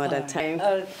you some other time.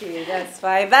 Okay, that's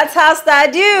fine. That's how I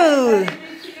do.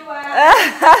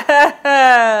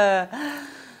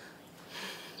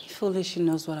 If only she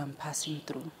knows what I'm passing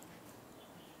through,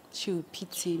 she will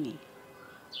pity me.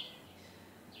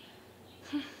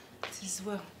 It is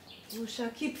well. We shall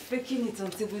keep faking it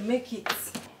until we make it.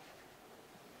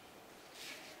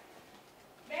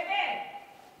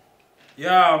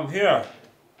 Yeah, I'm here.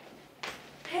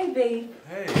 Hey, babe.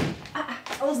 Hey.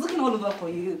 I was looking all over for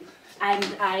you.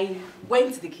 And I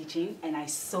went to the kitchen and I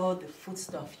saw the food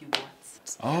stuff you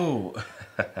bought. Oh.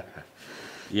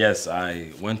 Yes,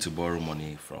 I went to borrow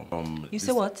money from... You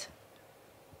say what?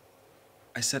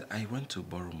 I said I went to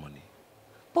borrow money.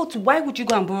 But why would you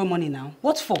go and borrow money now?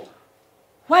 What for?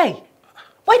 Why?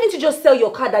 Why didn't you just sell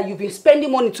your car that you've been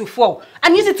spending money to for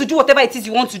and use it to do whatever it is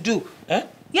you want to do? Eh?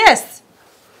 Yes.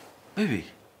 Baby,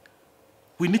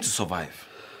 we need to survive.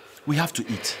 We have to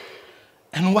eat.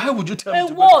 And why would you tell me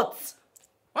to what?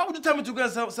 Why would you tell me to go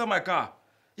and sell my car?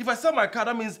 If I sell my car,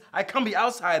 that means I can't be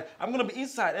outside. I'm going to be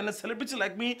inside. And a celebrity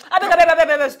like me...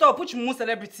 I stop. Which more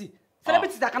celebrity?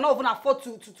 Celebrities that cannot even afford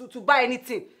to buy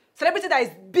anything. Celebrity that is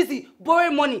busy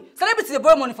borrowing money. Celebrity, they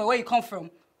borrow money for where you come from.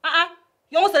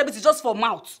 Your own celebrity just for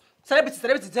mouth. Celebrity. Is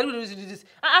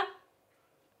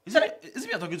it me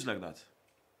you're talking to like that?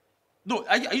 No,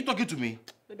 are you talking to me?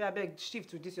 Maybe I beg shift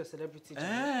to this your celebrity.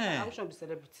 Eh. I wish I be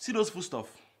celebrity. See those food stuff?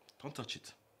 Don't touch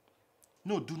it.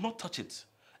 No, do not touch it.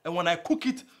 And when I cook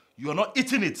it, you're not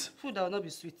eating it. Food that will not be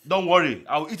sweet. Don't worry,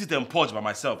 I'll eat it and purge by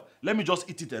myself. Let me just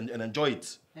eat it and enjoy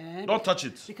it. Don't touch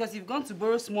it. Because you've gone to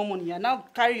borrow small money and now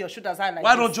carry your shoulders high like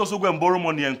Why this. don't you also go and borrow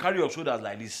money and carry your shoulders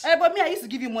like this? But me, I used to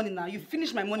give you money now. You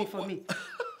finished my money for me.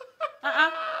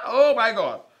 Oh my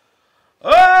God.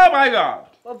 Oh my God.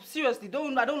 But seriously, I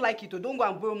don't like it. Don't go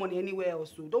and borrow money anywhere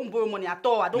else. Don't borrow money at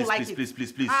all. I don't like it.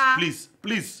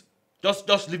 Please.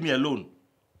 Just leave me alone.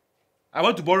 I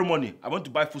want to borrow money. I want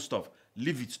to buy food stuff.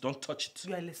 Leave it. Don't touch it.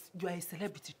 You are a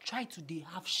celebrity. Try to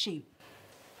have shame.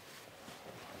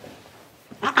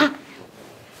 What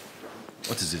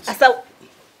is it?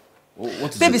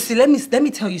 What is baby, see, let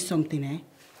me tell you something, eh?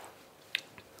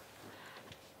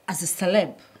 As a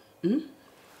celeb,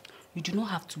 you do not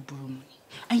have to borrow money.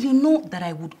 And you know that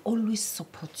I would always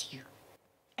support you.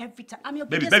 Every time. I'm your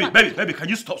biggest fan. Baby, can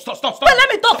you stop? But let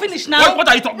me talk finish now. What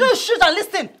are you talking? You shoot and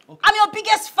listen. Okay. I'm your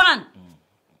biggest fan.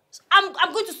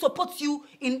 I'm going to support you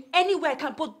in any way I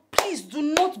can, but please do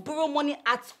not borrow money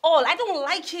at all. I don't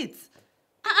like it.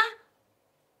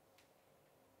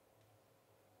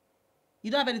 You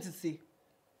don't have anything to say?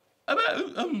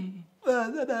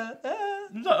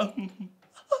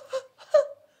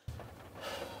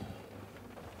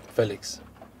 Felix,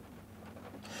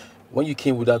 when you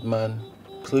came with that man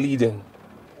pleading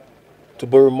to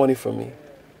borrow money from me,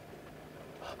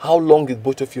 how long did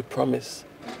both of you promise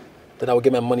that I will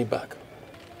get my money back?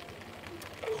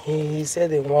 He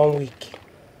said in 1 week.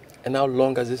 And how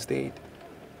long has it stayed?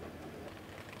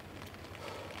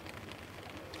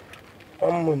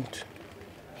 1 month.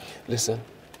 Listen,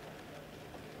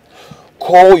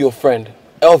 call your friend,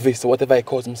 Elvis or whatever he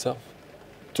calls himself,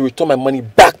 to return my money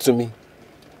back to me.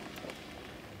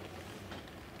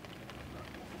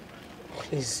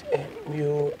 Please,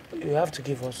 you have to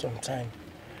give us some time.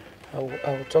 I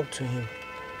will talk to him.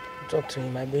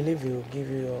 I believe he will give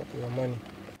you your money.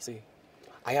 See,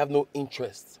 I have no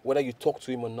interest whether you talk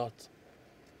to him or not.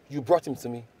 You brought him to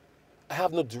me. I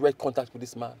have no direct contact with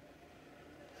this man.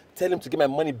 Tell him to get my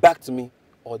money back to me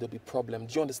or there'll be problem.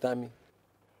 Do you understand me?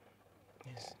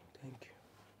 Yes, thank you.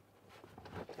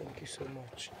 Thank you so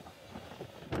much.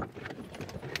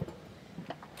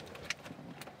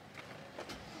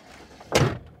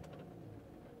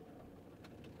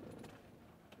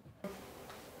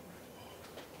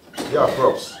 Yeah,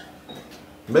 props.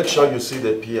 Make sure you see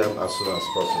the PM as soon as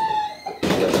possible.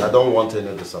 Yes, I don't want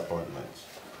any disappointments.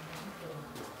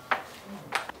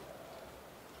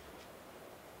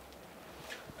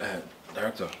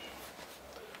 Director.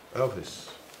 Elvis.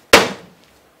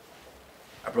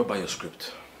 I brought by your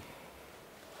script.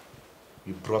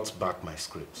 You brought back my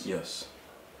script? Yes.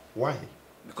 Why?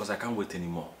 Because I can't wait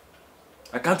anymore.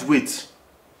 I can't wait.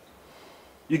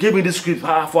 You gave me this script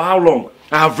for how long?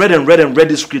 I have read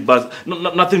this script, but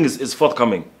nothing is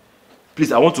forthcoming.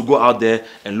 Please, I want to go out there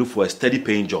and look for a steady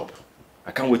paying job.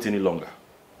 I can't wait any longer.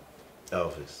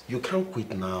 Elvis, you can't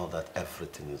quit now that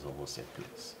everything is almost in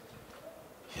place.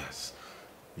 Yes,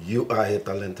 you are a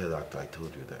talented actor, I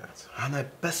told you that. And I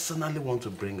personally want to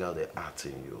bring out the art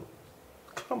in you.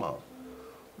 Come on.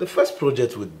 The first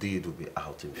project we did will be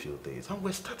out in a few days, and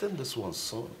we're starting this one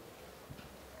soon.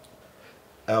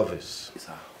 Elvis, yes,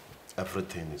 sir.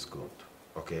 Everything is good.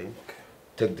 Okay?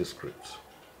 Take the script,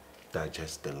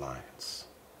 digest the lines,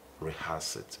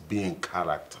 rehearse it, be in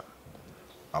character.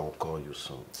 I will call you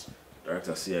soon.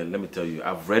 Director, see, let me tell you,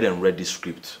 I've read this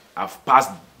script. I've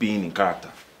passed being in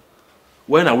character.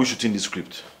 When are we shooting this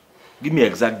script? Give me an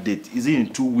exact date. Is it in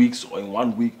 2 weeks, or in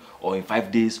 1 week, or in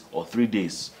 5 days, or 3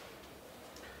 days?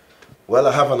 Well,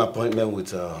 I have an appointment with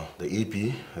the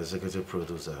EP, executive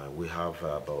producer. We have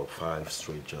about 5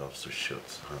 straight jobs to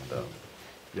shoot, and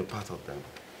you're part of them.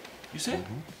 You say?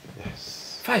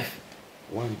 Yes. 5?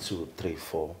 1, 2, 3,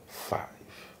 4, 5.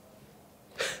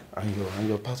 And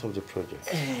you're part of the project.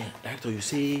 Director, you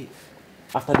say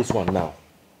after this one now,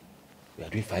 we are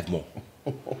doing 5 more.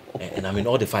 And I'm in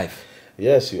all the 5.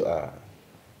 Yes, you are.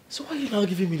 So why are you now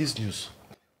giving me this news?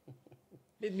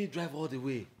 Let me drive all the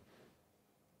way.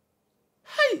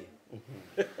 Hey!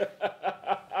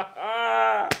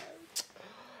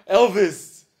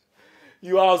 Elvis,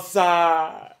 you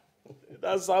outside.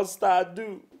 That's how stars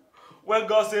do. When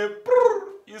God say,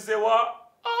 you say what?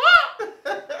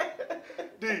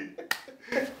 D.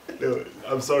 No,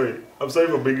 I'm sorry. I'm sorry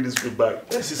for bringing this script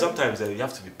back. See, sometimes you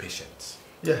have to be patient.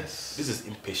 Yes. This is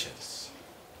impatience.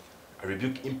 I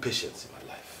rebuke impatience in my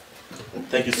life.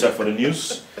 Thank you, sir, for the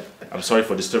news. I'm sorry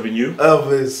for disturbing you.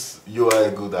 Elvis, you are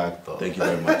a good actor. Thank you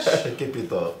very much. Keep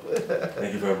it up.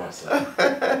 Thank you very much, sir.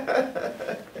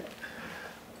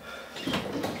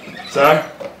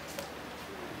 Sir?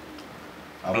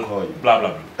 I'll call you. Blah,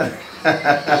 blah, blah.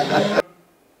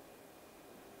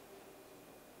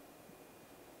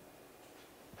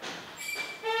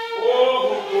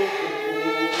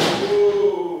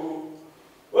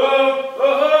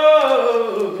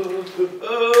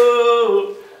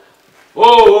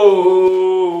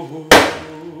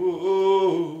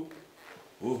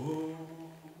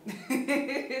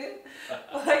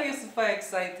 Why are you super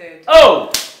excited?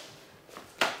 Oh!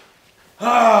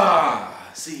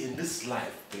 See, in this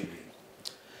life, baby,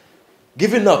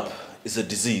 giving up is a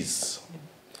disease.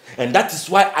 And that is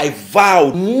why I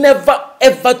vow never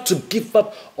ever to give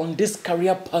up on this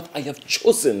career path I have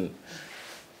chosen.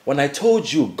 When I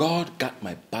told you God got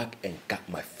my back and got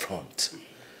my front,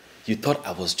 you thought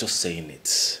I was just saying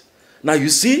it. Now you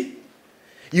see,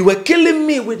 you were killing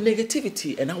me with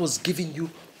negativity and I was giving you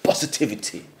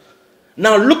positivity.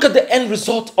 Now look at the end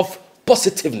result of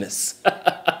positiveness.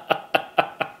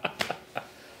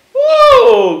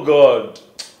 Oh God,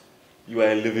 you are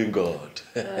a living God.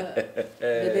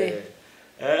 Bebe,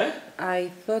 I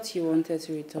thought you wanted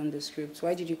to return the script.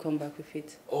 Why did you come back with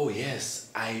it? Oh yes,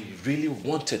 I really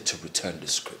wanted to return the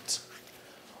script.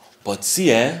 But see,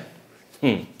 how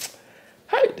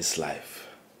this life,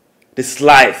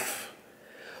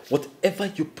 whatever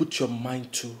you put your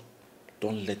mind to,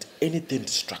 don't let anything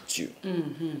distract you.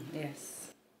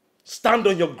 Yes. Stand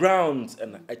on your ground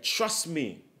and trust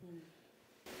me,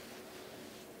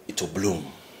 it will bloom.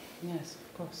 Yes,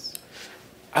 of course.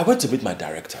 I went to meet my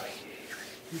director.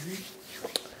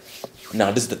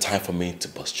 Now this is the time for me to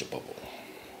bust your bubble.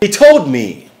 He told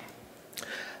me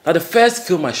that the first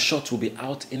film I shot will be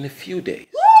out in a few days.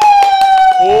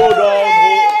 Hold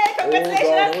on.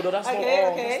 That's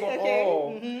not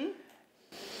all.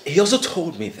 He also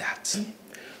told me that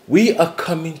we are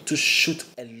coming to shoot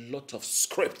a lot of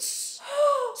scripts.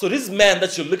 So this man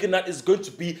that you're looking at is going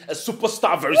to be a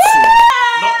superstar very soon.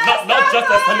 Not just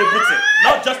a celebrity.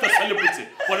 Not just a celebrity,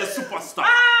 but a superstar.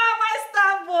 My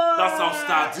star boy! That's how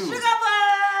stars do. Sugar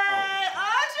boy!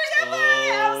 Oh, sugar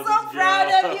boy! I'm so proud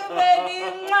of you, baby!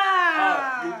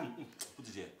 Put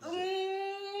it here.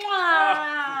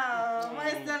 My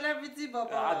celebrity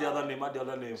bubble. Add the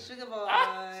other name. Sugar boy.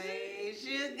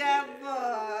 Sugar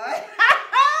boy.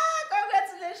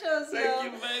 Congratulations, Thank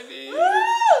you, baby. Woo!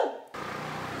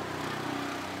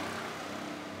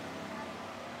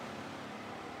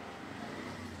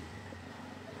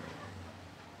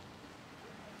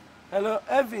 Hello,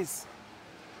 Elvis.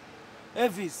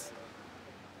 Elvis.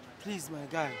 Please, my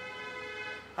guy.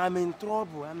 I'm in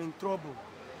trouble.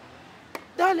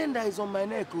 That lender is on my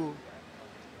neck, oh.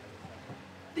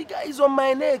 The guy is on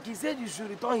my neck. He said you should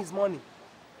return his money.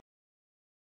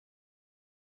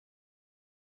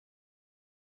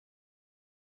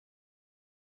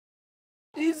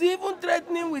 He's even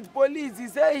threatening with police. He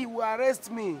said he will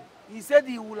arrest me.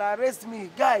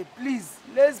 Guy, please,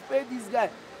 let's pay this guy.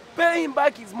 Pay him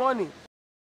back his money.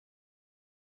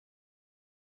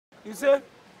 You say?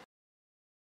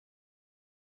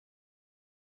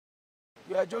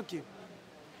 You are joking.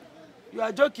 You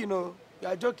are joking, oh. You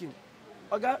are joking.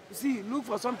 Okay, see, look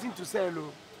for something to sell,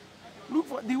 oh. Look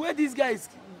for the way this guy is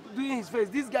doing his face.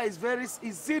 This guy is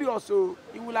serious, oh.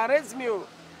 He will arrest me, oh.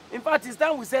 In fact, it's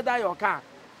time we sell that your car.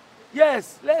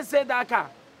 Yes, let's sell that car.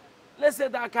 Let's sell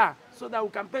that car so that we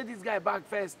can pay this guy back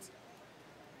first.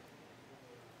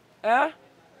 Eh?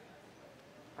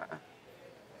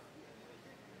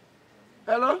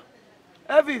 Hello?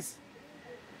 Elvis?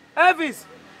 Elvis?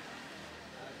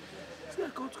 This guy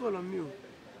can't call on me.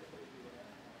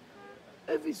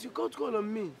 Elvis, you can't call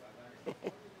on me.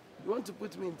 You want to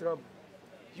put me in trouble?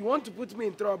 You want to put me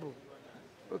in trouble?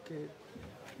 Okay.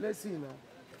 Let's see now.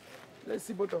 Let's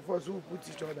see both of us who put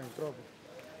each other in trouble.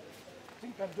 I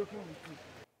think I'm joking with you.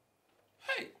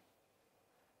 Hey!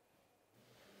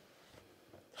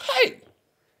 Hey!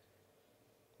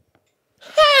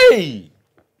 Hey!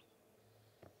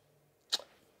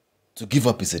 To give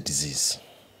up is a disease.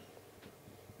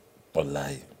 Or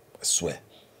lie, I swear.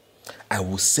 I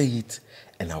will say it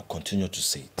and I'll continue to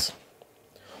say it.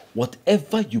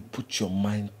 Whatever you put your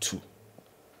mind to,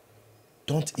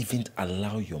 don't even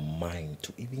allow your mind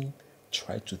to even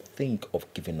try to think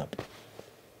of giving up.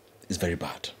 It's very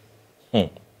bad. Hi.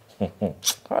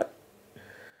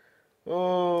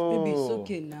 Oh. Baby, it's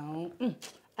okay now.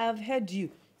 I've heard you.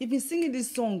 You've been singing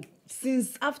this song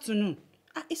since afternoon.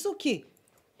 It's okay.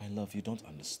 My love, you don't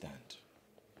understand.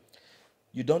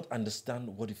 You don't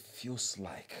understand what it feels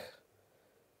like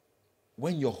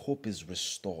when your hope is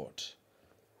restored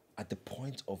at the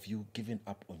point of you giving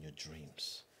up on your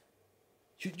dreams.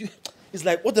 It's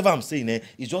like whatever I'm saying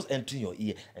is just entering your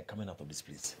ear and coming out of this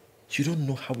place. You don't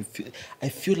know how it feels. I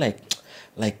feel like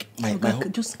my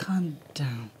hope... Just calm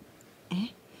down.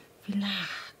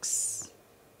 Relax.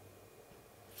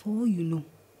 For all you know,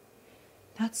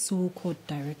 that so-called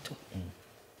director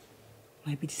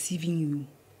might be deceiving you,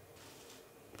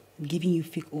 giving you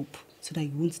fake hope so that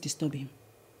you won't disturb him.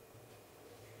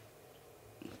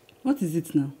 What is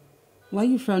it now? Why are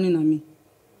you frowning at me?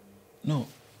 No,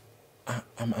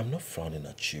 I'm not frowning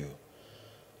at you.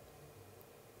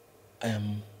 I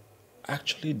am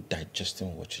actually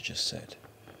digesting what you just said.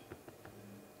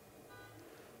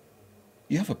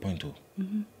 You have a point, though.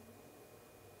 I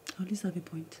always have a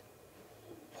point.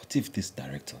 What if this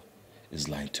director is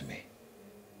lying to me?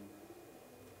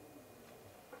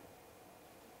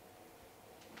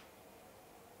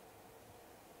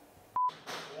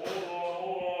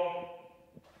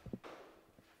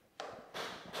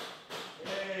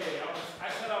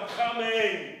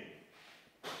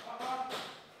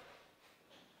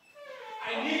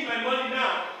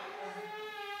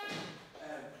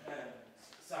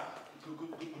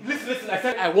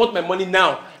 I want my money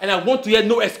now, and I want to hear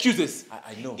no excuses.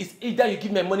 I know. It's either you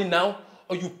give my money now,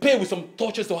 or you pay with some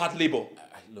tortures or hard labor.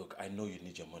 Look, I know you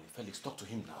need your money. Felix, talk to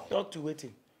him now. Talk to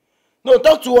waiting. No,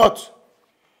 talk to what?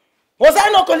 Was I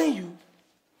not calling you?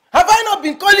 Have I not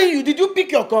been calling you? Did you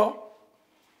pick your call?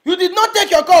 You did not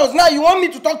take your calls. Now you want me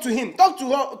to talk to him. Talk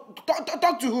to her.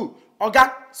 Talk to who?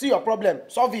 Oga, see your problem.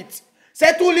 Solve it.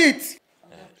 Settle it.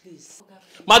 Please.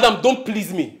 Madam, don't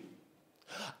please me.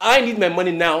 I need my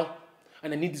money now,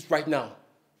 and I need this right now.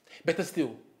 Better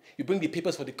still, you bring the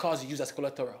papers for the cars you use as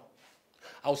collateral.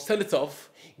 I'll sell it off,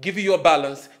 give you your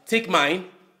balance, take mine,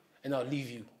 and I'll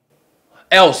leave you.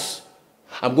 Else,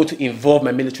 I'm going to involve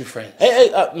my military friends.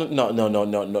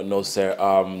 No, sir.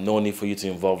 No need for you to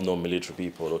involve no military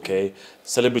people, okay?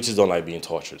 Celebrities don't like being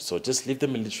tortured, so just leave the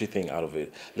military thing out of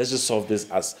it. Let's just solve this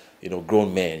as,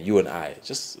 grown men, you and I.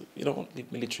 Just,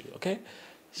 leave military, okay?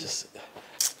 Just...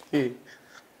 Hey.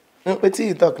 No, but see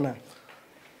you talk now.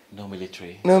 No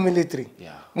military. No military.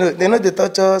 Yeah. No, they're not the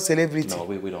torture celebrity. No,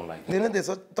 we don't like that. They're not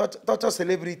the torture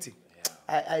celebrity.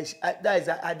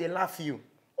 Yeah. They laugh you.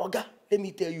 Oga, let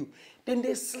me tell you. Then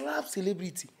they slap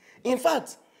celebrity. In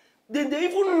fact, then they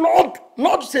even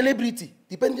nod celebrity,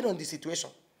 depending on the situation.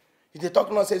 If they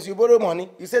talk nonsense, you borrow money,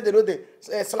 you say they know they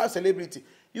slap celebrity.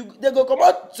 They go come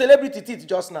out celebrity teeth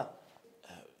just now.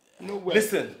 No way.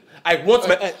 Listen, I want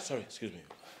my... sorry, excuse me.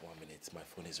 1 minute, my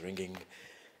phone is ringing.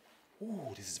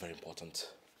 Ooh, this is very important.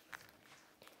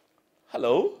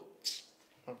 Hello?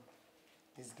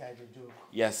 This guy the joke.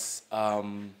 Yes, how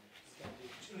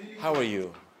are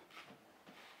you?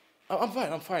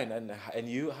 I'm fine. And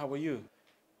you, how are you?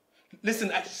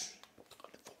 Listen, Are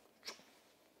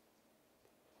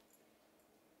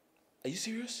you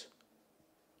serious?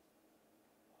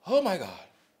 Oh my God.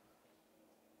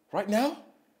 Right now?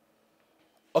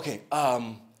 Okay,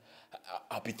 I'll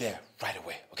be there right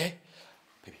away, okay?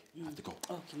 Baby, I have to go.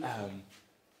 Okay.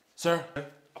 Sir,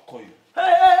 I'll call you.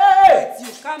 Hey!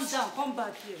 You calm down. Come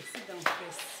back here. Sit down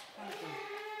first. Calm down.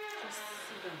 Just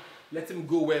sit down. let him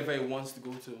go wherever he wants to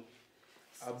go to.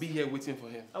 I'll be here waiting for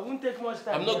him. I won't take much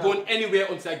time. I'm not going anywhere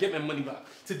until I get my money back.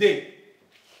 Today.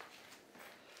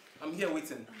 I'm here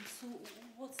waiting. So,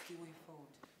 what's the way forward?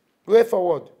 Way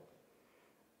forward?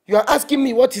 You are asking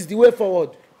me what is the way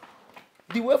forward?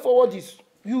 The way forward is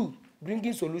you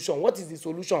bringing solution. What is the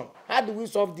solution? How do we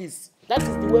solve this? That is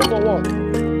the way forward.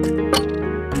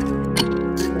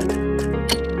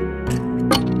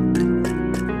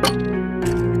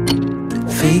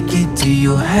 Fake it till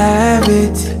you have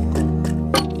it.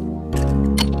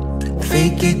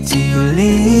 Fake it till you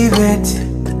leave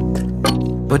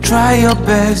it. But try your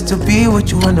best to be what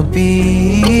you wanna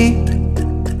be.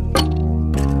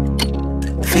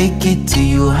 Fake it till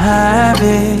you have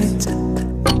it.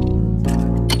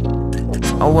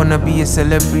 I wanna be a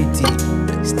celebrity,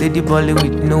 steady balling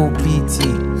with no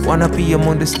PT. Wanna be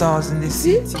among the stars in the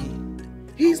city.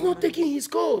 He's not taking his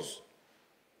calls.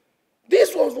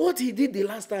 This was what he did the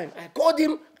last time. I called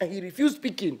him and he refused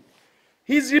speaking.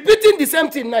 He's repeating the same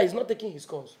thing now. He's not taking his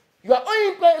calls. You are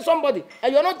owing somebody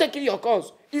and you're not taking your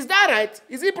calls. Is that right?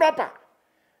 Is it proper?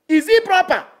 Is it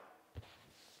proper?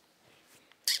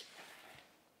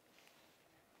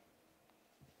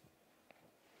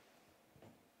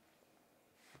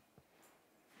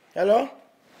 Hello?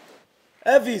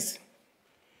 Elvis?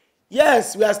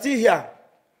 Yes, we are still here.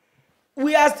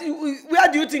 Where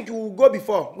do you think you will go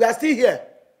before? We are still here.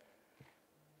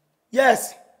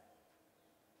 Yes.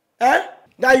 Eh?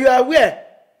 That you are where?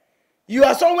 You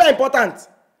are somewhere important.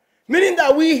 Meaning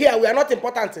that we here, we are not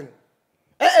important.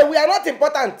 We are not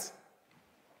important.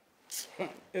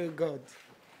 Oh God.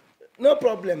 No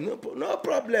problem. No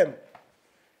problem.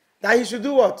 That he should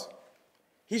do what?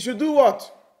 He should do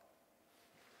what?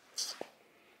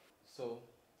 So,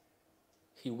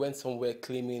 he went somewhere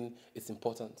claiming it's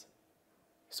important.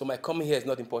 So my coming here is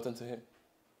not important to him.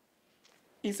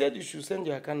 He said you should send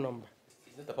your account number.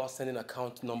 It's not about sending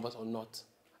account numbers or not.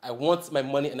 I want my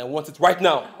money and I want it right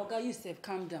now. Oga Yusuf,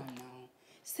 calm down now.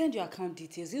 Send your account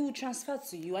details. He will transfer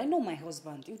to you. I know my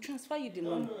husband. He will transfer you the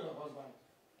money. You don't know your husband.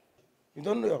 You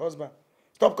don't know your husband.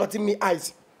 Stop cutting me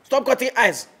eyes. Stop cutting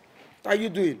eyes. What are you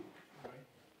doing?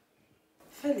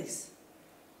 Felix,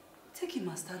 take him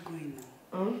and start going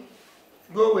now.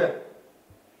 Go where?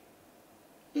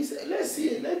 He said, let's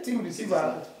see, let him receive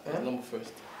our number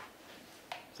first.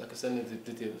 So I can send him the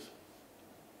details.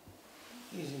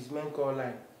 This is his main call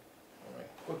line. Alright.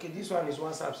 Okay, this one is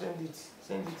WhatsApp. Send it.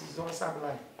 Send it. It's WhatsApp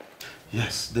line.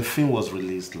 Yes, the film was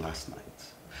released last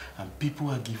night. And people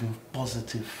are giving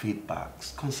positive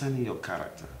feedbacks concerning your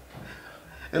character.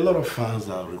 A lot of fans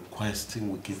are requesting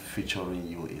we keep featuring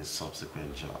you in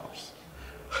subsequent jobs.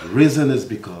 The reason is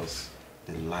because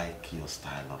they like your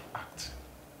style of acting.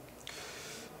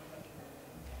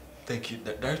 Thank you.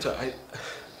 Director,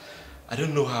 I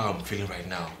don't know how I'm feeling right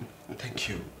now. Thank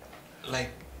you.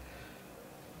 Like,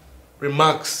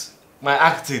 remarks, my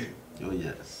acting. Oh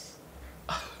yes.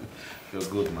 You're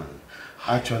good, man.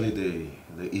 Actually,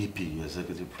 the EP,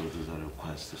 executive producer,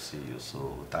 requests to see you,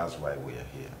 so that's why we are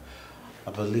here.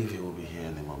 I believe he will be here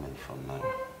any moment from now.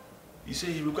 You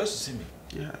say he requests to see me?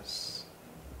 Yes.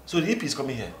 So the EP is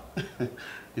coming here?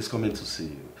 He's coming to see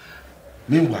you.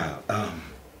 Meanwhile,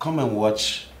 come and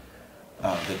watch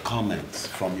the comments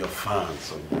from your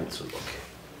fans on YouTube. Okay.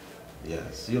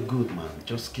 Yes, you're good, man.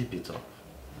 Just keep it up.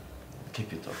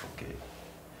 Keep it up, okay?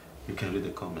 You can read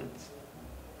the comments.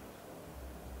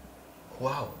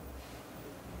 Wow.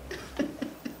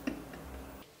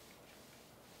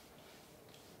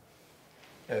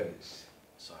 Elvis.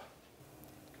 Sir.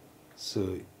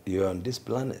 So you're on this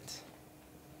planet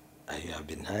and you have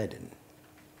been hiding.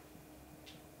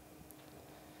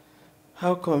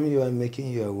 How come you are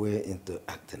making your way into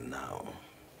acting now?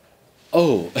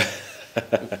 Oh,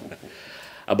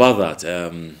 about that,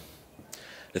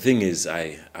 the thing is,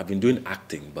 I've been doing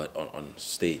acting, but on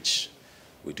stage.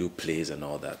 We do plays and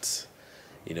all that.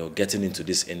 You know, getting into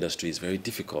this industry is very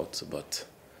difficult, but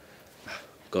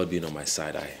God being on my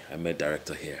side, I met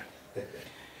director here.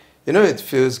 You know, it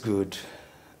feels good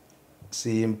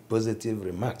seeing positive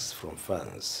remarks from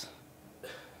fans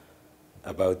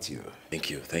about you. Thank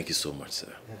you so much,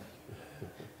 sir.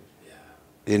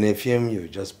 In a film you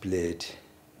just played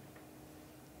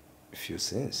a few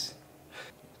scenes.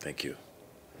 Thank you.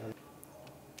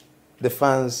 The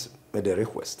fans made a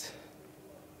request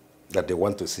that they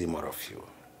want to see more of you.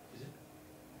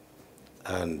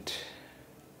 And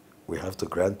we have to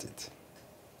grant it.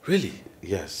 Really?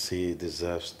 Yes, he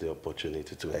deserves the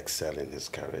opportunity to excel in his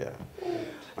career.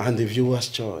 And the viewer's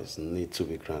choice needs to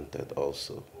be granted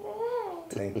also.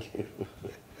 Thank you.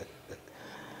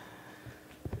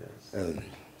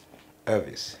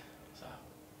 Elvis,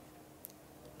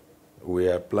 we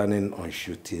are planning on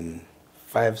shooting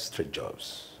 5 straight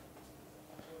jobs,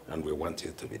 and we want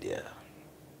you to be there.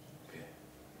 Okay.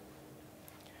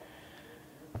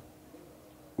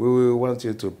 We will want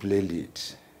you to play lead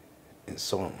in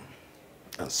some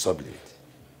and sub-lead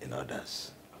in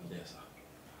others. Yes, sir.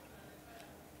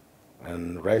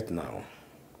 And right now,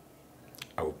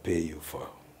 I will pay you for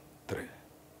 3.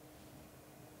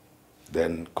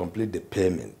 Then complete the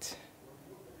payment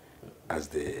as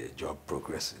the job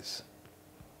progresses.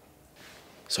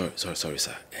 Sorry,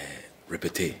 sir.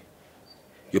 Repeat.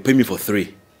 You pay me for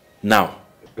 3 now.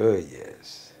 Oh,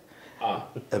 yes.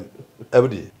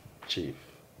 Everybody, Chief,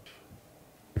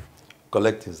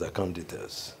 collect his account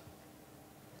details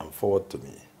and forward to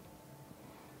me.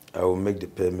 I will make the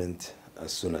payment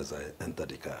as soon as I enter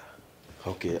the car.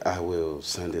 Okay, I will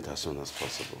send it as soon as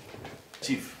possible.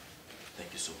 Chief,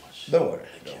 thank you so much. Don't worry.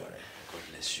 Thank you. God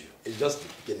bless you. It's just the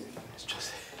beginning. It's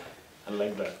just... I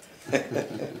like that.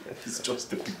 It's just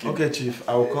the beginning. Okay, Chief,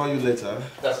 I will call you later.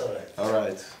 That's all right. All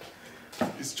right.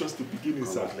 It's just the beginning,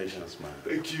 sir. Congratulations, man.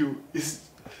 Thank you. It's...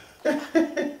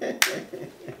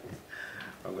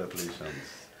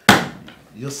 Congratulations.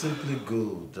 You're simply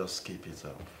good. Just keep it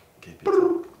up. Keep it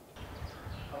up.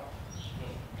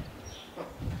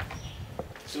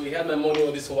 So he had my money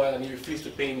all this while and he refused to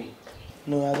pay me.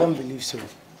 No, I don't believe so.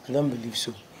 I don't believe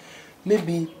so.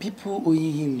 Maybe people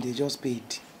owing him, they just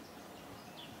paid.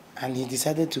 And he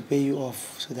decided to pay you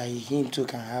off so that him too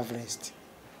can have rest.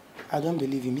 I don't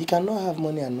believe him. He cannot have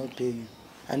money and not pay you.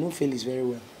 I know Felix very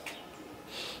well.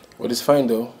 Well, it's fine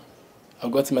though.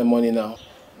 I've got my money now.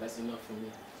 That's enough for me.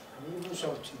 I'm even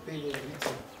shocked to pay you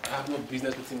everything. I have no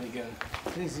business with him again.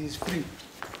 Please, he's free.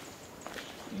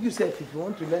 You said if you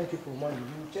want to lend people money,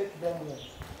 you check them well.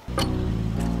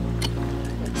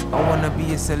 I wanna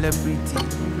be a celebrity,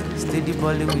 steady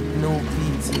balling with no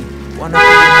PT. Wanna be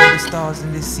all the stars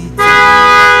in the city.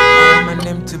 I want my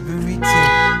name to be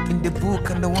written in the book,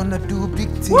 and I wanna do big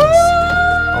things. Woo!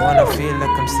 I wanna feel like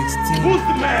I'm 16. Who's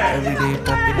the man? Every day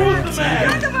popping on the TV.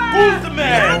 Who's the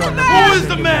man? Who is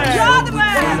the man? You're the man.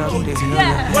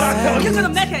 Yeah. What I tell you? You're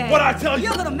gonna make it. What I tell you?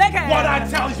 You're gonna make it. What I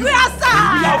tell you? We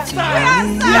outside. We outside.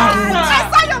 We outside. I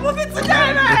saw your movie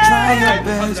today, man. Try your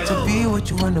best to be what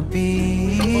you wanna be.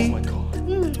 Oh my God.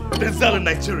 Denzel in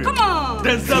Nigeria. Come on.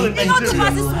 Denzel in You know the Nigeria.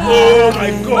 fastest one. Oh my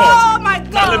God. Oh my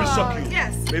God. Now let me shock you.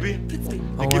 Yes. Baby.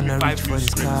 I wanna reach for the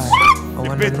sky. I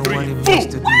wanna know what it means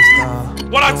to be a star.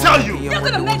 What I tell you? You're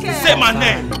gonna make it. Say my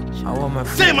name. I want my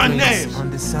Say my name. on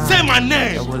the side. Say my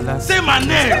name. That will last Say my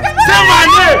name. Say my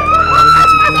name.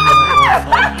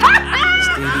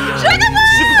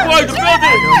 See people in the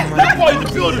building. People in the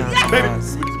building. Baby.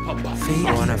 I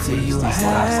wanna feel you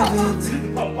have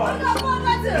it.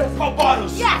 Pop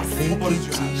bottles. Yes. Fake it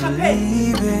till you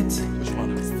leave it.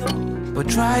 But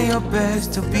try your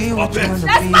best to be what you wanna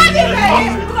Let's find it, baby.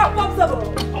 Look how comfortable.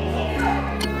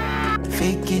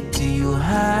 Fake it till you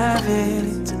have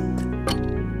it.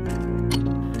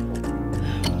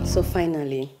 So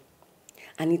finally,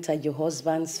 Anita, your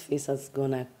husband's face has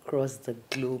gone across the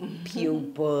globe. Pure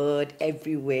blood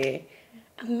everywhere.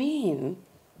 I mean,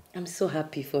 I'm so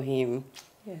happy for him.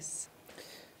 Yes.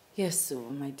 Yes, so,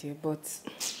 my dear, but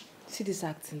see this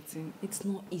acting thing, it's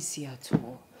not easy at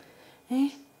all.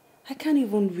 I can't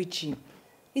even reach him.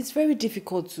 It's very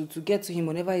difficult to get to him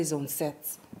whenever he's on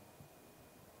set.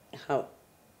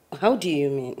 How do you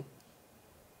mean?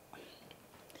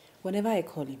 Whenever I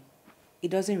call him, he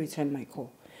doesn't return my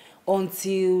call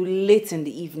until late in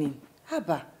the evening.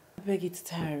 Haba, I beg, it's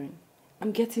tiring.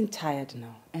 I'm getting tired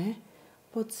now.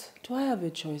 But do I have a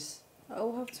choice?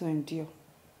 I'll have to endure.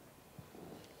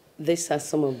 These are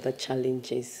some of the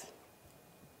challenges.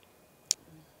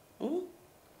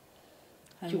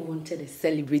 You wanted a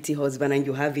celebrity husband and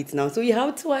you have it now, so you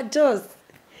have to adjust.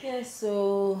 Yes,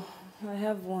 so I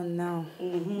have one now.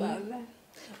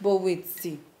 But wait,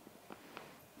 see.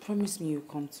 Promise me you'll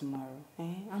come tomorrow.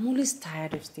 I'm always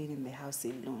tired of staying in the house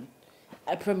alone.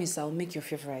 I promise I'll make your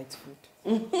favorite food.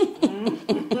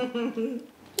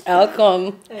 I'll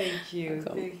come. Thank you.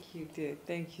 Thank you, dear.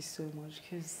 Thank you so much.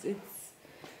 Because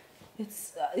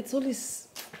it's always...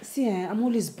 See, I'm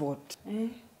always bored.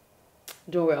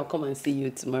 Don't worry, I'll come and see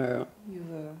you tomorrow. You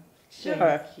will. Sure.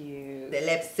 Thank you.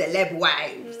 Celeb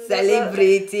wife.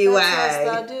 Celebrity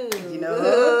wife. You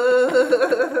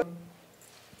know?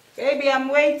 Baby, I'm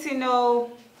waiting,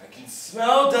 oh. I can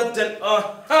smell that.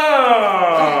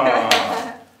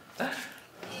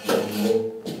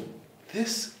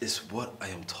 This is what I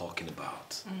am talking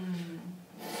about.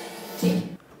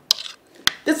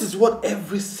 This is what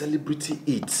every celebrity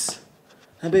eats.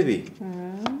 And baby,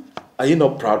 are you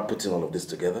not proud putting all of this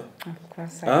together? Of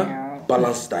course I am.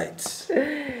 Balanced diet.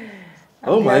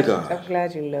 Oh my God. I'm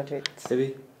glad you love it.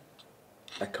 Baby,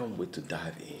 I can't wait to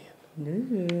dive in.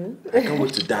 No. I can't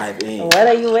wait to dive in. What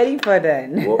are you waiting for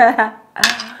then? You're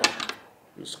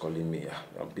calling me.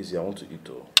 I'm busy. I want to eat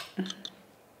though.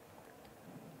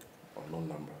 Unknown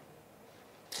number.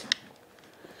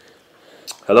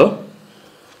 Hello?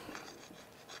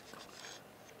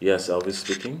 Yes, Elvis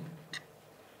speaking.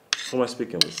 Who am I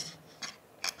speaking with?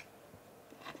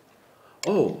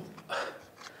 Oh,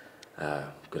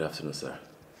 good afternoon, sir.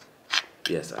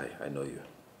 Yes, I know you.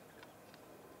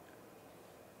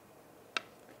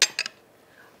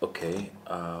 Okay,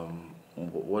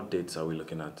 what dates are we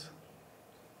looking at?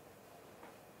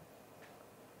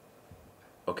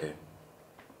 Okay.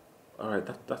 All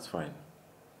right, that's fine.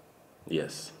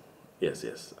 Yes,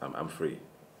 yes, I'm free.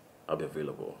 I'll be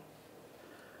available.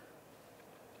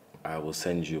 I will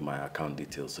send you my account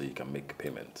details so you can make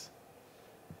payment.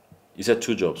 You said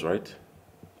 2 jobs, right?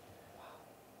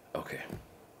 Okay.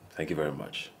 Thank you very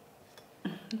much.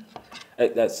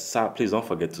 Hey, sir, please don't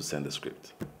forget to send the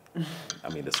script. I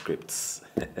mean the scripts.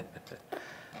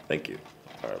 Thank you.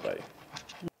 All right, bye.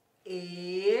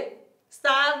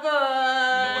 Starboy! You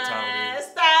know what time it is?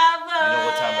 Starboy! You know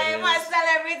what time it is? My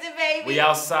celebrity baby! We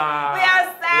outside! We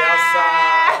outside! We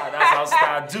outside! That's how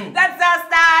Star do! That's how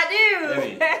Star do!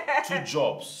 Baby, 2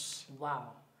 jobs.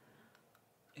 Wow.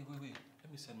 Hey, wait.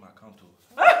 Let me send my account to.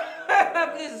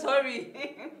 Please, hurry.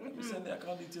 Let me send the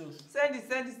account details. Send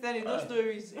it. No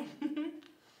stories.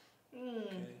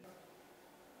 Okay.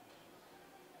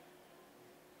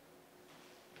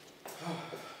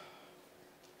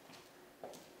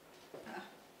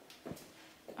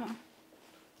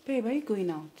 Babe, are you going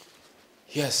out?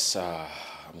 Yes,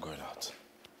 I'm going out.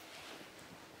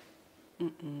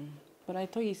 But I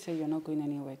thought you said you're not going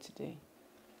anywhere today.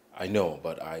 I know,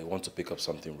 but I want to pick up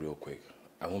something real quick.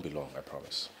 I won't be long, I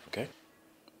promise. Okay?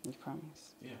 You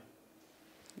promise? Yeah.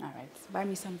 All right. Buy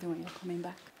me something when you're coming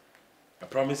back. I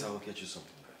promise I will get you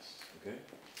something nice. Okay?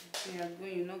 Yeah,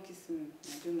 when you not kiss me,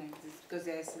 I do like this because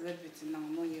you're a celebrity now,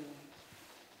 not you.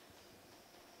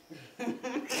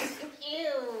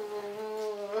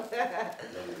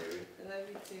 Love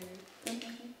you too.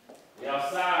 We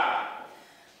outside.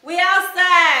 We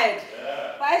outside.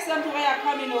 Yeah. Buy something when you're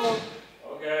coming home.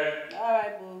 Okay. All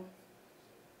right, boo.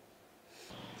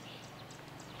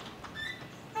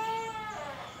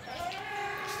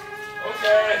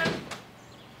 Okay.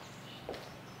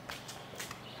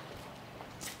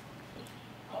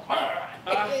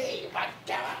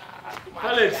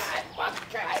 Felix,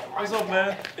 what's up,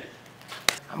 man?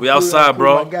 We outside,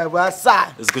 bro. My guy, we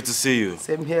outside. It's good to see you.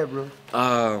 Same here, bro.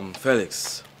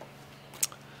 Felix.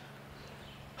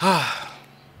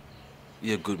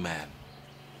 You're a good man.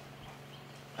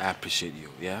 I appreciate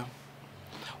you, yeah?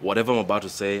 Whatever I'm about to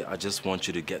say, I just want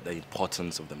you to get the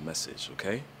importance of the message,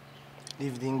 okay?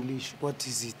 Leave the English. What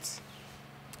is it?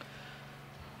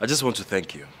 I just want to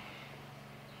thank you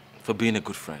for being a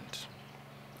good friend,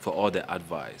 for all the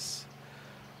advice,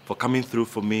 for coming through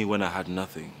for me when I had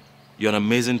nothing. You're an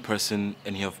amazing person,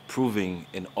 and you have proven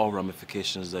in all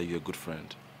ramifications that you're a good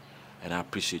friend. And I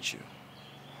appreciate you.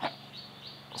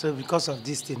 So because of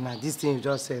this thing now, this thing you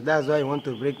just said, that's why you want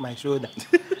to break my shoulder.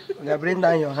 Okay, bring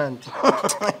down your hand.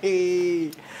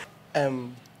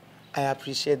 I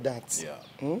appreciate that.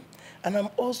 Yeah. And I'm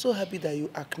also happy that you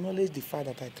acknowledge the fact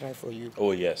that I try for you.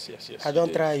 Oh, yes. I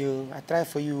don't try you. I try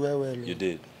for you well. You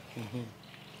did.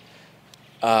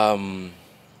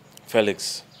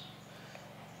 Felix,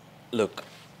 look,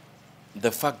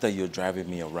 the fact that you're driving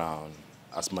me around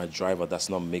as my driver does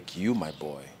not make you my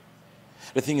boy.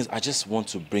 The thing is, I just want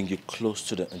to bring you close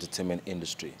to the entertainment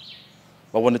industry.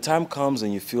 But when the time comes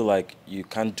and you feel like you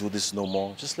can't do this no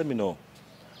more, just let me know.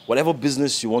 Whatever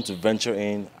business you want to venture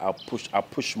in, I'll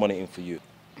push money in for you.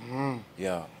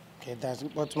 Yeah. Okay,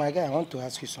 but my guy, I want to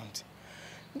ask you something.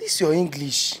 This your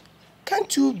English.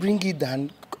 Can't you bring it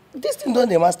down? This thing don't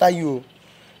master you.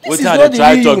 This is not the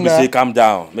try real talk, you be now. say, calm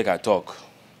down, make I talk.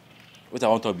 What I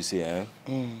want to be say, eh?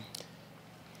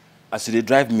 As they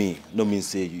drive me, no mean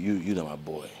say you know my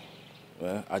boy.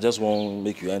 Well, I just want to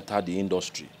make you enter the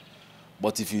industry.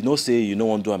 But if you know say you don't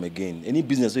want to do them again, any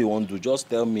business you want to do, just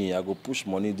tell me. I go push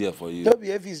money there for you. Don't be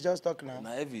Evis, just talk now.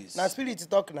 Nah, Evis. Now spirit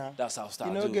talk now. That's how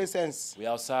stars do. You know, get sense. We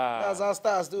outside. That's how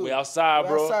stars do. We outside,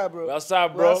 bro. We outside, bro. We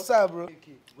outside, bro. We outside, bro.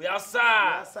 We outside.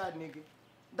 We outside, nigga.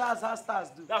 That's how stars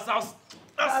do. That's how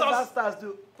stars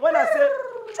do. When I say...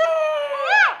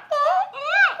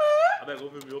 I beg,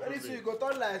 open me. Very soon you go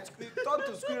turn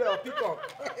to squirrel or peacock.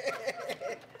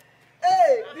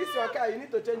 Hey, this is your car. You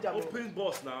need to change your Open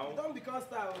boss now. You don't become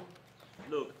star.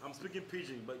 Look, I'm speaking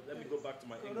pidgin, but let me go back to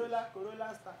my English.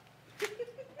 Corolla star.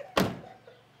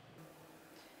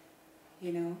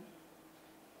 You know,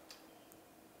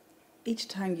 each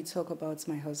time you talk about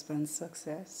my husband's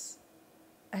success,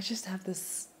 I just have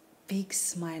this big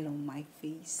smile on my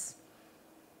face.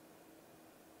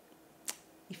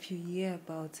 If you hear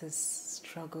about his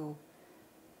struggle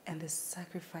and the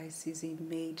sacrifices he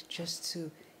made just to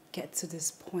get to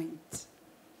this point,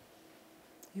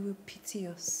 you will pity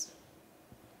us.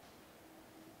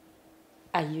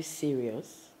 Are you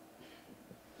serious?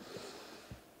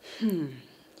 You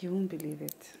won't believe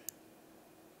it.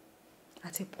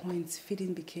 At a point,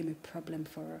 feeding became a problem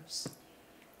for us.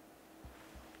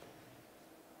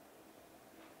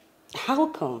 How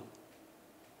come?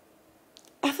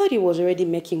 I thought he was already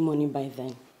making money by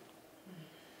then.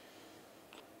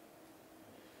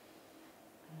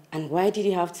 And why did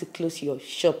you have to close your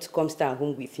shop to come stay at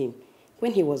home with him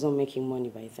when he wasn't making money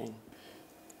by then?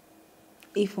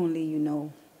 If only you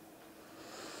know.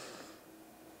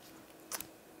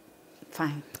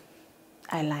 Fine.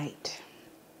 I lied.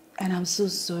 And I'm so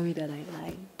sorry that I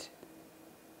lied.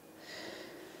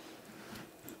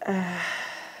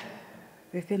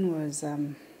 The thing was, I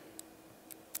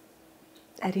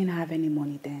didn't have any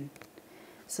money then.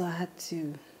 So I had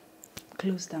to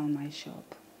close down my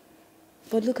shop.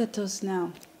 But look at us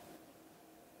now.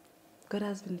 God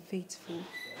has been faithful.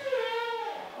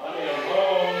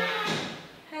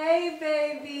 Hey,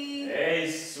 baby. Hey,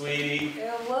 sweetie.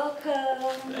 You're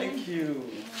welcome. Thank you.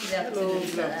 Good afternoon.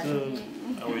 Good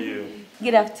afternoon. How are you?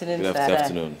 Good afternoon, Good Sarah.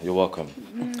 afternoon. You're welcome.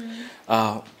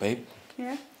 Babe.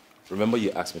 Yeah? Remember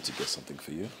you asked me to get something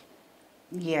for you?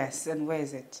 Yes, and where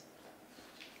is it?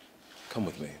 Come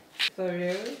with me. For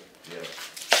real? Yeah.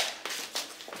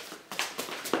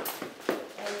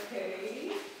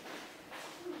 Okay.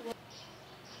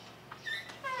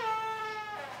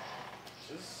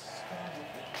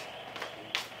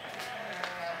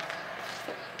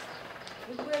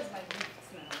 Where's my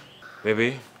gift now?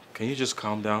 Baby, can you just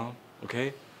calm down,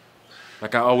 okay?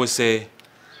 Like I always say,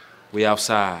 we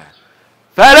outside.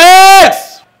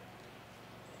 Felix!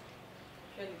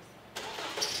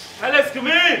 Felix, come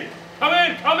in! Come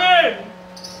in, come in!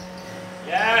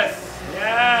 Yes,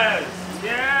 yes,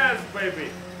 yes, baby.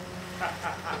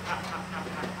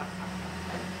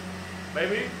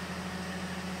 Baby?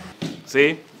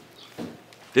 See?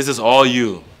 This is all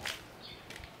you.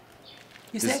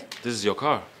 You said? This is your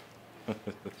car.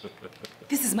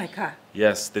 This is my car.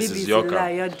 Yes, this Baby, is your it's a car.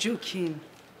 lie. You're joking.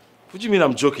 What do you mean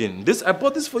I'm joking? I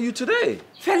bought this for you today.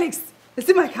 Felix, is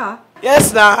it my car?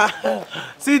 Yes, nah.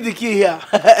 See the key here.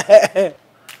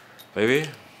 Baby,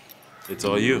 it's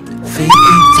all you. Fake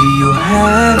it till you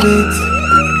have it.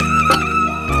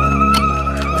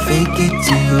 Fake it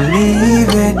till you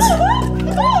leave it.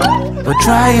 But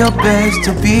try your best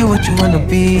to be what you wanna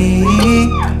be.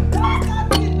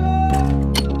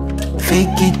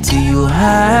 Fake it till you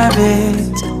have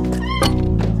it.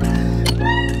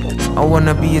 I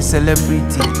wanna be a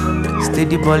celebrity,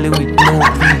 steady balling with no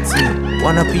pity.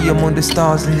 Wanna be among the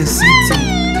stars in the city.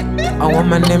 I want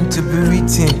my name to be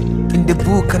written in the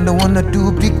book and I wanna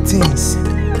do big things.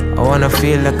 I wanna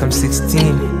feel like I'm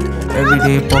 16, every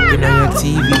day popping on your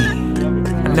TV.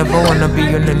 I never wanna be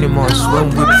anonymous when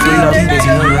we fill up the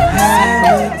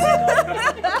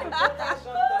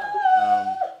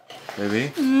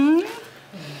Baby,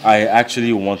 I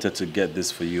actually wanted to get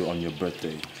this for you on your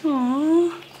birthday.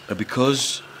 Aww. But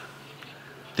because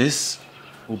this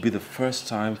will be the first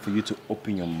time for you to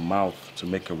open your mouth to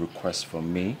make a request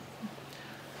from me,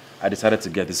 I decided to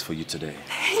get this for you today.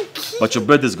 Thank you. But your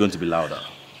birthday is going to be louder.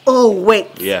 Oh, wait.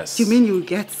 Yes. You mean you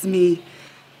get me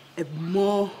a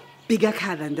bigger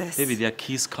car than this? Baby, there are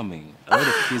keys coming. A lot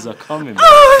of keys are coming.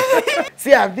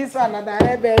 See, I have this one and I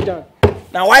have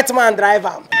now white man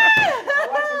driver.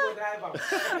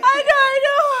 I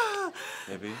know.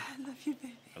 Baby, I love you,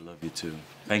 baby. I love you too.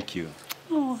 Thank you.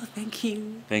 Oh, thank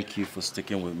you. Thank you for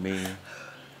sticking with me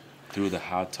through the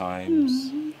hard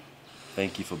times.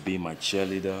 Thank you for being my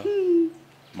cheerleader,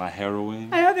 my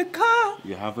heroine. I have a car.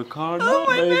 You have a car now, Oh,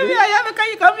 my baby? baby, I have a car.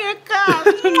 You got me a car.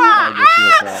 I'll get you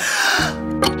a car.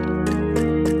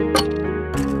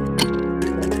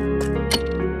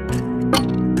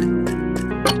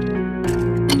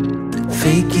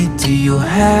 Fake it till you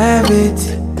have it.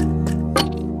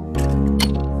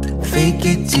 Fake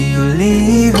it till you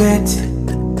leave it.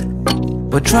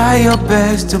 But try your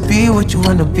best to be what you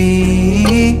wanna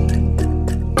be.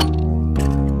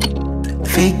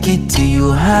 Fake it till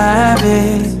you have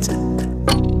it.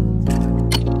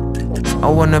 I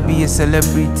wanna be a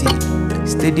celebrity,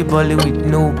 steady balling with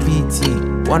no pity.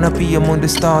 Wanna be among the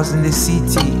stars in the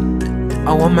city.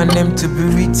 I want my name to be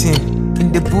written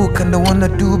in the book and I wanna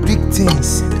do big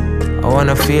things. I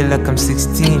wanna feel like I'm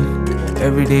 16,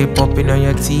 every day popping on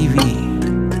your TV.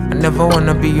 I never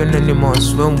wanna be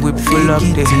anonymous when we pull up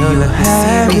the hill like the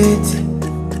city.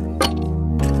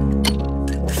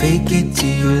 Fake it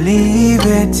till you leave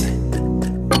it.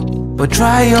 But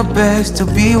try your best to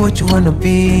be what you wanna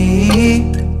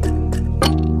be.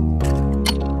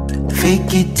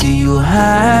 Fake it till you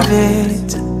have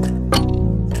it.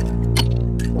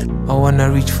 I wanna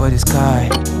reach for the sky.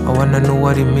 I wanna know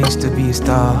what it means to be a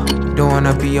star. Don't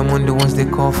wanna be among the ones they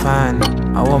call fan.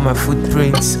 I want my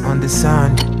footprints on the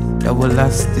sand that will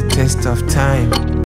last the test of time.